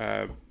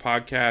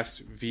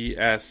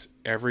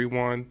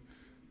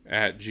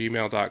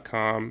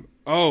podcastvseveryone@gmail.com.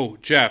 Oh,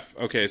 Jeff.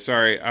 Okay,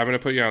 sorry. I'm going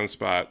to put you on the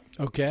spot.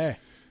 Okay.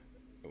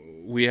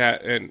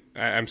 And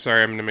I'm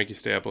sorry. I'm going to make you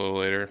stay up a little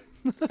later.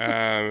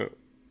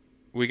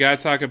 We got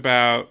to talk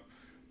about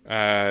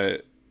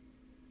the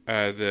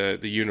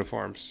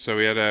uniforms. So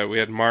we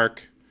had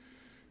Mark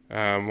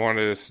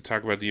wanted us to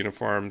talk about the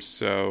uniforms.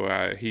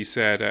 So he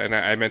said, and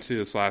I meant to do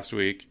this last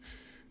week.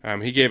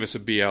 He gave us a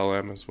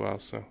BLM as well.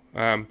 So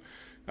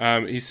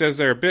he says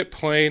they're a bit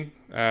plain,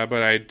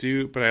 but I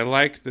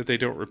like that they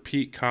don't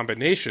repeat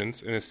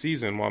combinations in a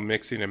season while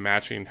mixing and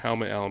matching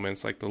helmet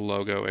elements like the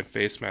logo and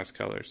face mask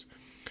colors.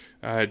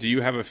 Do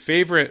you have a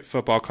favorite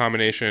football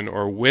combination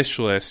or wish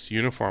list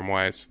uniform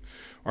wise?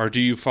 Or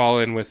do you fall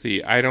in with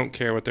the I don't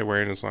care what they're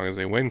wearing as long as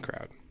they win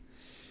crowd?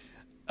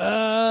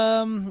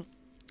 I'm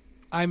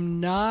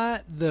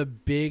not the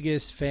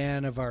biggest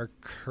fan of our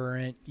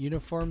current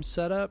uniform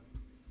setup.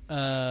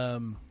 I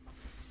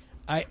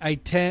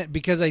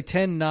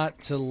tend not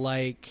to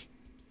like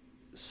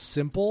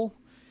simple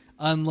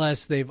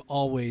unless they've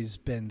always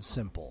been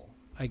simple,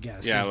 I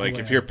guess. Yeah, like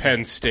if you're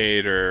Penn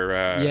State or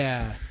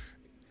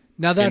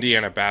now that's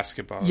Indiana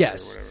basketball,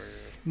 yes. Or whatever.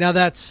 Now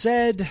that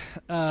said,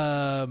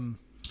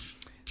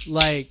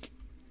 like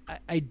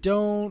I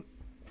don't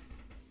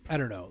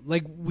know.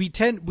 Like we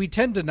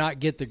tend to not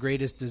get the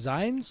greatest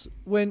designs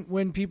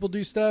when people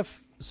do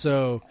stuff.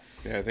 So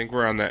yeah, I think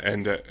we're on the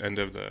end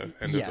of the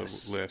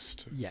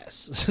list. Yes.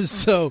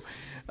 So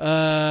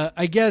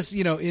I guess,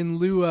 in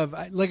lieu of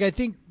like, I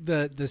think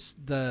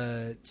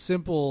the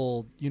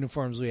simple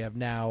uniforms we have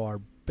now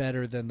are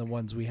better than the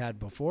ones we had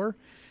before,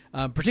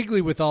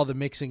 particularly with all the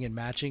mixing and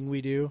matching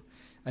we do.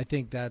 I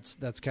think that's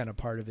kind of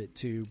part of it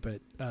too.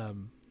 But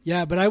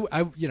but I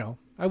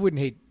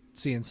wouldn't hate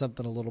seeing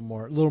something a little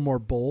more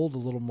bold, a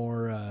little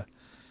more.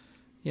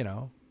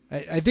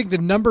 I think the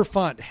number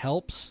font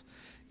helps.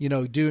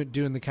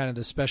 Doing the kind of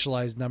the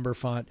specialized number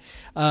font.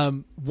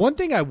 One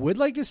thing I would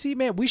like to see,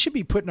 man, we should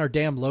be putting our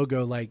damn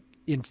logo like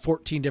in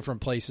 14 different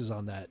places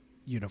on that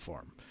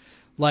uniform.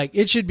 Like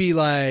it should be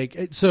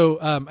like, so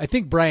I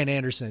think Brian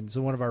Anderson,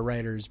 so one of our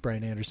writers,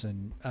 Brian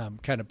Anderson,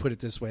 kind of put it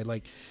this way.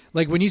 Like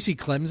when you see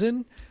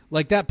Clemson,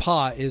 like that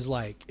paw is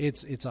like,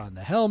 it's on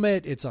the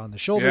helmet, it's on the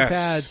shoulder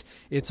pads,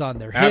 it's on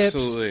their hips.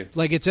 Absolutely.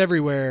 Like it's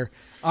everywhere.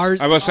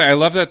 I will say, I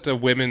love that the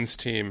women's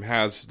team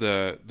has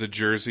the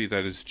jersey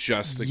that is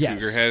just the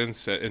Cougar head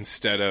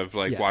instead of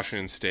like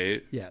Washington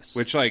State. Yes.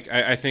 Which like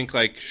I think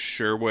like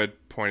Sherwood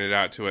pointed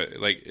out to it,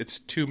 like it's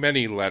too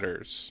many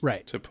letters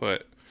to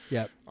put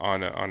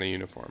on a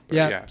uniform. But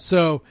yeah.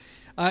 So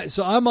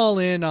I'm all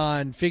in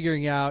on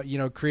figuring out,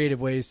 creative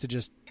ways to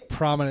just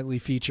prominently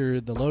feature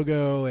the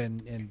logo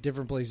and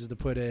different places to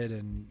put it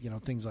and,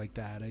 things like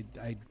that.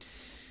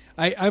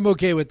 I'm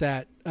okay with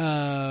that.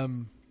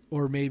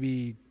 Or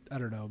maybe, I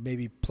don't know,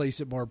 maybe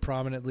place it more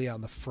prominently on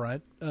the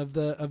front of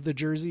the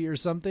jersey or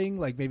something,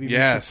 like maybe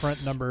make the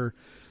front number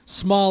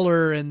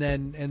smaller and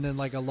then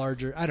like a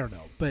larger, I don't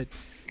know, but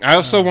I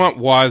also want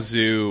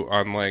Wazoo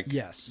on like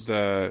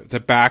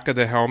the back of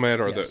the helmet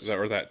or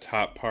or that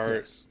top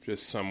part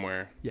just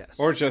somewhere. Yes.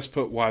 Or just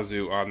put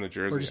Wazoo on the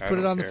jersey. Or just put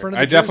it on the front of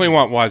the jersey. I definitely jersey.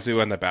 want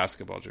Wazoo on the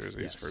basketball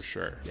jerseys for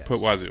sure. Yes.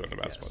 Put Wazoo on the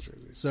basketball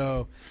jerseys.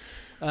 So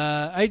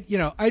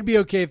I'd be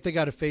okay if they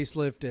got a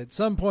facelift at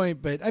some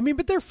point, but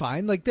they're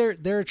fine. Like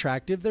they're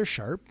attractive, they're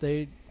sharp.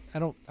 They're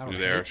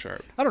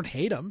sharp. I don't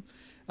hate them.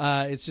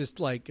 It's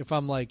just like if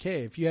I'm like,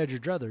 hey, if you had your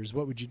druthers,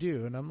 what would you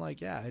do? And I'm like,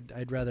 yeah,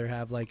 I'd rather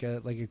have like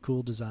a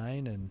cool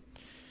design and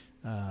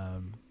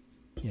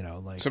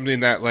like something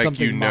that like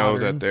something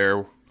modern.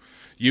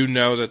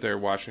 that they're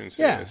Washington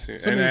State. Yeah,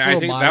 and I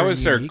think that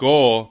was their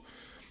goal.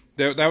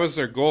 That was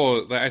their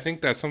goal. I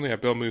think that's something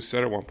that Bill Moose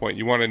said at one point.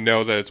 You want to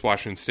know that it's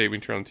Washington State when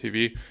you turn on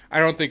TV. I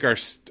don't think our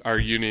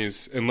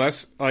unis,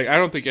 unless like I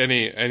don't think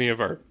any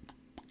of our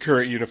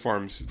current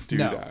uniforms do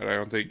that. I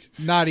don't think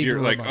not even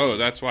you're like, oh,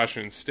 that's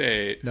Washington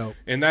State. No,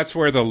 and that's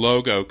where the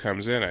logo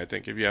comes in. I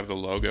think if you have the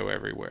logo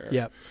everywhere.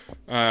 Yep.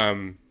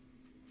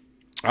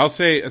 I'll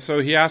say so.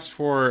 He asked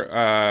for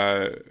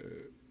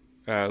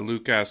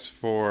Luke asked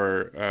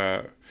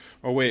for.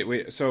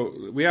 Wait. So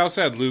we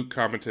also had Luke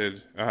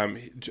commented.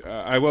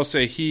 I will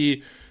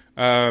say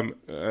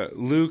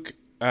Luke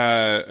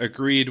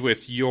agreed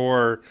with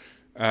your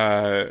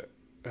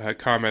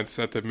comments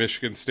that the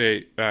Michigan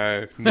State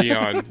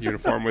neon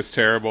uniform was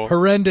terrible,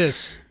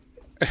 horrendous.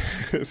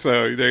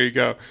 So there you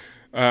go.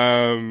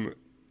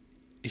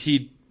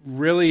 He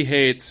really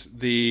hates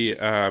the.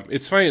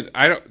 It's funny.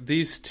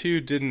 These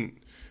two didn't.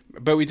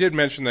 But we did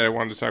mention that I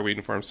wanted to talk about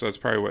uniforms, so that's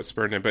probably what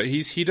spurred him. But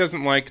he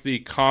doesn't like the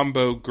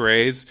combo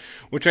grays,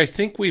 which I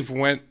think we've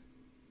went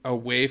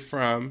away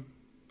from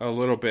a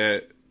little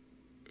bit,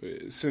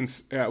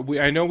 since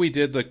I know we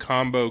did the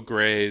combo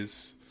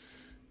grays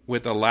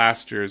with the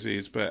last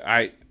jerseys, but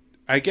I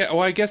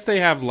guess they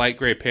have light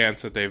gray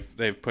pants that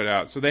they've put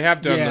out, so they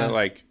have done the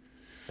like.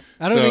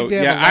 I don't think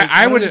they have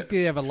I don't think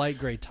they have a light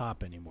gray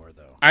top anymore,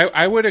 though.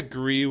 I would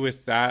agree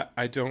with that.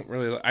 I don't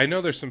really. I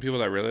know there's some people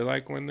that really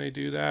like when they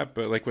do that,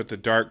 but like with the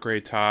dark gray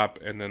top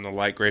and then the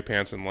light gray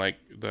pants and like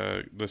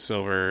the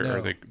silver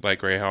or the light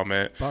gray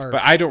helmet. Barf.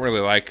 But I don't really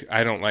like.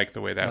 I don't like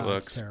the way that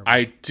looks.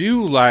 I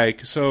do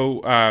like.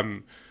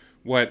 So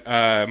what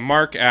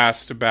Mark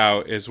asked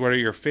about is what are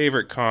your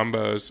favorite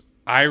combos?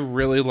 I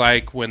really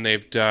like when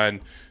they've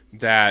done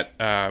that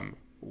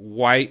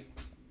white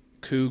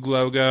Coug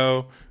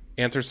logo,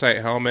 anthracite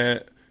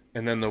helmet,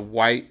 and then the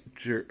white.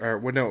 It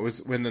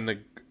was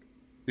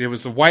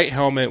the white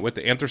helmet with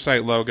the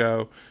anthracite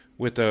logo,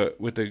 with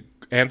the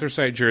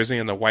anthracite jersey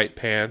and the white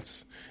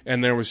pants,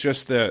 and there was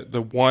just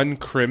the one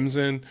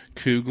crimson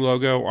Coug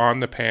logo on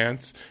the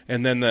pants,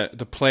 and then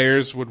the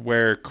players would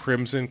wear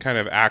crimson kind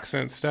of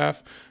accent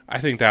stuff. I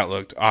think that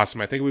looked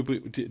awesome. I think we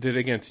did it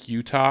against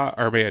Utah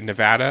or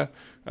Nevada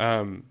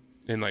in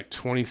like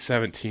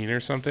 2017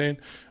 or something.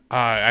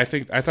 I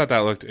thought that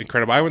looked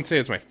incredible. I wouldn't say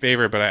it's my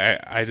favorite, but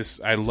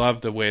I love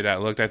the way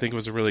that looked. I think it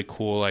was a really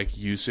cool like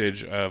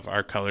usage of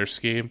our color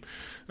scheme.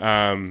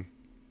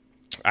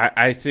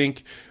 I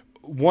think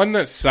one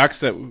that sucks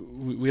that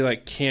we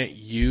like can't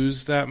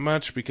use that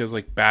much because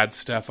like bad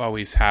stuff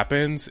always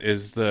happens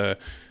is the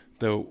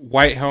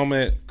white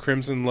helmet,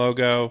 crimson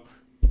logo,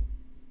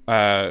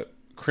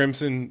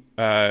 crimson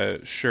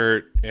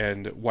shirt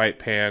and white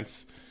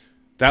pants.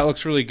 That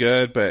looks really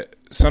good, but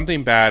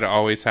something bad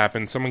always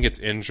happens. Someone gets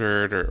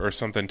injured or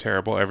something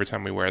terrible every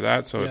time we wear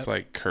that, so it's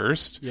like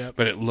cursed. Yep.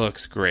 But it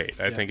looks great.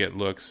 I think it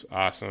looks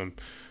awesome.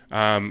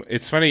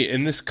 It's funny,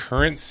 in this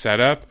current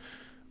setup,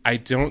 I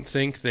don't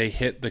think they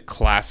hit the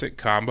classic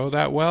combo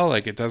that well.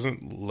 Like, it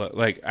doesn't look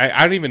like...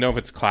 I don't even know if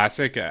it's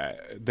classic.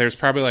 There's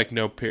probably like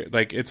no...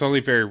 Like, it's only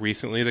very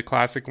recently the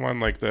classic one,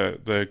 like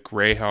the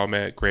gray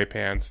helmet, gray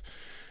pants.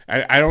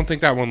 I don't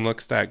think that one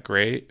looks that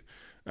great.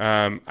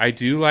 I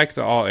do like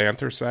the all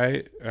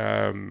anthracite,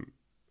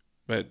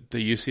 but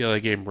the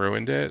UCLA game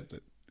ruined it.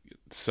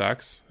 It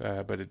sucks,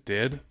 but it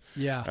did.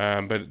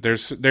 Yeah. But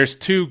there's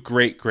two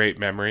great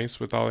memories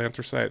with all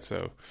anthracite,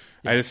 so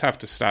I just have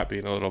to stop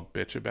being a little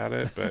bitch about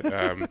it. But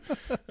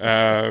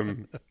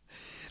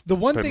the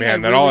one thing,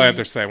 man, that all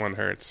anthracite one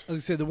hurts. I was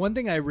gonna say the one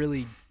thing I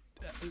really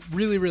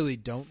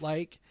don't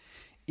like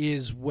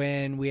is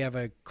when we have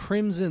a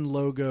crimson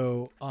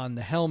logo on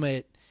the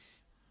helmet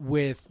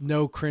with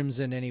no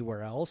crimson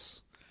anywhere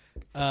else.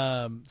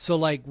 So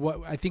like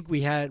what I think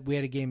we had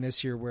a game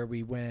this year where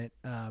we went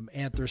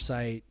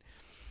anthracite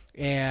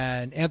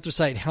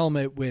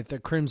helmet with a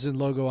crimson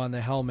logo on the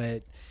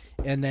helmet,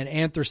 and then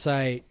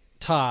anthracite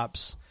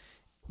tops,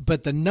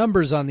 but the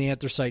numbers on the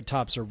anthracite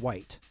tops are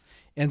white.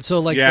 And so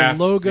like the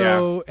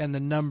logo and the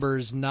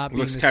numbers not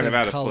being the kind same of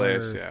out color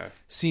of place,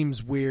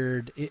 seems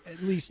weird.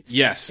 At least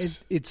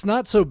it's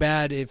not so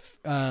bad if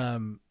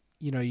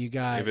you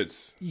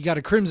got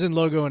a crimson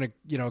logo and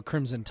a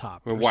crimson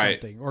top or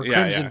white. Something, or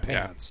crimson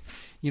pants.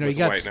 With you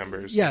got white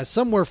numbers. Yeah,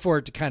 somewhere for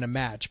it to kind of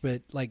match,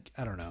 but like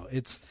I don't know.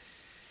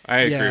 I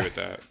agree with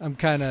that. I'm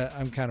kind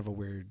of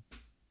weird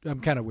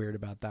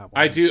about that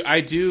one. I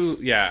do.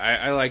 Yeah,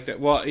 I like that.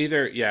 Well,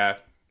 either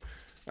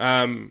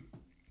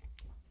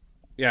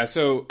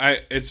So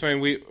it's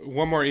fine.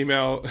 One more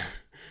email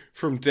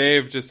from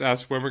Dave just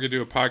asked when we're gonna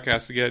do a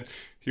podcast again.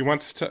 He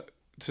wants to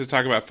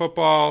talk about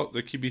football,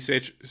 the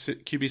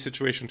QB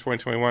situation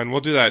 2021.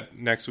 We'll do that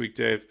next week,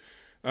 Dave.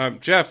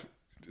 Jeff,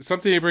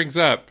 something he brings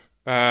up,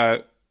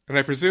 and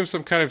I presume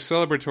some kind of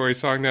celebratory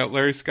song that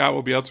Larry Scott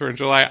will be elsewhere in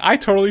July. I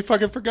totally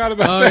fucking forgot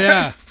about that. Oh,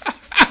 yeah.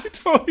 I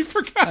totally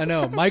forgot. I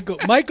know.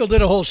 Michael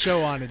did a whole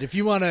show on it. If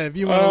you want to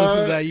listen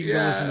to that, you can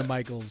go listen to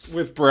Michael's.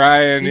 With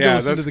Brian,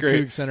 that's to the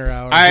great. Coug Center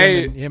Hour.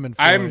 Him and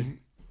Floyd.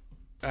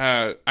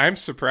 I'm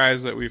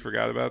surprised that we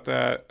forgot about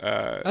that.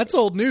 That's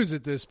old news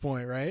at this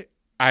point, right?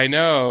 I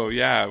know,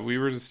 yeah. We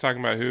were just talking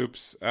about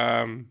hoops.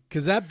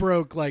 Because that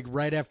broke like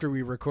right after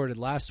we recorded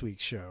last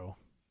week's show.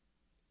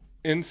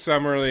 In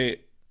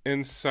summary,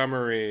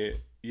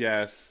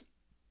 yes.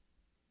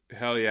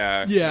 Hell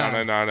yeah.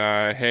 Yeah.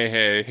 Na,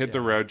 hey, hit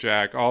the road,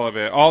 Jack. All of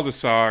it. All the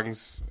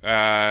songs.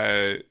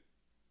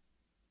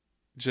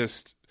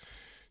 Just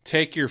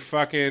take your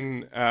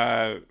fucking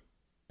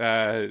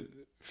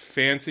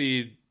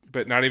fancy,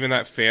 but not even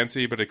that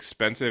fancy, but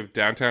expensive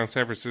downtown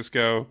San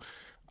Francisco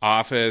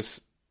office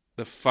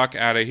the fuck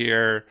out of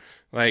here.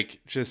 Like,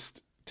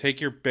 just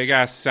take your big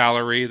ass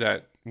salary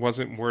that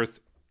wasn't worth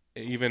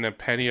even a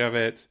penny of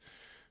it.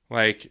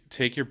 Like,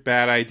 take your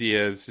bad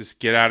ideas, just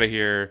get out of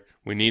here.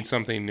 We need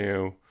something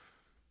new.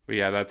 But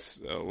yeah, that's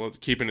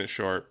keeping it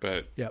short.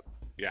 But yep.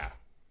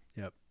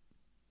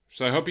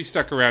 So I hope you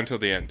stuck around till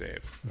the end,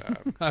 Dave.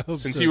 I hope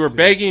since so, you were too.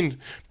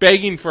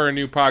 begging for a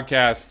new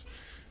podcast,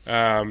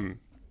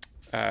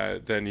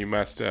 then you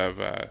must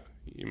have.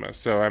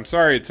 So I'm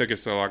sorry it took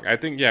us so long. I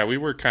think we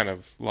were kind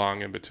of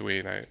long in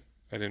between. I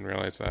didn't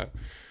realize that.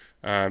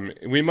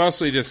 We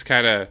mostly just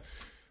kind of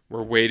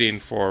were waiting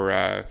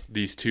for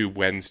these two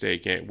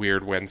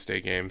weird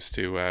Wednesday games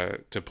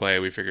to play.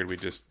 We figured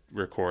we'd just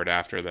record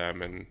after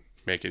them and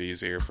make it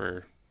easier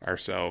for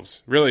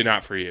ourselves. Really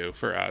not for you,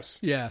 for us.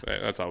 Yeah.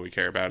 That's all we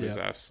care about is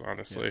us,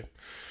 honestly. Yeah.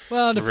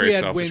 Well, and if we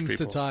had wins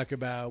people to talk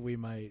about, we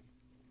might,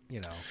 be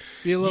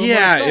a little more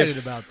excited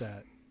about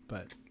that.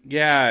 But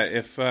yeah,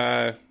 if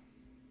it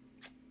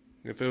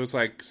was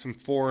like some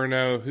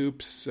 4-0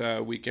 hoops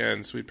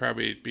weekends, we'd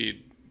probably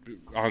be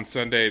on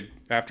Sunday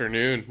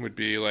afternoon would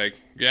be like,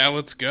 yeah,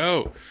 let's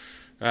go.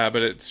 But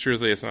it's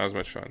not as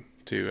much fun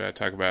to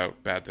talk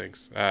about bad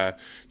things.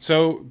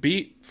 So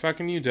beat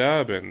fucking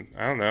UW and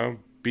I don't know,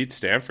 beat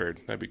Stanford.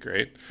 That'd be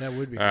great. That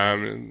would be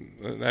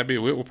great.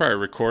 We'll probably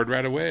record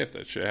right away if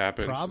that shit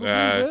happens. Probably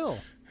will.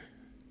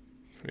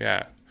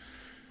 Yeah.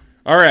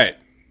 All right.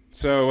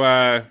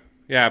 So,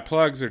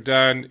 plugs are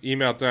done.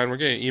 Email done. We're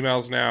getting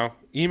emails now.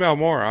 Email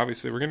more,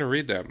 obviously. We're going to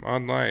read them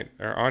online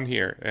or on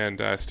here.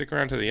 And stick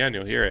around to the end.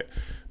 You'll hear it.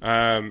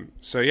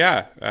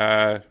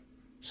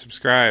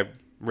 Subscribe,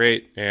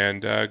 rate,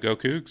 and go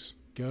Cougs.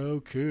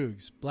 Go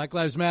Cougs. Black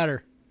Lives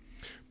Matter.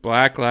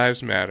 Black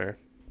Lives Matter.